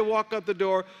get ready to walk out the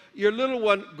door, your little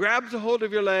one grabs a hold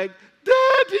of your leg.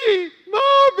 Daddy,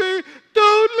 Mommy,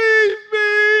 don't leave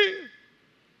me.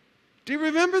 Do you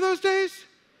remember those days?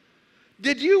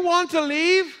 Did you want to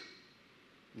leave?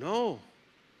 No.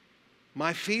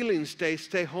 My feelings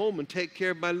stay home and take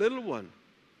care of my little one.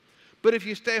 But if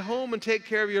you stay home and take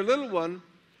care of your little one,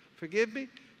 forgive me,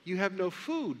 you have no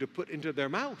food to put into their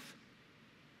mouth.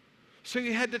 So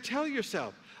you had to tell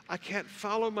yourself, I can't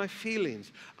follow my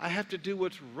feelings. I have to do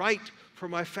what's right for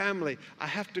my family. I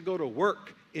have to go to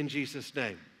work in Jesus'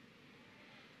 name.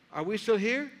 Are we still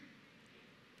here?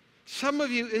 Some of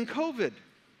you in COVID,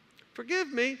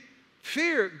 forgive me,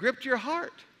 fear gripped your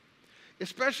heart,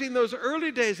 especially in those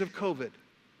early days of COVID.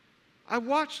 I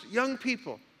watched young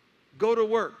people go to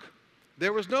work.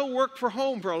 There was no work for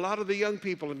home for a lot of the young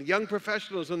people and the young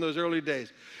professionals in those early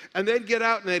days. And they'd get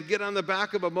out and they'd get on the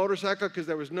back of a motorcycle because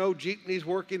there was no jeepneys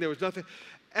working, there was nothing.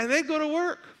 And they'd go to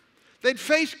work. They'd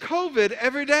face COVID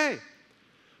every day.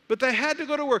 But they had to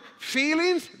go to work.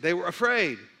 Feelings, they were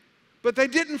afraid. But they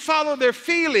didn't follow their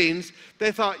feelings.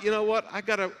 They thought, you know what, I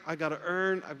gotta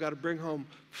earn, I've got to bring home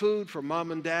food for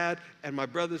mom and dad and my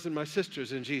brothers and my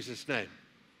sisters in Jesus' name.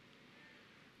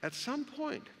 At some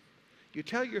point, you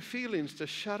tell your feelings to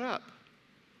shut up,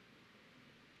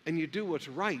 and you do what's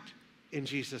right in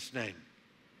Jesus' name.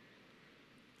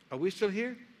 Are we still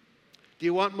here? Do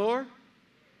you want more?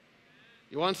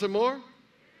 You want some more?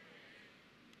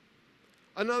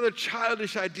 Another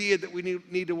childish idea that we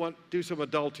need to do some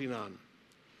adulting on.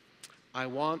 I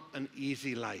want an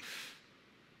easy life.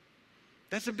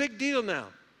 That's a big deal now.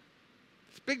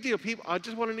 It's a big deal. People, I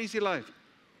just want an easy life.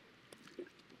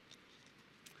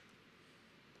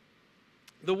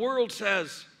 The world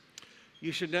says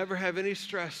you should never have any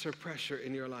stress or pressure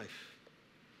in your life.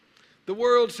 The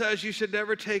world says you should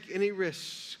never take any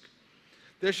risk.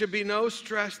 There should be no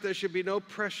stress. There should be no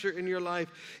pressure in your life.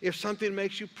 If something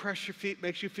makes you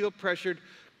feel pressured,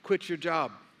 quit your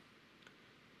job.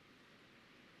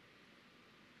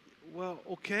 Well,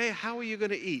 okay, how are you going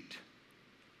to eat?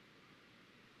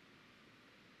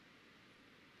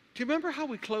 Do you remember how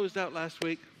we closed out last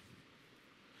week?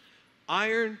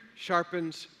 Iron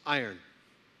sharpens iron.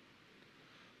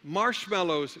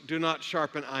 Marshmallows do not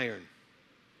sharpen iron.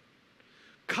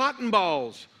 Cotton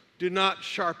balls do not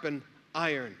sharpen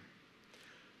iron.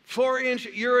 4-inch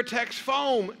Eurotex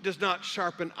foam does not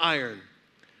sharpen iron.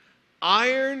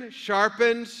 Iron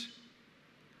sharpens,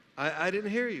 I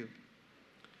didn't hear you.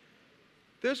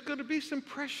 There's going to be some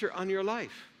pressure on your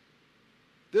life.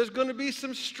 There's going to be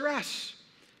some stress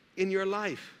in your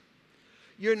life.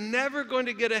 You're never going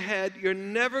to get ahead. You're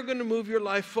never going to move your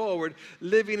life forward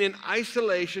living in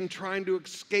isolation, trying to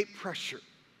escape pressure.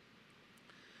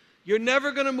 You're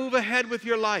never going to move ahead with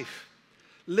your life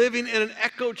living in an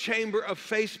echo chamber of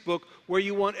Facebook where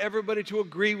you want everybody to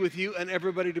agree with you and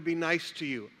everybody to be nice to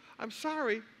you. I'm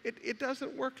sorry, it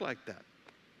doesn't work like that.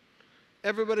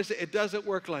 Everybody say, it doesn't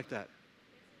work like that.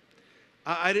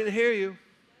 I didn't hear you.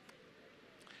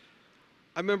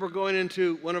 I remember going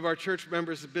into one of our church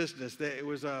members' business. It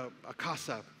was a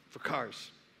casa for cars.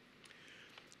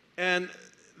 And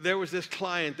there was this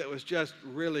client that was just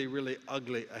really, really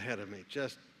ugly ahead of me.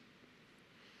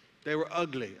 They were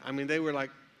ugly. I mean, they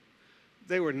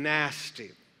were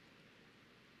nasty.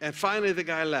 And finally, the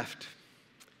guy left.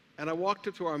 And I walked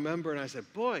up to our member and I said,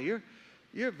 boy,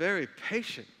 you're very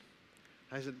patient.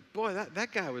 I said, boy,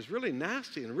 that guy was really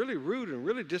nasty and really rude and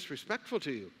really disrespectful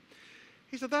to you.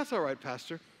 He said, that's all right,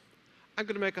 Pastor. I'm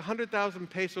going to make 100,000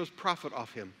 pesos profit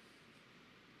off him.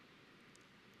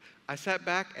 I sat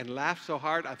back and laughed so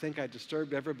hard, I think I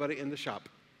disturbed everybody in the shop.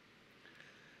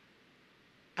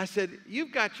 I said,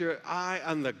 you've got your eye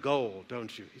on the goal,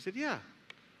 don't you? He said, yeah.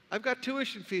 I've got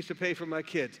tuition fees to pay for my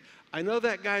kids. I know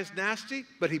that guy's nasty,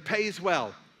 but he pays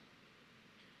well.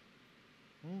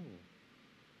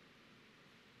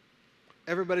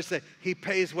 Everybody say, he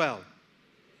pays well.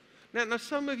 Now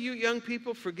some of you young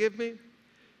people, forgive me,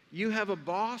 you have a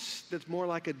boss that's more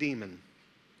like a demon.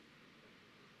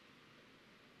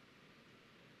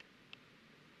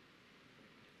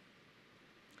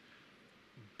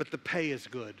 But the pay is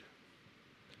good.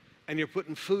 And you're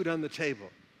putting food on the table.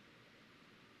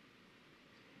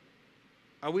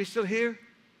 Are we still here?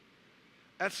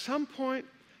 At some point,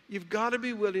 you've got to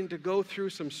be willing to go through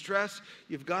some stress.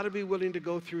 You've got to be willing to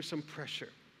go through some pressure.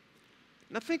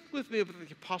 Now think with me about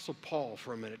the Apostle Paul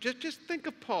for a minute. Just think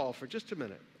of Paul for just a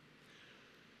minute.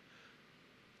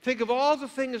 Think of all the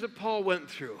things that Paul went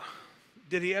through.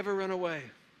 Did he ever run away?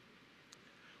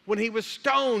 When he was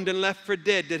stoned and left for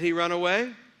dead, did he run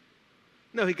away?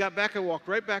 No, he got back and walked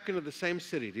right back into the same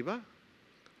city. Diba?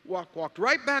 Walked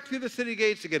right back through the city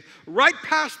gates again, right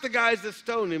past the guys that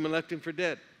stoned him and left him for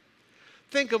dead.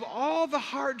 Think of all the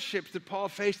hardships that Paul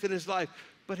faced in his life,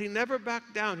 but he never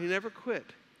backed down. He never quit.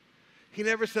 He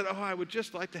never said, oh, I would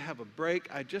just like to have a break.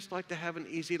 I'd just like to have an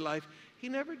easy life. He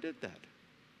never did that.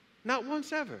 Not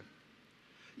once ever.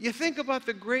 You think about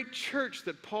the great church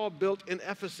that Paul built in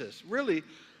Ephesus. Really,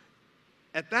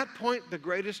 at that point, the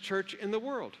greatest church in the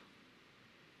world.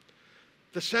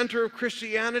 The center of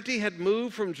Christianity had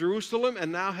moved from Jerusalem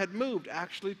and now had moved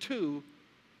actually to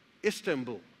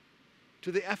Istanbul,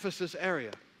 to the Ephesus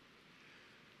area.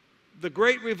 The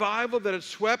great revival that had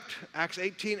swept, Acts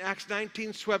 18, Acts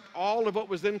 19, swept all of what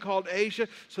was then called Asia,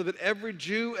 so that every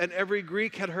Jew and every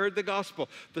Greek had heard the gospel.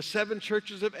 The 7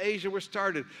 churches of Asia were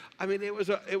started. I mean, it was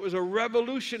a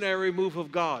revolutionary move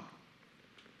of God.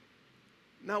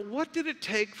 Now, what did it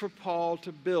take for Paul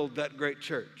to build that great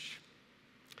church?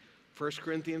 1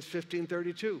 Corinthians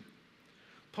 15:32.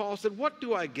 Paul said, what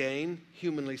do I gain,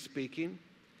 humanly speaking?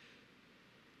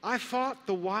 I fought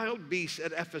the wild beasts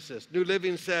at Ephesus. New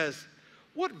Living says,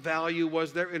 what value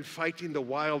was there in fighting the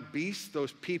wild beasts,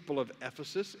 those people of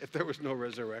Ephesus, if there was no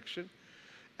resurrection?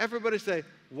 Everybody say,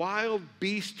 wild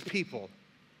beast people.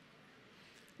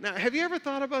 Now, have you ever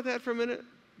thought about that for a minute?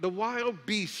 The wild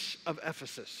beasts of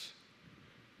Ephesus.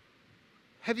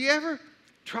 Have you ever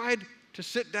tried to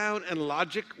sit down and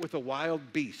logic with a wild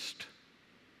beast?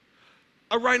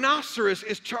 A rhinoceros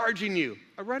is charging you.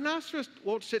 A rhinoceros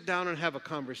won't sit down and have a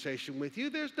conversation with you.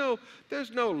 There's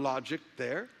no logic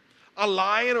there. A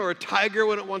lion or a tiger,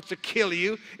 when it wants to kill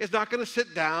you, is not going to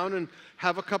sit down and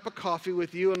have a cup of coffee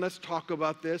with you and let's talk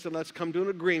about this and let's come to an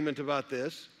agreement about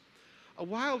this. A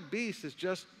wild beast is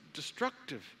just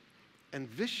destructive and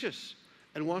vicious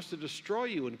and wants to destroy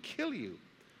you and kill you.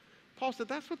 Paul said,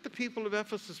 that's what the people of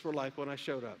Ephesus were like when I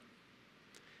showed up.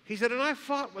 He said, and I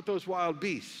fought with those wild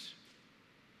beasts.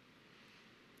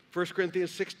 1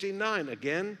 Corinthians 16:9,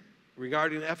 again,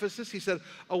 regarding Ephesus, he said,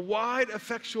 a wide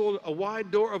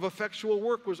door of effectual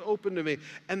work was open to me,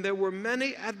 and there were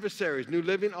many adversaries, New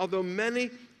Living, although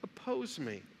many opposed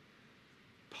me.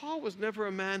 Paul was never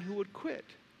a man who would quit.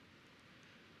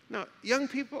 Now, young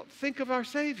people, think of our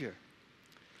Savior.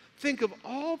 Think of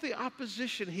all the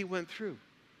opposition he went through.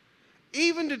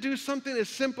 Even to do something as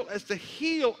simple as to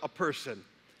heal a person,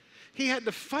 he had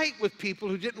to fight with people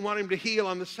who didn't want him to heal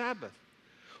on the Sabbath.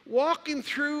 Walking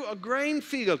through a grain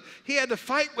field, he had to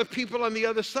fight with people on the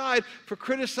other side for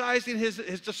criticizing his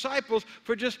disciples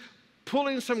for just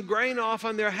pulling some grain off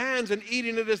on their hands and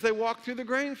eating it as they walked through the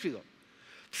grain field.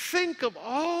 Think of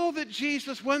all that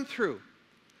Jesus went through.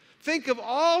 Think of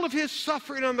all of his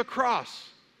suffering on the cross.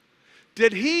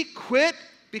 Did he quit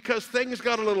because things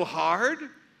got a little hard?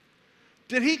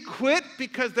 Did he quit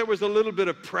because there was a little bit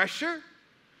of pressure?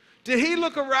 Did he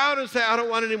look around and say, I don't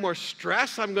want any more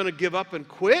stress, I'm going to give up and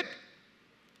quit?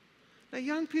 Now,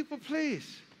 young people,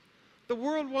 please. The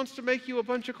world wants to make you a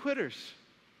bunch of quitters.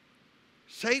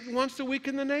 Satan wants to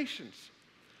weaken the nations.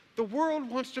 The world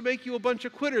wants to make you a bunch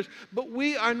of quitters, but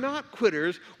we are not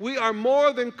quitters. We are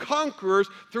more than conquerors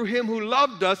through him who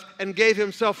loved us and gave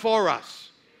himself for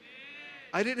us.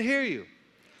 I didn't hear you.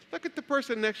 Look at the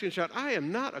person next to you and shout, I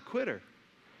am not a quitter.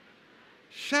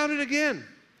 Shout it again.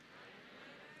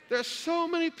 There's so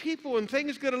many people when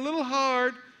things get a little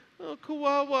hard. Oh,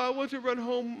 Kawawa, I want to run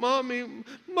home. Mommy,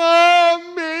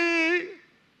 Mommy.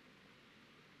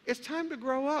 It's time to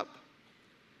grow up.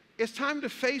 It's time to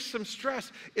face some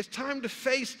stress. It's time to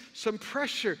face some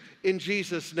pressure in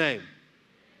Jesus' name.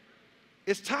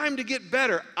 It's time to get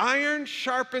better. Iron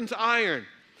sharpens iron.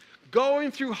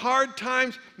 Going through hard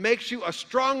times makes you a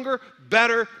stronger,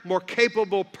 better, more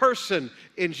capable person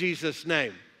in Jesus'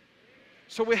 name.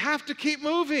 So we have to keep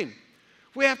moving.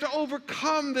 We have to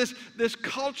overcome this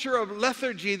culture of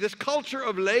lethargy, this culture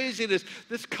of laziness,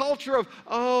 this culture of,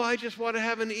 oh, I just want to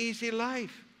have an easy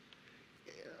life.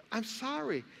 I'm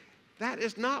sorry. That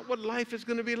is not what life is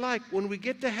going to be like. When we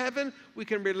get to heaven, we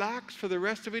can relax for the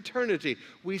rest of eternity.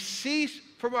 We cease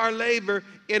from our labor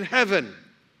in heaven.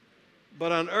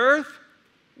 But on earth,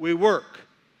 we work.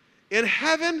 In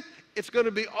heaven, it's going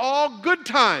to be all good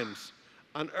times.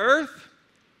 On earth,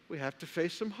 we have to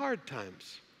face some hard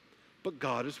times. But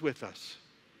God is with us.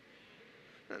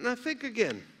 Now think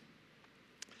again.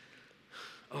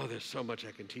 Oh, there's so much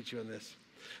I can teach you on this.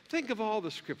 Think of all the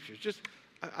scriptures.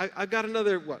 I got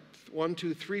another, 1,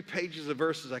 2, 3 pages of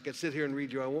verses I could sit here and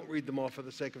read you. I won't read them all for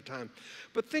the sake of time.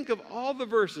 But think of all the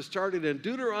verses starting in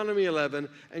Deuteronomy 11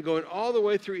 and going all the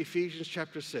way through Ephesians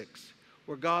chapter 6,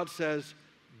 where God says,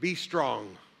 be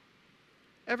strong.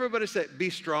 Everybody say,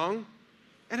 be strong.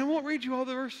 And I won't read you all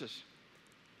the verses.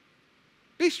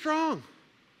 Be strong.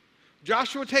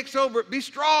 Joshua takes over, be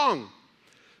strong.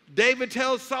 David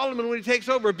tells Solomon when he takes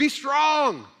over, be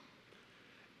strong.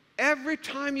 Every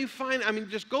time you find,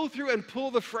 just go through and pull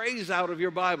the phrase out of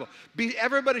your Bible.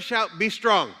 Everybody shout, be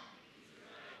strong.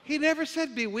 He never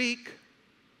said be weak.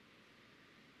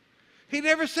 He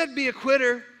never said be a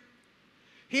quitter.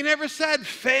 He never said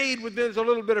fade when there's a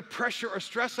little bit of pressure or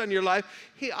stress on your life.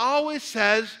 He always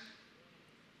says,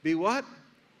 be what?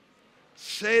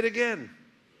 Say it again.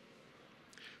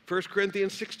 1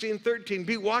 Corinthians 16:13,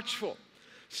 be watchful.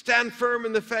 Stand firm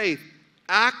in the faith.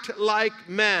 Act like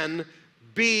men.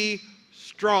 Be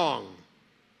strong.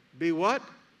 Be what?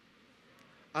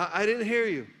 I didn't hear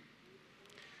you.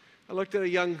 I looked at a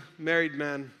young married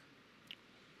man,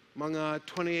 among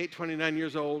 28, 29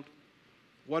 years old,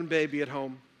 one baby at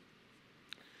home.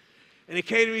 And he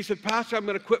came to me, he said, Pastor, I'm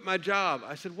going to quit my job.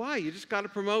 I said, why? You just got a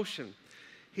promotion.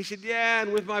 He said, yeah,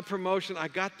 and with my promotion, I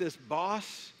got this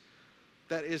boss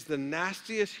that is the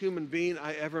nastiest human being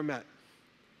I ever met.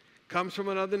 Comes from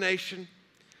another nation.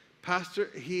 Pastor,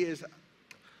 he is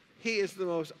the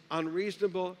most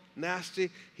unreasonable, nasty.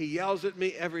 He yells at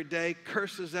me every day,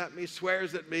 curses at me,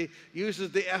 swears at me,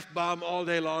 uses the F-bomb all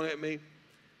day long at me.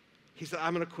 He said,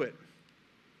 I'm going to quit.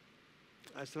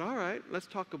 I said, all right, let's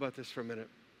talk about this for a minute.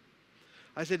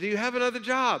 I said, do you have another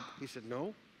job? He said,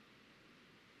 no.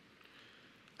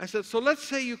 I said, so let's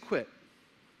say you quit.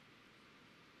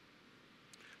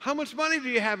 How much money do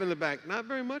you have in the bank? Not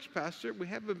very much, Pastor. We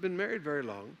haven't been married very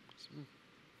long.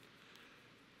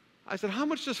 I said, how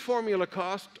much does formula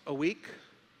cost a week?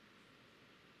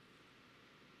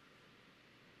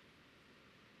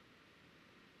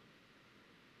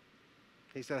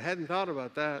 He said, I hadn't thought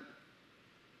about that.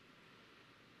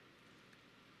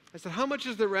 I said, how much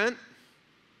is the rent?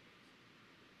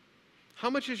 How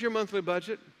much is your monthly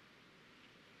budget?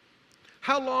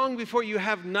 How long before you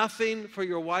have nothing for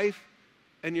your wife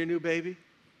and your new baby?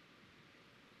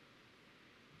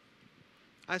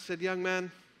 I said, young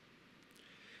man,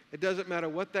 it doesn't matter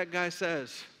what that guy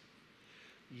says.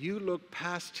 You look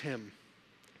past him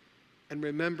and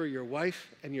remember your wife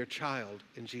and your child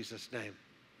in Jesus' name.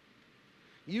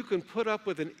 You can put up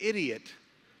with an idiot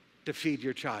to feed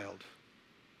your child.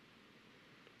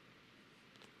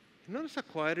 You notice how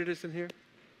quiet it is in here?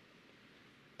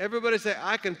 Everybody say,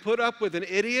 I can put up with an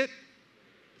idiot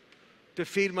to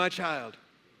feed my child.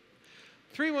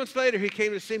 3 months later, he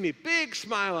came to see me, big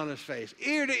smile on his face,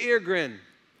 ear-to-ear grin.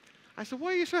 I said,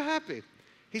 why are you so happy?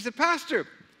 He said, Pastor,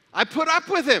 I put up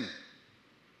with him.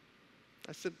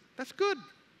 I said, that's good.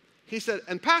 He said,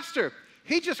 and Pastor,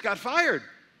 he just got fired.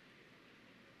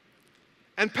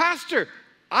 And Pastor,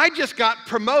 I just got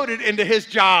promoted into his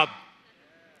job.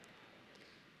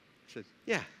 I said,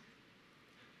 yeah.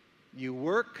 You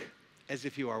work as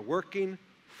if you are working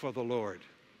for the Lord.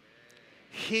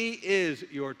 He is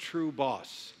your true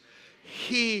boss.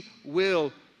 He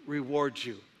will reward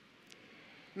you.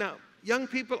 Now, young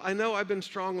people, I know I've been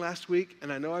strong last week,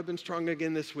 and I know I've been strong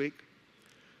again this week.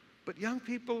 But young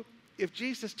people, if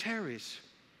Jesus tarries,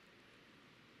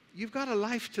 you've got a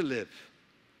life to live.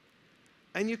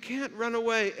 And you can't run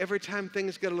away every time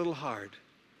things get a little hard.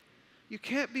 You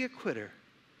can't be a quitter.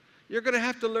 You're going to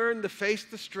have to learn to face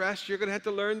the stress. You're going to have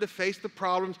to learn to face the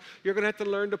problems. You're going to have to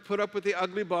learn to put up with the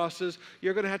ugly bosses.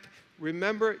 You're going to have to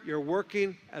remember you're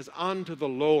working as unto the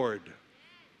Lord.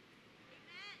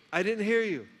 I didn't hear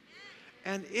you.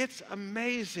 And it's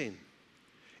amazing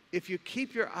if you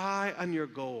keep your eye on your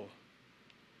goal.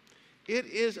 It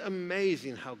is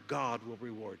amazing how God will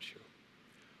reward you.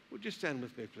 Would you stand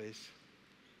with me, please?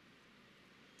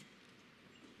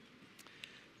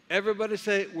 Everybody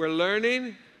say, we're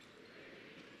learning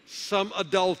some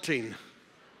adulting.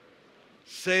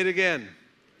 Say it again.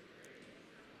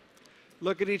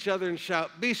 Look at each other and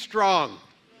shout, be strong.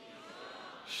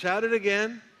 Shout it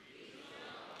again.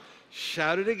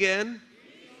 Shout it again.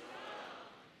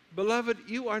 Beloved,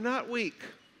 you are not weak.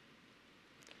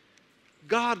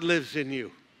 God lives in you.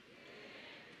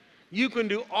 You can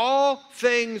do all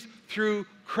things through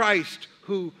Christ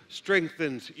who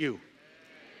strengthens you. You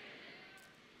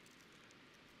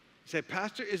say,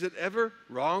 Pastor, is it ever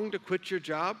wrong to quit your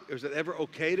job? Or is it ever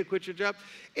okay to quit your job?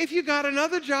 If you got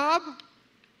another job,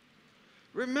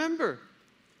 remember,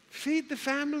 feed the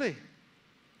family.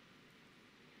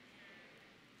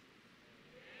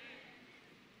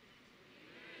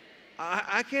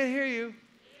 I can't hear you.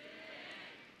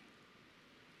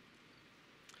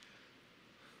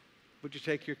 Would you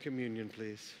take your communion,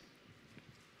 please?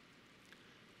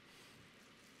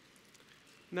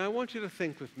 Now, I want you to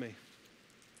think with me.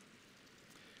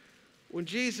 When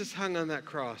Jesus hung on that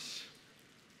cross,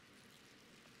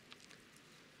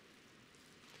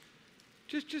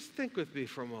 just think with me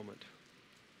for a moment.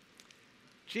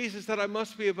 Jesus said, I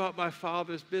must be about my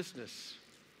Father's business.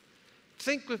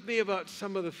 Think with me about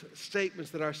some of the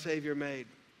statements that our Savior made.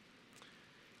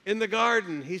 In the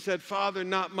garden, he said, Father,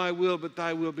 not my will, but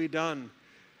thy will be done.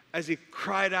 As he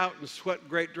cried out and sweat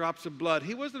great drops of blood,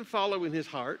 he wasn't following his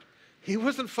heart. He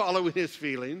wasn't following his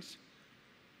feelings.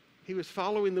 He was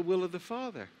following the will of the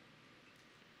Father.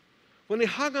 When he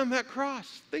hung on that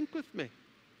cross, think with me.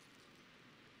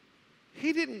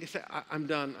 He didn't say, I'm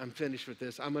done, I'm finished with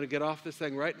this. I'm going to get off this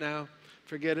thing right now.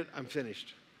 Forget it, I'm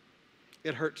finished.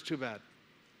 It hurts too bad.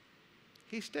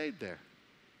 He stayed there.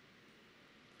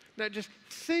 Now just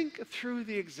think through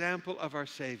the example of our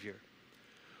Savior.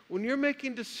 When you're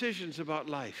making decisions about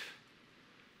life,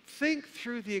 think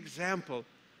through the example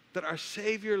that our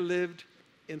Savior lived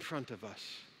in front of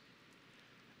us.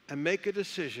 And make a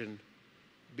decision,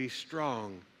 be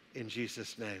strong in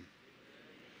Jesus' name.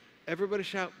 Everybody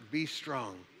shout, be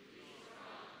strong.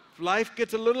 If life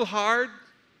gets a little hard,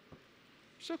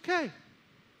 it's okay.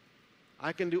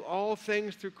 I can do all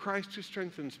things through Christ who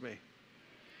strengthens me.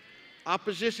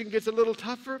 Opposition gets a little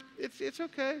tougher, it's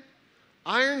okay.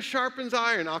 Iron sharpens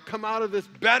iron. I'll come out of this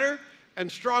better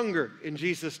and stronger in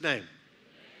Jesus' name.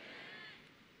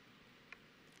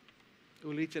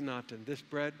 Ulita Natan, this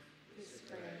bread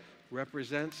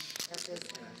represents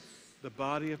the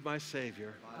body of my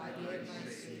Savior.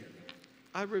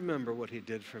 I remember what he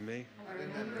did for me.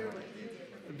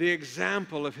 The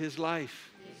example of his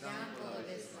life.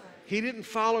 He didn't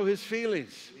follow his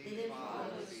feelings.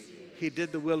 He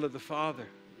did the will of the Father.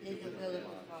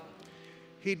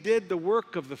 He did the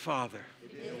work of the Father.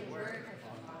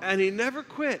 And he never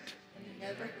quit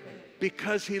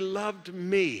because he loved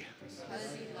me.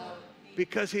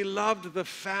 Because he loved the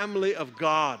family of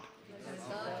God.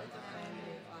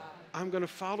 I'm going to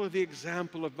follow the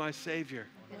example of my Savior.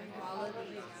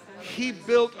 He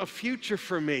built a future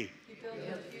for me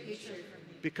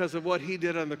because of what he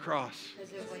did on the cross.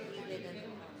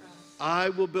 I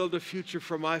will build a future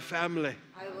for my family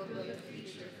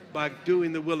by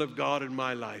doing the will of God in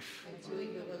my life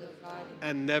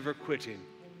and never quitting.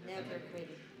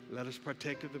 Let us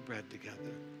partake of the bread together.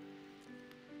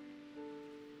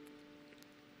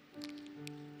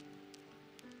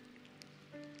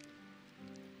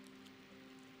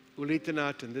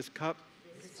 Ulitanatan, this cup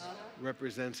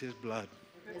represents his blood.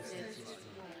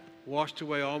 Washed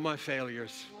away all my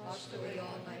failures,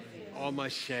 all my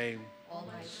shame,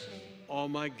 all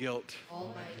my guilt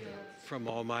from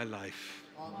all my life.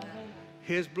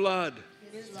 His blood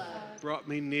brought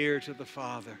me near to the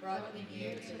Father.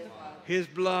 His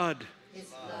blood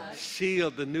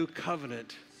sealed the new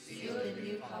covenant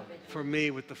for me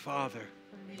with the Father.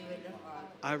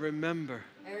 I remember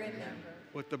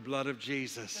what the blood of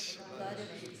Jesus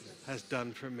has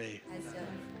done for me.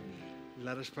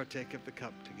 Let us partake of the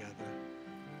cup together.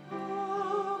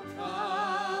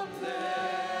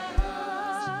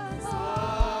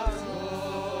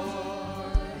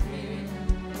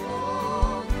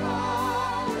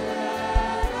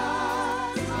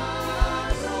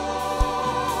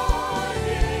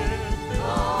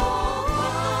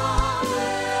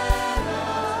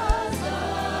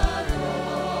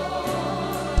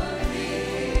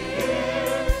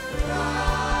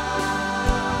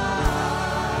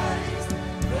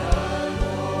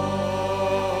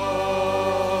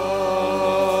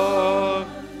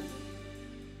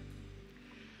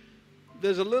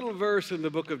 There's a little verse in the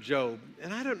book of Job,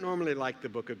 and I don't normally like the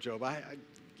book of Job.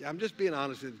 I'm just being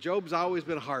honest with you. Job's always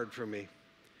been hard for me.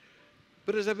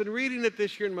 But as I've been reading it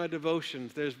this year in my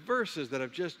devotions, there's verses that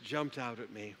have just jumped out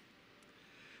at me.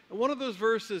 And one of those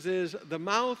verses is, the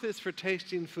mouth is for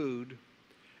tasting food,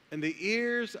 and the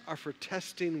ears are for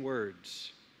testing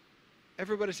words.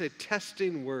 Everybody say,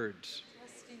 testing words.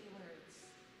 Testing words.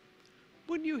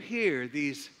 When you hear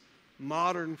these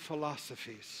modern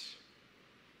philosophies,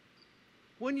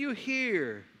 when you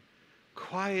hear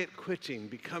quiet quitting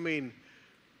becoming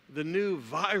the new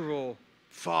viral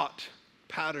thought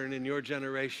pattern in your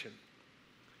generation.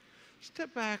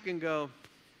 Step back and go,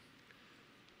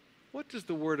 what does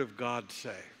the Word of God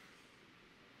say?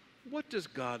 What does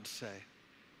God say?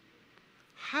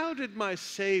 How did my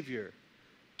Savior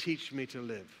teach me to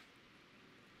live?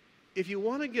 If you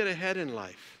want to get ahead in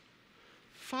life,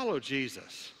 follow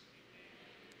Jesus.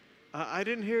 I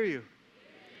didn't hear you.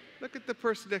 Look at the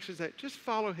person next to you and say, just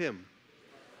follow him.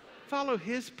 Follow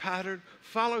his pattern,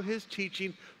 follow his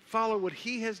teaching, follow what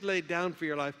he has laid down for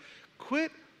your life.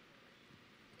 Quit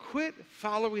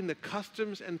following the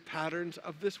customs and patterns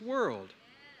of this world.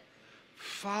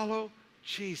 Follow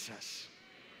Jesus.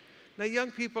 Now,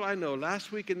 young people, I know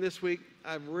last week and this week,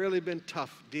 I've really been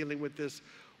tough dealing with this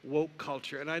woke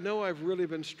culture, and I know I've really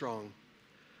been strong.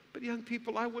 But young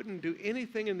people, I wouldn't do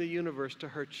anything in the universe to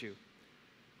hurt you.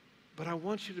 But I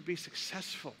want you to be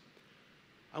successful.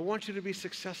 I want you to be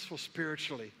successful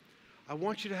spiritually. I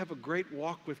want you to have a great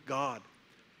walk with God.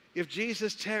 If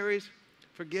Jesus tarries,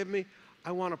 forgive me,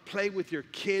 I want to play with your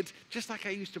kids just like I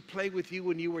used to play with you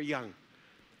when you were young.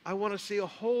 I want to see a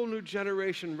whole new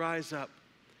generation rise up.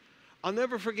 I'll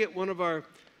never forget one of our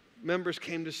members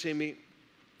came to see me.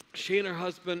 She and her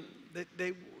husband,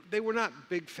 they were not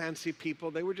big fancy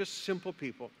people. They were just simple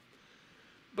people.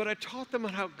 But I taught them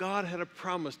how God had a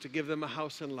promise to give them a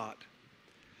house and lot.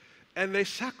 And they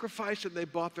sacrificed and they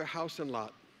bought their house and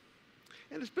lot.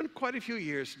 And it's been quite a few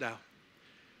years now.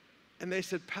 And they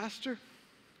said, Pastor,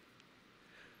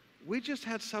 we just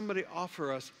had somebody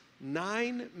offer us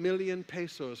 9 million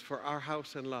pesos for our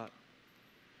house and lot.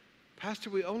 Pastor,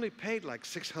 we only paid like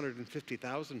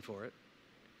 650,000 for it.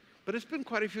 But it's been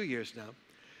quite a few years now.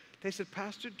 They said,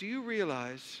 Pastor, do you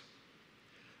realize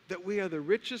that we are the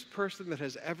richest person that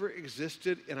has ever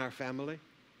existed in our family?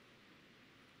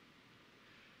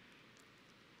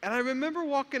 And I remember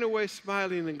walking away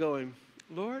smiling and going,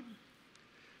 Lord,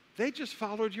 they just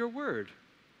followed your word.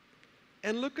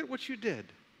 And look at what you did.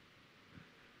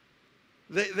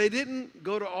 They didn't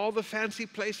go to all the fancy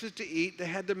places to eat. They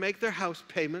had to make their house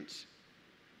payments.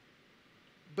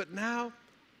 But now,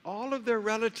 all of their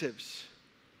relatives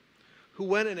who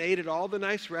went and ate at all the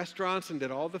nice restaurants and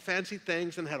did all the fancy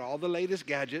things and had all the latest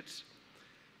gadgets,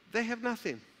 they have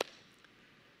nothing.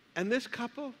 And this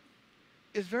couple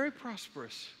is very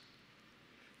prosperous.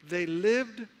 They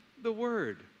lived the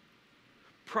word.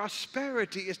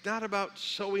 Prosperity is not about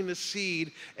sowing a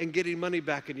seed and getting money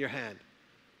back in your hand.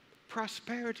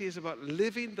 Prosperity is about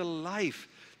living the life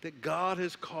that God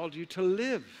has called you to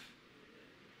live.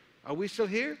 Are we still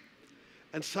here?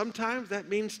 And sometimes that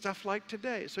means stuff like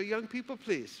today. So young people,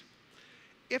 please,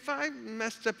 if I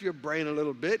messed up your brain a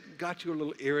little bit, got you a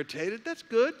little irritated, that's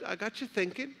good. I got you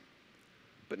thinking.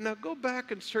 But now go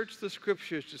back and search the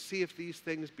scriptures to see if these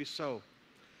things be so.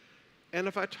 And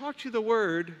if I taught you the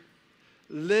word,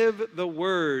 live the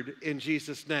word in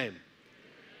Jesus' name.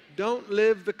 Don't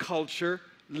live the culture,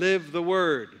 live the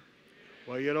word.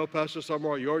 Well, you know, Pastor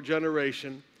Sumrall, your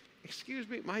generation. Excuse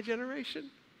me, my generation?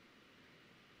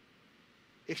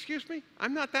 Excuse me,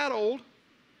 I'm not that old.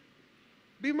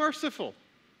 Be merciful.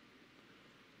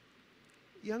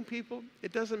 Young people,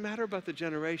 it doesn't matter about the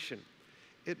generation.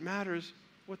 It matters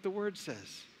what the word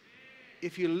says.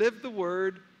 If you live the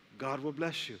word, God will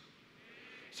bless you.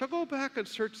 So go back and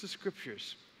search the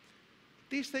scriptures.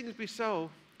 These things be so,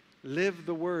 live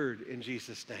the word in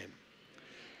Jesus' name.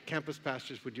 Campus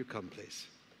pastors, would you come, please?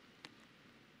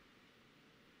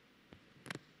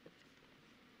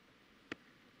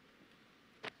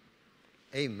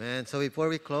 Amen. So before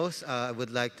we close, I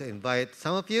would like to invite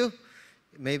some of you.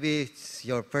 Maybe it's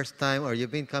your first time or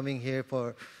you've been coming here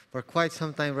for quite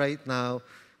some time right now.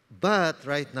 But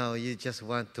right now, you just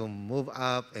want to move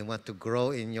up and want to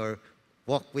grow in your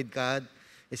walk with God.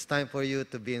 It's time for you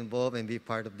to be involved and be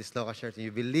part of this local church. And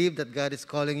you believe that God is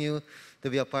calling you to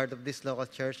be a part of this local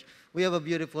church. We have a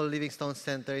beautiful Livingstone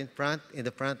Center in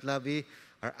the front lobby.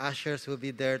 Our ushers will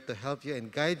be there to help you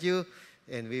and guide you.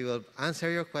 And we will answer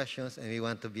your questions, and we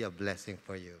want to be a blessing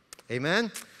for you.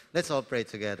 Amen? Let's all pray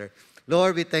together.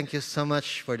 Lord, we thank you so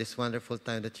much for this wonderful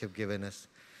time that you've given us.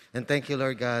 And thank you,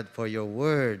 Lord God, for your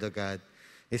word, oh God.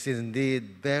 It's indeed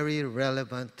very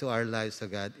relevant to our lives, oh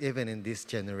God, even in this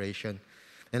generation.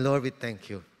 And Lord, we thank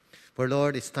you. For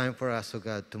Lord, it's time for us, oh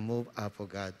God, to move up, oh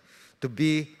God, to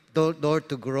be, Lord,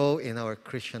 to grow in our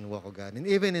Christian walk, oh God. And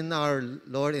even in our,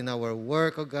 Lord, in our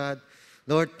work, oh God,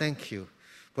 Lord, thank you.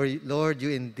 For Lord, you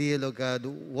indeed, oh God,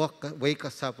 wake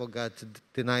us up, oh God,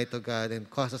 tonight, oh God, and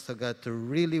cause us, oh God, to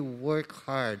really work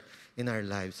hard in our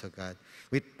lives, oh God.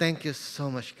 We thank you so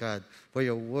much, God, for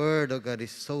your word, oh God,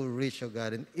 is so rich, oh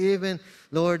God. And even,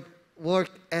 Lord,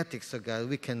 work ethics, oh God,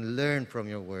 we can learn from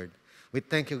your word. We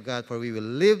thank you, God, for we will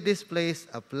leave this place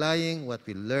applying what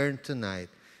we learned tonight.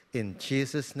 In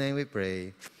Jesus' name we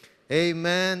pray.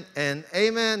 Amen and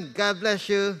amen. God bless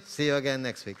you. See you again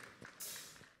next week.